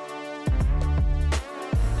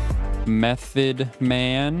 Method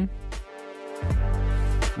Man.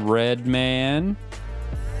 Red Man.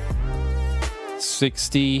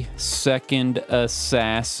 60-Second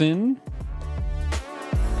Assassin.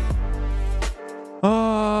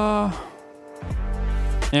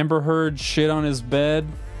 Amber Heard shit on his bed.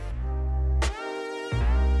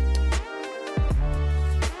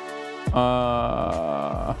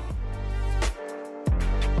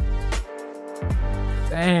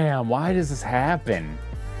 Damn, why does this happen?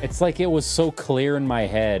 It's like it was so clear in my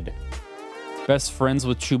head. Best friends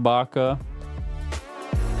with Chewbacca.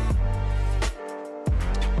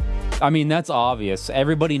 I mean, that's obvious.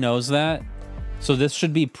 Everybody knows that. So this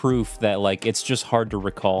should be proof that, like, it's just hard to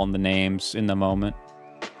recall the names in the moment.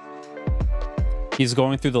 He's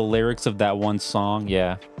going through the lyrics of that one song.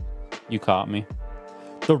 Yeah, you caught me.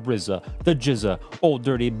 The RZA, the Jizza, old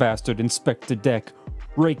dirty bastard, Inspector Deck,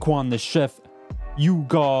 Raekwon the chef, you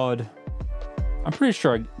god. I'm pretty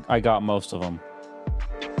sure I got most of them.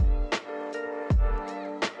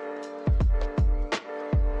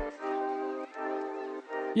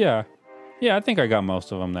 Yeah, I think I got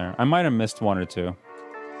most of them there. I might have missed one or two,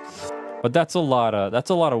 but that's a lot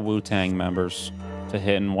of Wu-Tang members to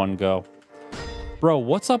hit in one go. Bro,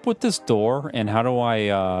 what's up with this door, and how do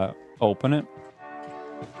I open it?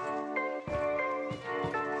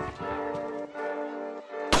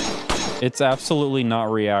 It's absolutely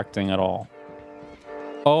not reacting at all.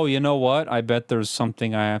 Oh, you know what? I bet there's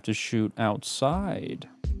something I have to shoot outside.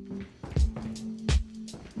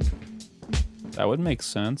 That would make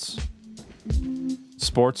sense.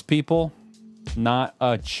 Sports people? Not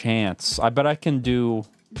a chance. I bet I can do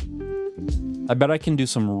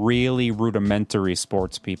some really rudimentary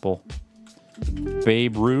sports people.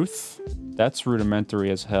 Babe Ruth? That's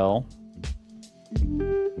rudimentary as hell.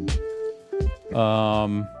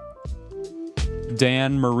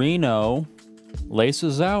 Dan Marino.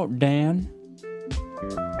 Laces out, Dan.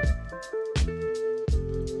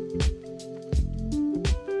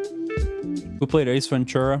 Who played Ace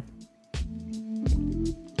Ventura?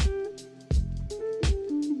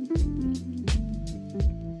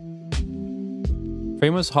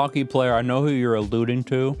 Famous hockey player. I know who you're alluding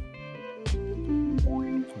to.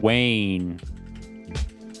 Wayne.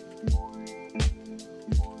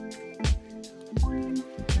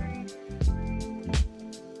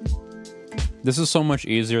 This is so much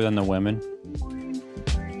easier than the women.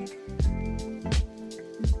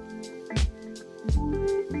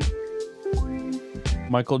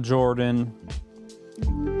 Michael Jordan.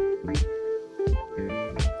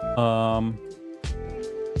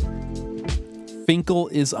 Finkel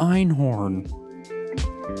is Einhorn.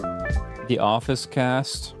 The Office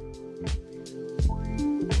cast.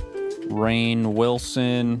 Rainn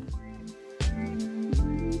Wilson.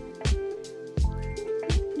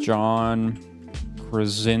 John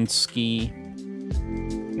Krasinski.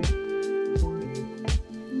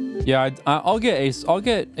 Yeah, I'll get Ace. I'll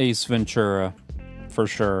get Ace Ventura for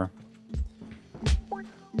sure.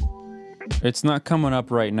 It's not coming up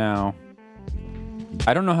right now.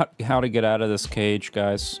 I don't know how to get out of this cage,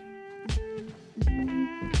 guys.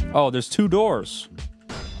 Oh, there's two doors.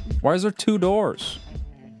 Why is there two doors?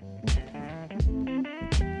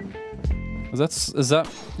 Does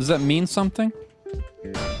that mean something?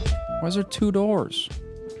 Why is there two doors?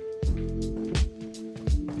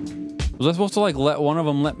 Was I supposed to like let one of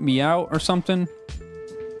them let me out or something?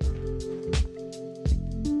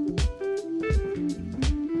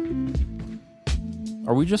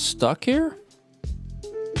 Are we just stuck here?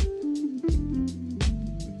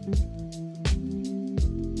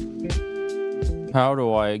 How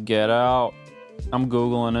do I get out? I'm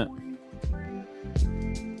Googling it.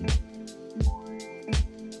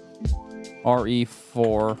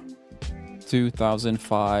 RE4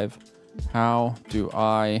 2005. How do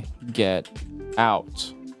I get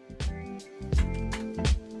out?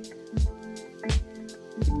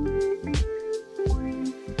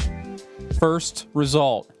 First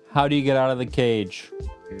result. How do you get out of the cage?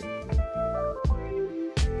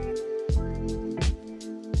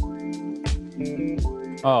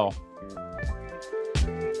 Oh.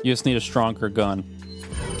 You just need a stronger gun.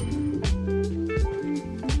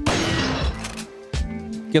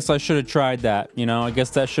 Guess I should have tried that, you know? I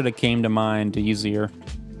guess that should have came to mind easier.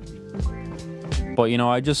 But, you know,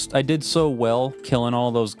 I did so well killing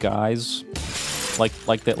all those guys.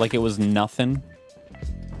 Like it was nothing.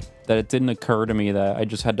 That it didn't occur to me that I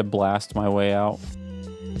just had to blast my way out.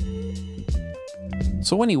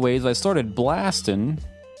 So anyways, I started blasting.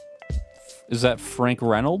 Is that Frank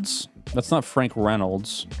Reynolds? That's not Frank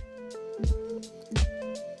Reynolds.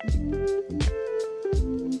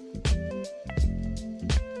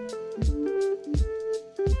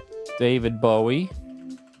 David Bowie.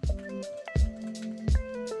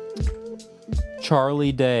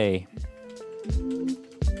 Charlie Day.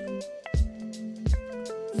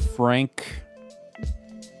 Frank.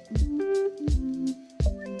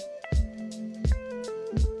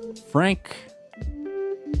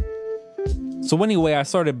 So anyway, I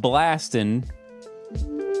started blasting.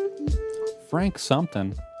 Frank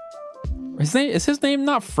something. Is his name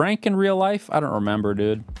not Frank in real life? I don't remember,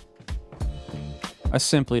 dude. I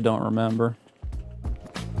simply don't remember.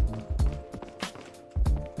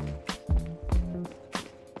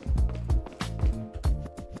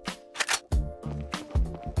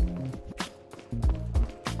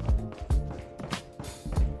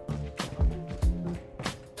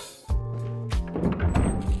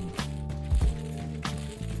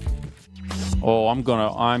 Oh, I'm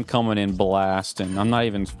coming in blasting. I'm not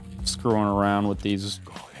even screwing around with these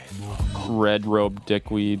red robe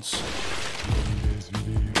dickweeds.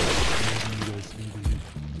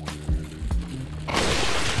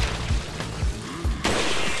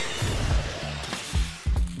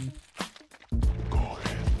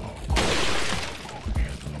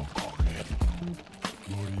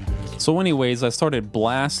 So anyways, I started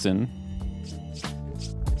blasting.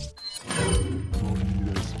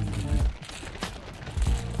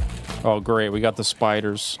 Oh, great. We got the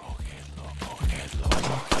spiders.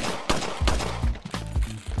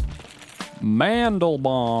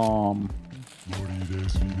 Mandelbaum.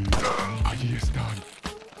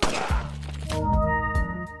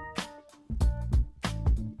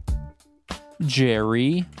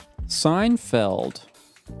 Jerry Seinfeld.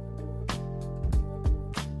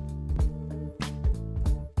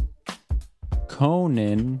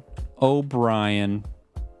 Conan O'Brien.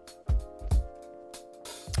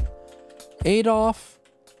 Adolf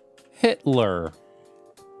Hitler.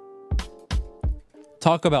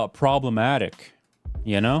 Talk about problematic,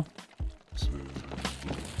 you know?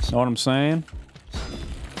 Know what I'm saying?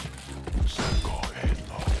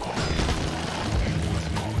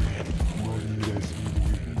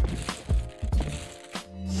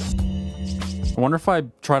 I wonder if I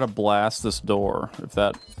try to blast this door, if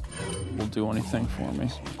that will do anything for me.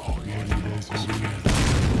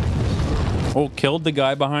 Oh, killed the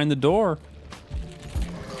guy behind the door.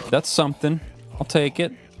 That's something. I'll take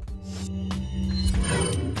it.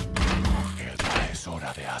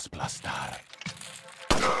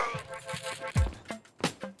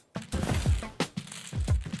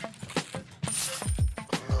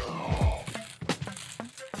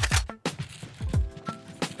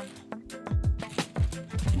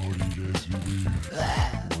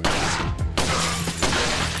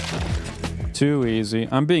 Too easy.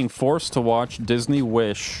 I'm being forced to watch Disney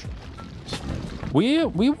Wish.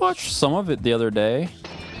 We watched some of it the other day,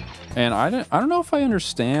 and I don't know if I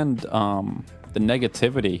understand the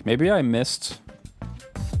negativity. Maybe I missed.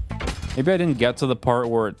 Maybe I didn't get to the part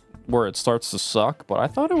where it starts to suck, but I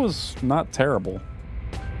thought it was not terrible.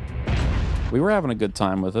 We were having a good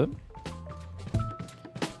time with it.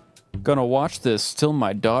 Gonna watch this till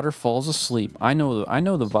my daughter falls asleep. I know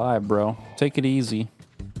the vibe, bro. Take it easy.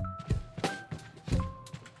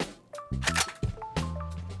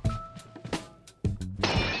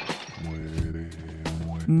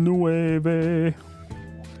 Nueve.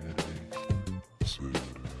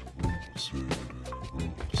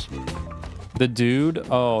 The dude?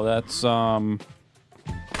 Oh, that's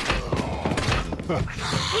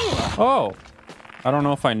Oh. I don't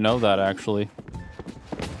know if I know that actually.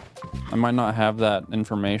 I might not have that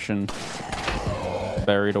information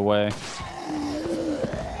buried away.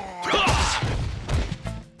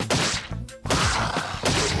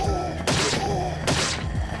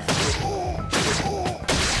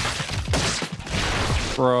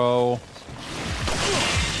 Bro.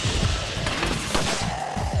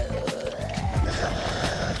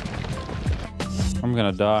 I'm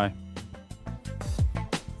gonna die.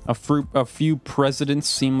 A few presidents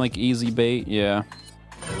seem like easy bait, yeah.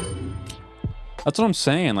 That's what I'm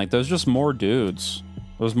saying, like there's just more dudes.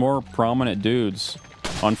 There's more prominent dudes,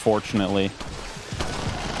 unfortunately.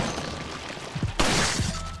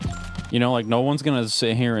 You know, like no one's gonna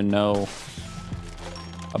sit here and know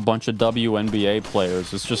a bunch of WNBA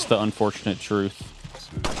players. It's just the unfortunate truth.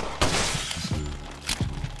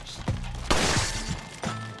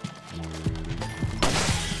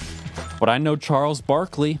 But I know Charles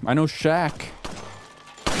Barkley. I know Shaq.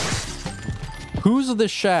 Who's the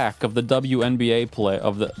Shaq of the WNBA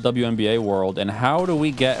world, and how do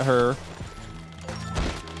we get her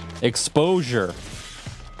exposure?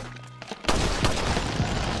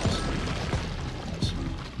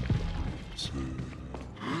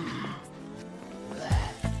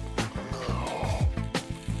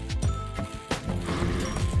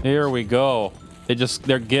 Here we go.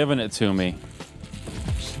 They're giving it to me.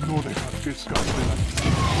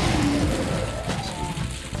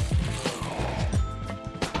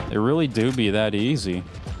 They really do be that easy.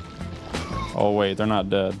 Oh wait, they're not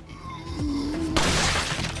dead.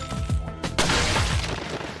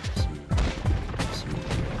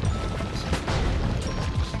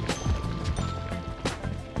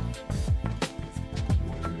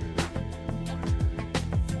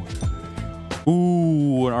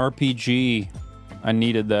 Ooh, an RPG. I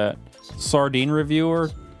needed that. Sardine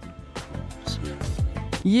reviewer?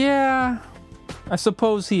 Yeah, I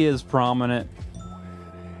suppose he is prominent.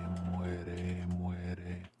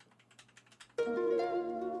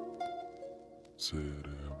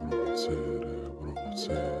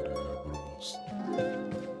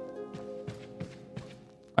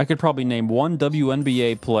 I could probably name one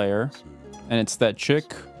WNBA player, and it's that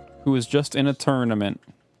chick who was just in a tournament.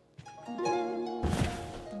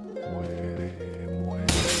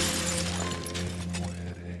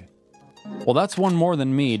 Well, that's one more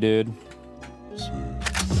than me, dude.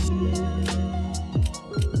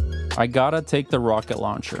 I gotta take the rocket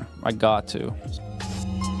launcher. I got to.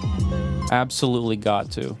 Absolutely got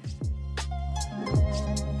to.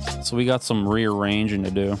 So we got some rearranging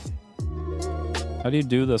to do. How do you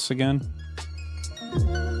do this again?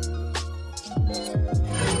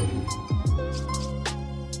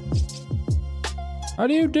 How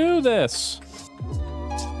do you do this?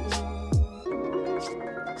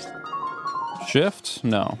 Shift?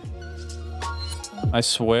 No. I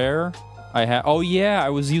swear I had... Oh yeah, I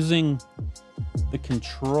was using the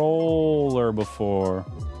controller before.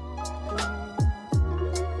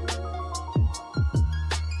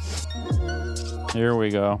 Here we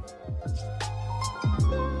go.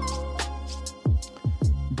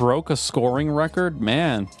 Broke a scoring record?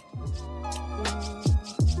 Man.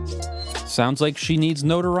 Sounds like she needs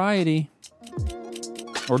notoriety.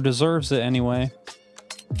 Or deserves it anyway.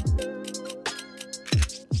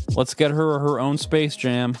 Let's get her her own Space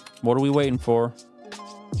Jam. What are we waiting for?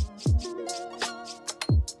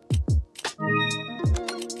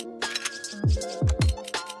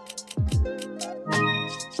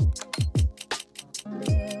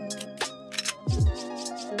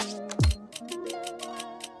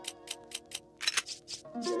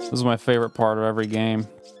 This is my favorite part of every game.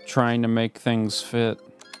 Trying to make things fit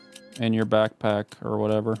in your backpack or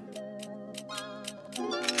whatever.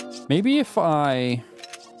 Maybe if I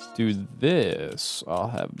do this, I'll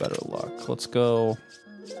have better luck. Let's go.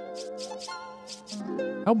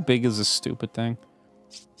 How big is this stupid thing?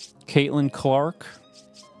 Caitlin Clark.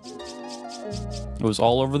 It was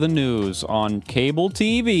all over the news on cable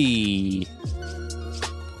TV.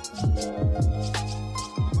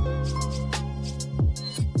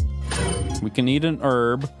 We can eat an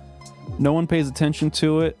herb. No one pays attention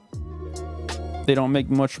to it. They don't make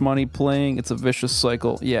much money playing. It's a vicious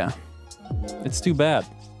cycle. Yeah. It's too bad.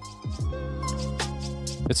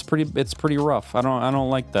 It's pretty rough. I don't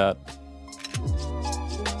like that.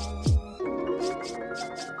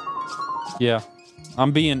 Yeah.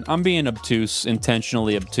 I'm being obtuse,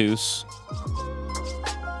 intentionally obtuse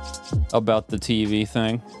about the TV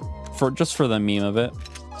thing. Just for the meme of it.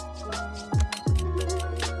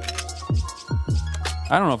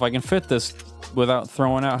 I don't know if I can fit this without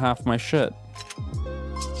throwing out half my shit.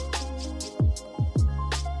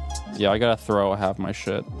 Yeah, I gotta throw half my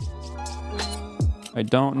shit. I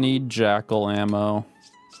don't need jackal ammo.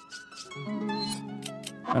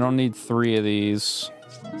 I don't need 3 of these.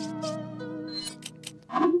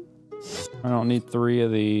 I don't need 3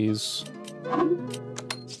 of these.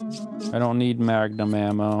 I don't need magnum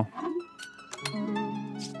ammo.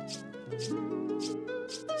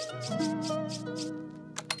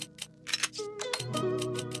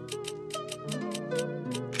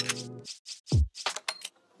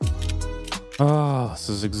 Oh, this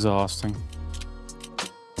is exhausting.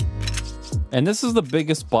 And this is the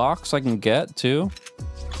biggest box I can get, too.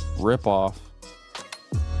 Rip off.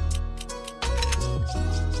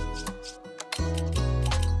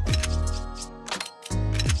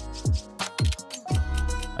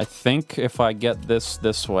 I think if I get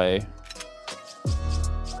this way...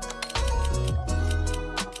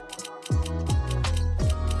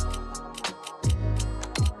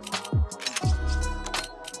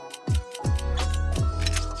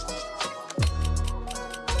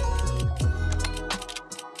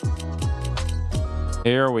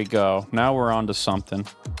 Here we go. Now we're on to something.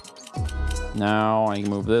 Now I can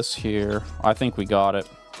move this here. I think we got it.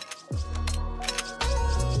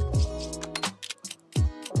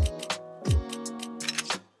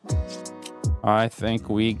 I think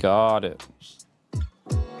we got it.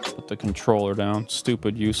 Put the controller down.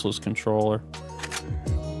 Stupid, useless controller.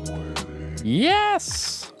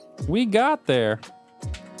 Yes! We got there.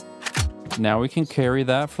 Now we can carry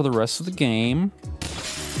that for the rest of the game.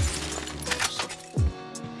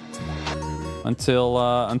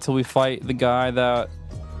 Until we fight the guy that,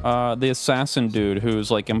 the assassin dude who's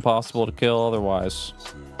like impossible to kill otherwise.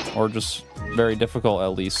 Or just very difficult at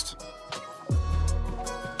least.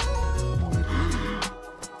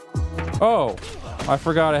 Oh, I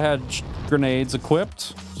forgot I had grenades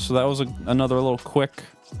equipped. So that was another little quick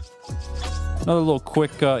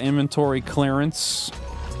inventory clearance.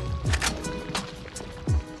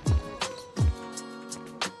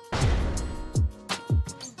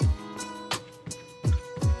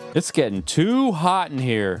 It's getting too hot in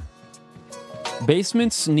here.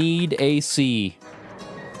 Basements need AC.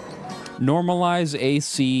 Normalize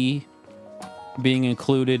AC being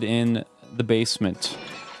included in the basement.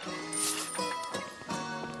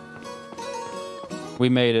 We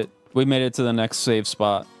made it. We made it to the next save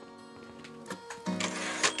spot.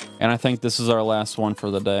 And I think this is our last one for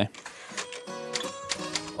the day.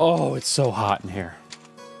 Oh, it's so hot in here.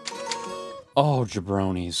 Oh,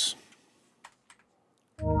 jabronis.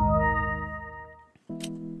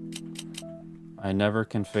 I never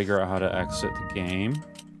can figure out how to exit the game.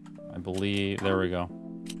 I believe... There we go.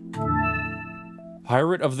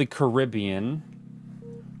 Pirate of the Caribbean,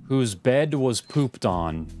 whose bed was pooped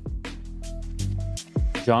on.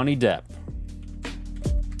 Johnny Depp.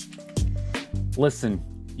 Listen,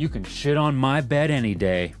 you can shit on my bed any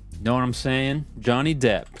day. Know what I'm saying? Johnny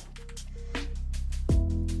Depp.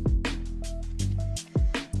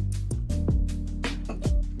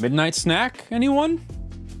 Midnight snack? Anyone?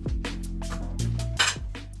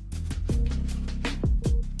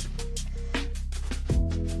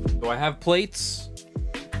 Do I have plates?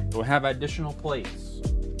 Do I have additional plates?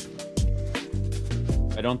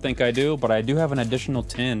 I don't think I do, but I do have an additional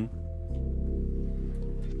tin.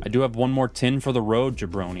 I do have one more tin for the road,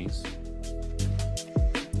 jabronis.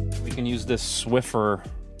 We can use this Swiffer.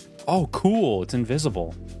 Oh, cool! It's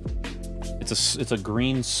invisible. It's a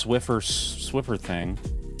green Swiffer thing,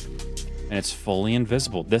 and it's fully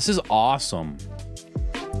invisible. This is awesome.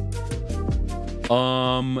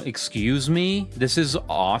 Excuse me? This is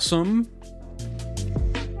awesome?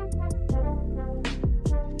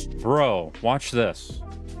 Bro, watch this.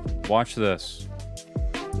 Watch this.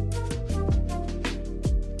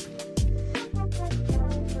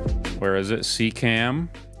 Where is it? C-cam.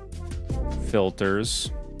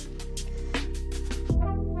 Filters.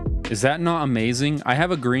 Is that not amazing? I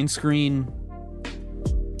have a green screen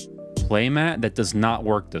playmat that does not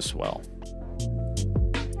work this well.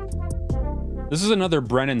 This is another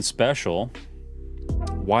Brennan special.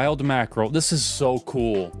 Wild mackerel. This is so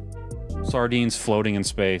cool. Sardines floating in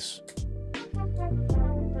space.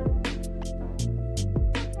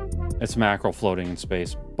 It's mackerel floating in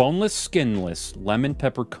space. Boneless, skinless, lemon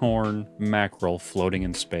peppercorn mackerel floating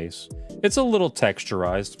in space. It's a little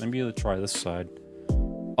texturized. Maybe you'll try this side.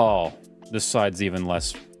 Oh, this side's even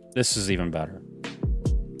less. This is even better.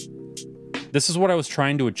 This is what I was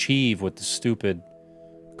trying to achieve with the stupid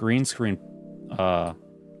green screen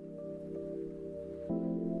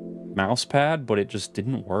mouse pad, but it just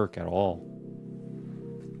didn't work at all.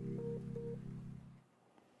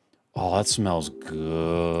 Oh, that smells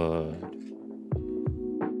good.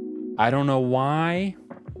 I don't know why,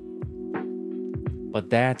 but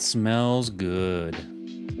that smells good.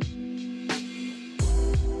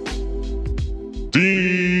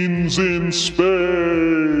 Deenz in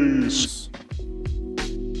space.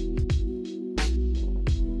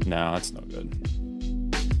 No, that's no good.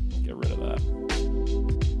 Get rid of that.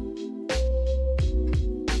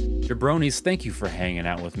 Jabronis, thank you for hanging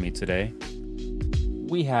out with me today.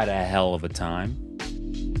 We had a hell of a time.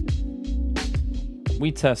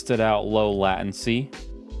 We tested out low latency.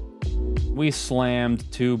 We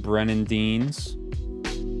slammed 2 Brennan Deenz.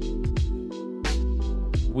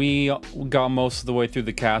 We got most of the way through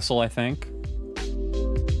the castle, I think.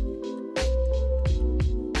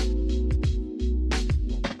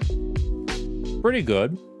 Pretty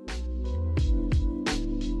good.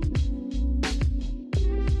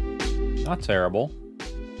 Not terrible.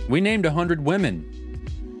 We named 100 women.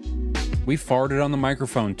 We farted on the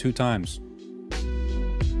microphone 2 times.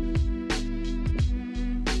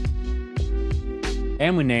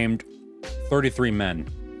 And we named 33 men.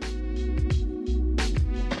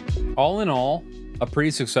 All in all, a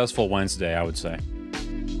pretty successful Wednesday, I would say.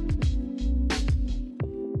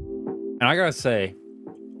 And I gotta say,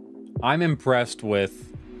 I'm impressed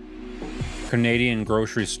with Canadian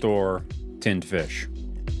grocery store tinned fish.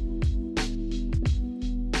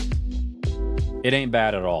 It ain't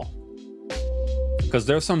bad at all. Because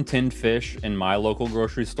there's some tinned fish in my local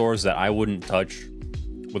grocery stores that I wouldn't touch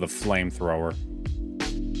with a flamethrower.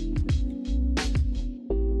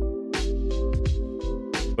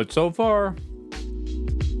 But so far,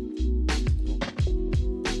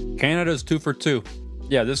 Canada's 2 for 2.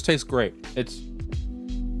 Yeah, this tastes great. It's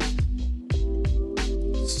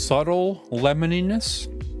subtle lemoniness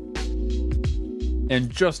and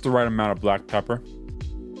just the right amount of black pepper.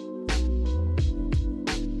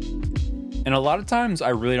 And a lot of times I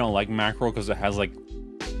really don't like mackerel because it has like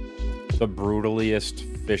the brutaliest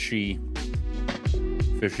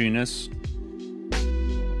fishiness.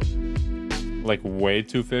 Like way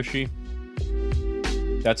too fishy.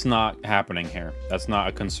 That's not happening here. That's not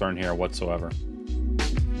a concern here whatsoever.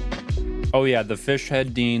 Oh yeah, the fish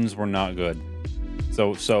head Deenz were not good.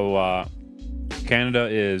 So Canada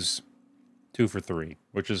is 2 for 3,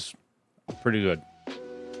 which is pretty good.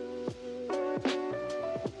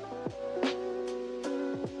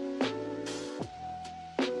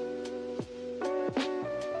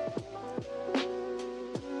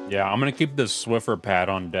 Yeah, I'm gonna keep this Swiffer pad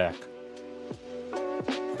on deck.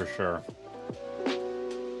 For sure.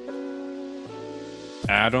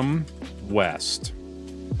 Adam West.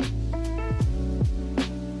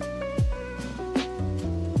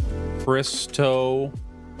 Christopher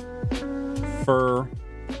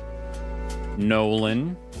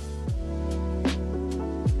Nolan.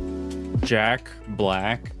 Jack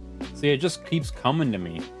Black. See, it just keeps coming to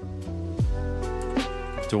me.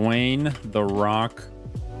 Dwayne The Rock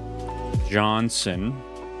Johnson.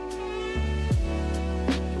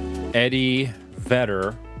 Eddie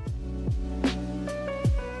Vedder.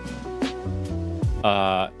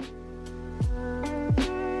 I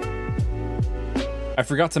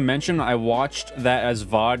forgot to mention, I watched that as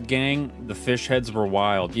VOD gang. The fish heads were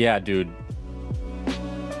wild. Yeah, dude.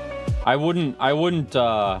 I wouldn't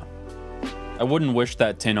wish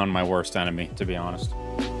that tin on my worst enemy, to be honest.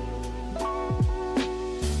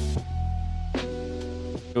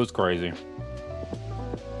 It was crazy.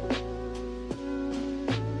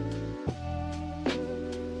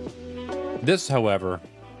 This, however,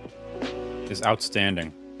 is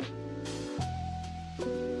outstanding.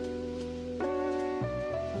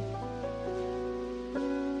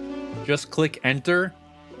 Just click enter.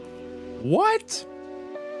 What?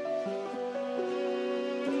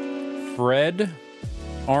 Fred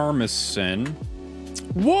Armisen.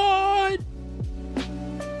 What?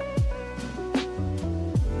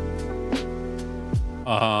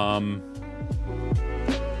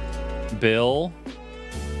 Bill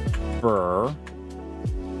Burr.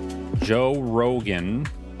 Joe Rogan.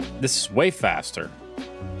 This is way faster.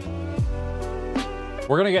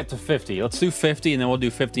 We're gonna get to 50. Let's do 50 and then we'll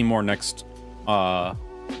do 50 more next.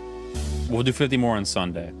 We'll do 50 more on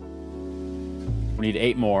Sunday. We need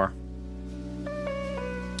 8 more.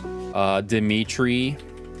 Dimitri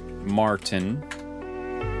Martin.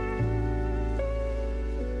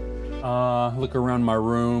 Look around my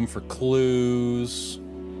room for clues.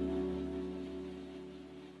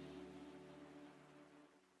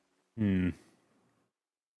 I'm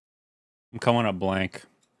coming up blank.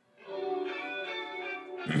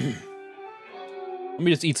 Let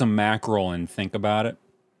me just eat some mackerel and think about it.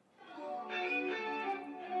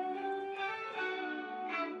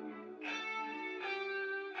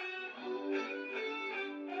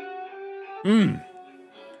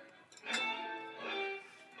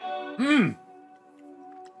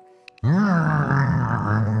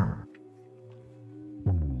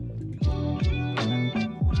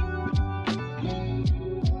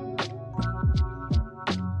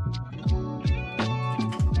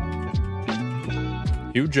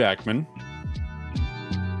 Hugh Jackman.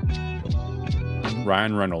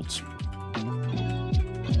 Ryan Reynolds.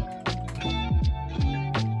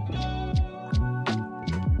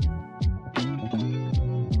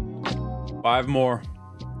 Five more.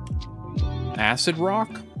 Acid rock?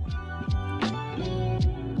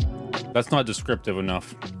 That's not descriptive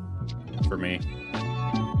enough for me.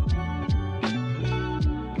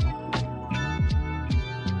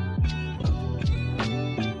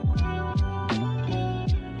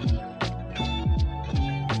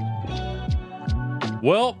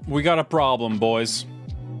 Well, we got a problem, boys.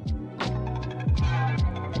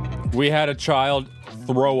 We had a child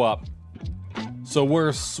throw up. So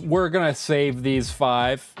we're gonna save these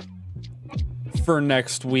 5 for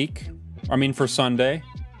next week. I mean for Sunday.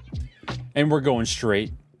 And we're going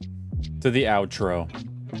straight to the outro.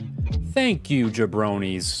 Thank you,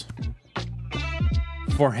 jabronis,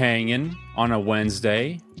 for hanging on a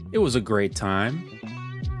Wednesday. It was a great time.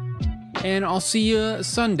 And I'll see you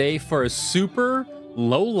Sunday for a super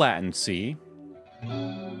low latency,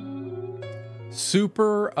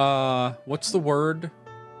 super, what's the word?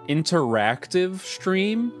 Interactive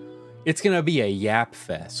stream. It's gonna be a yap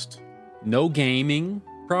fest. No gaming,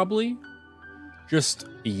 probably. Just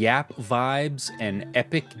yap vibes and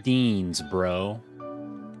epic Deenz, bro.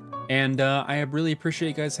 And I really appreciate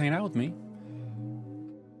you guys hanging out with me.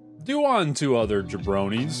 Do on to other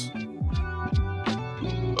jabronis.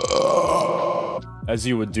 As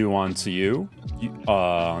you would do onto you.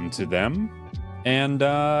 Onto them. And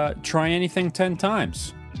try anything 10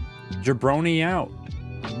 times. Jabroni out.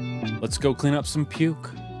 Let's go clean up some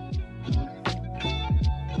puke.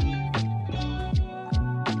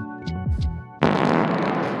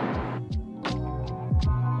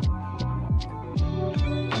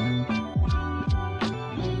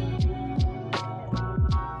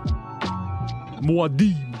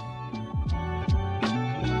 Muad'Dib.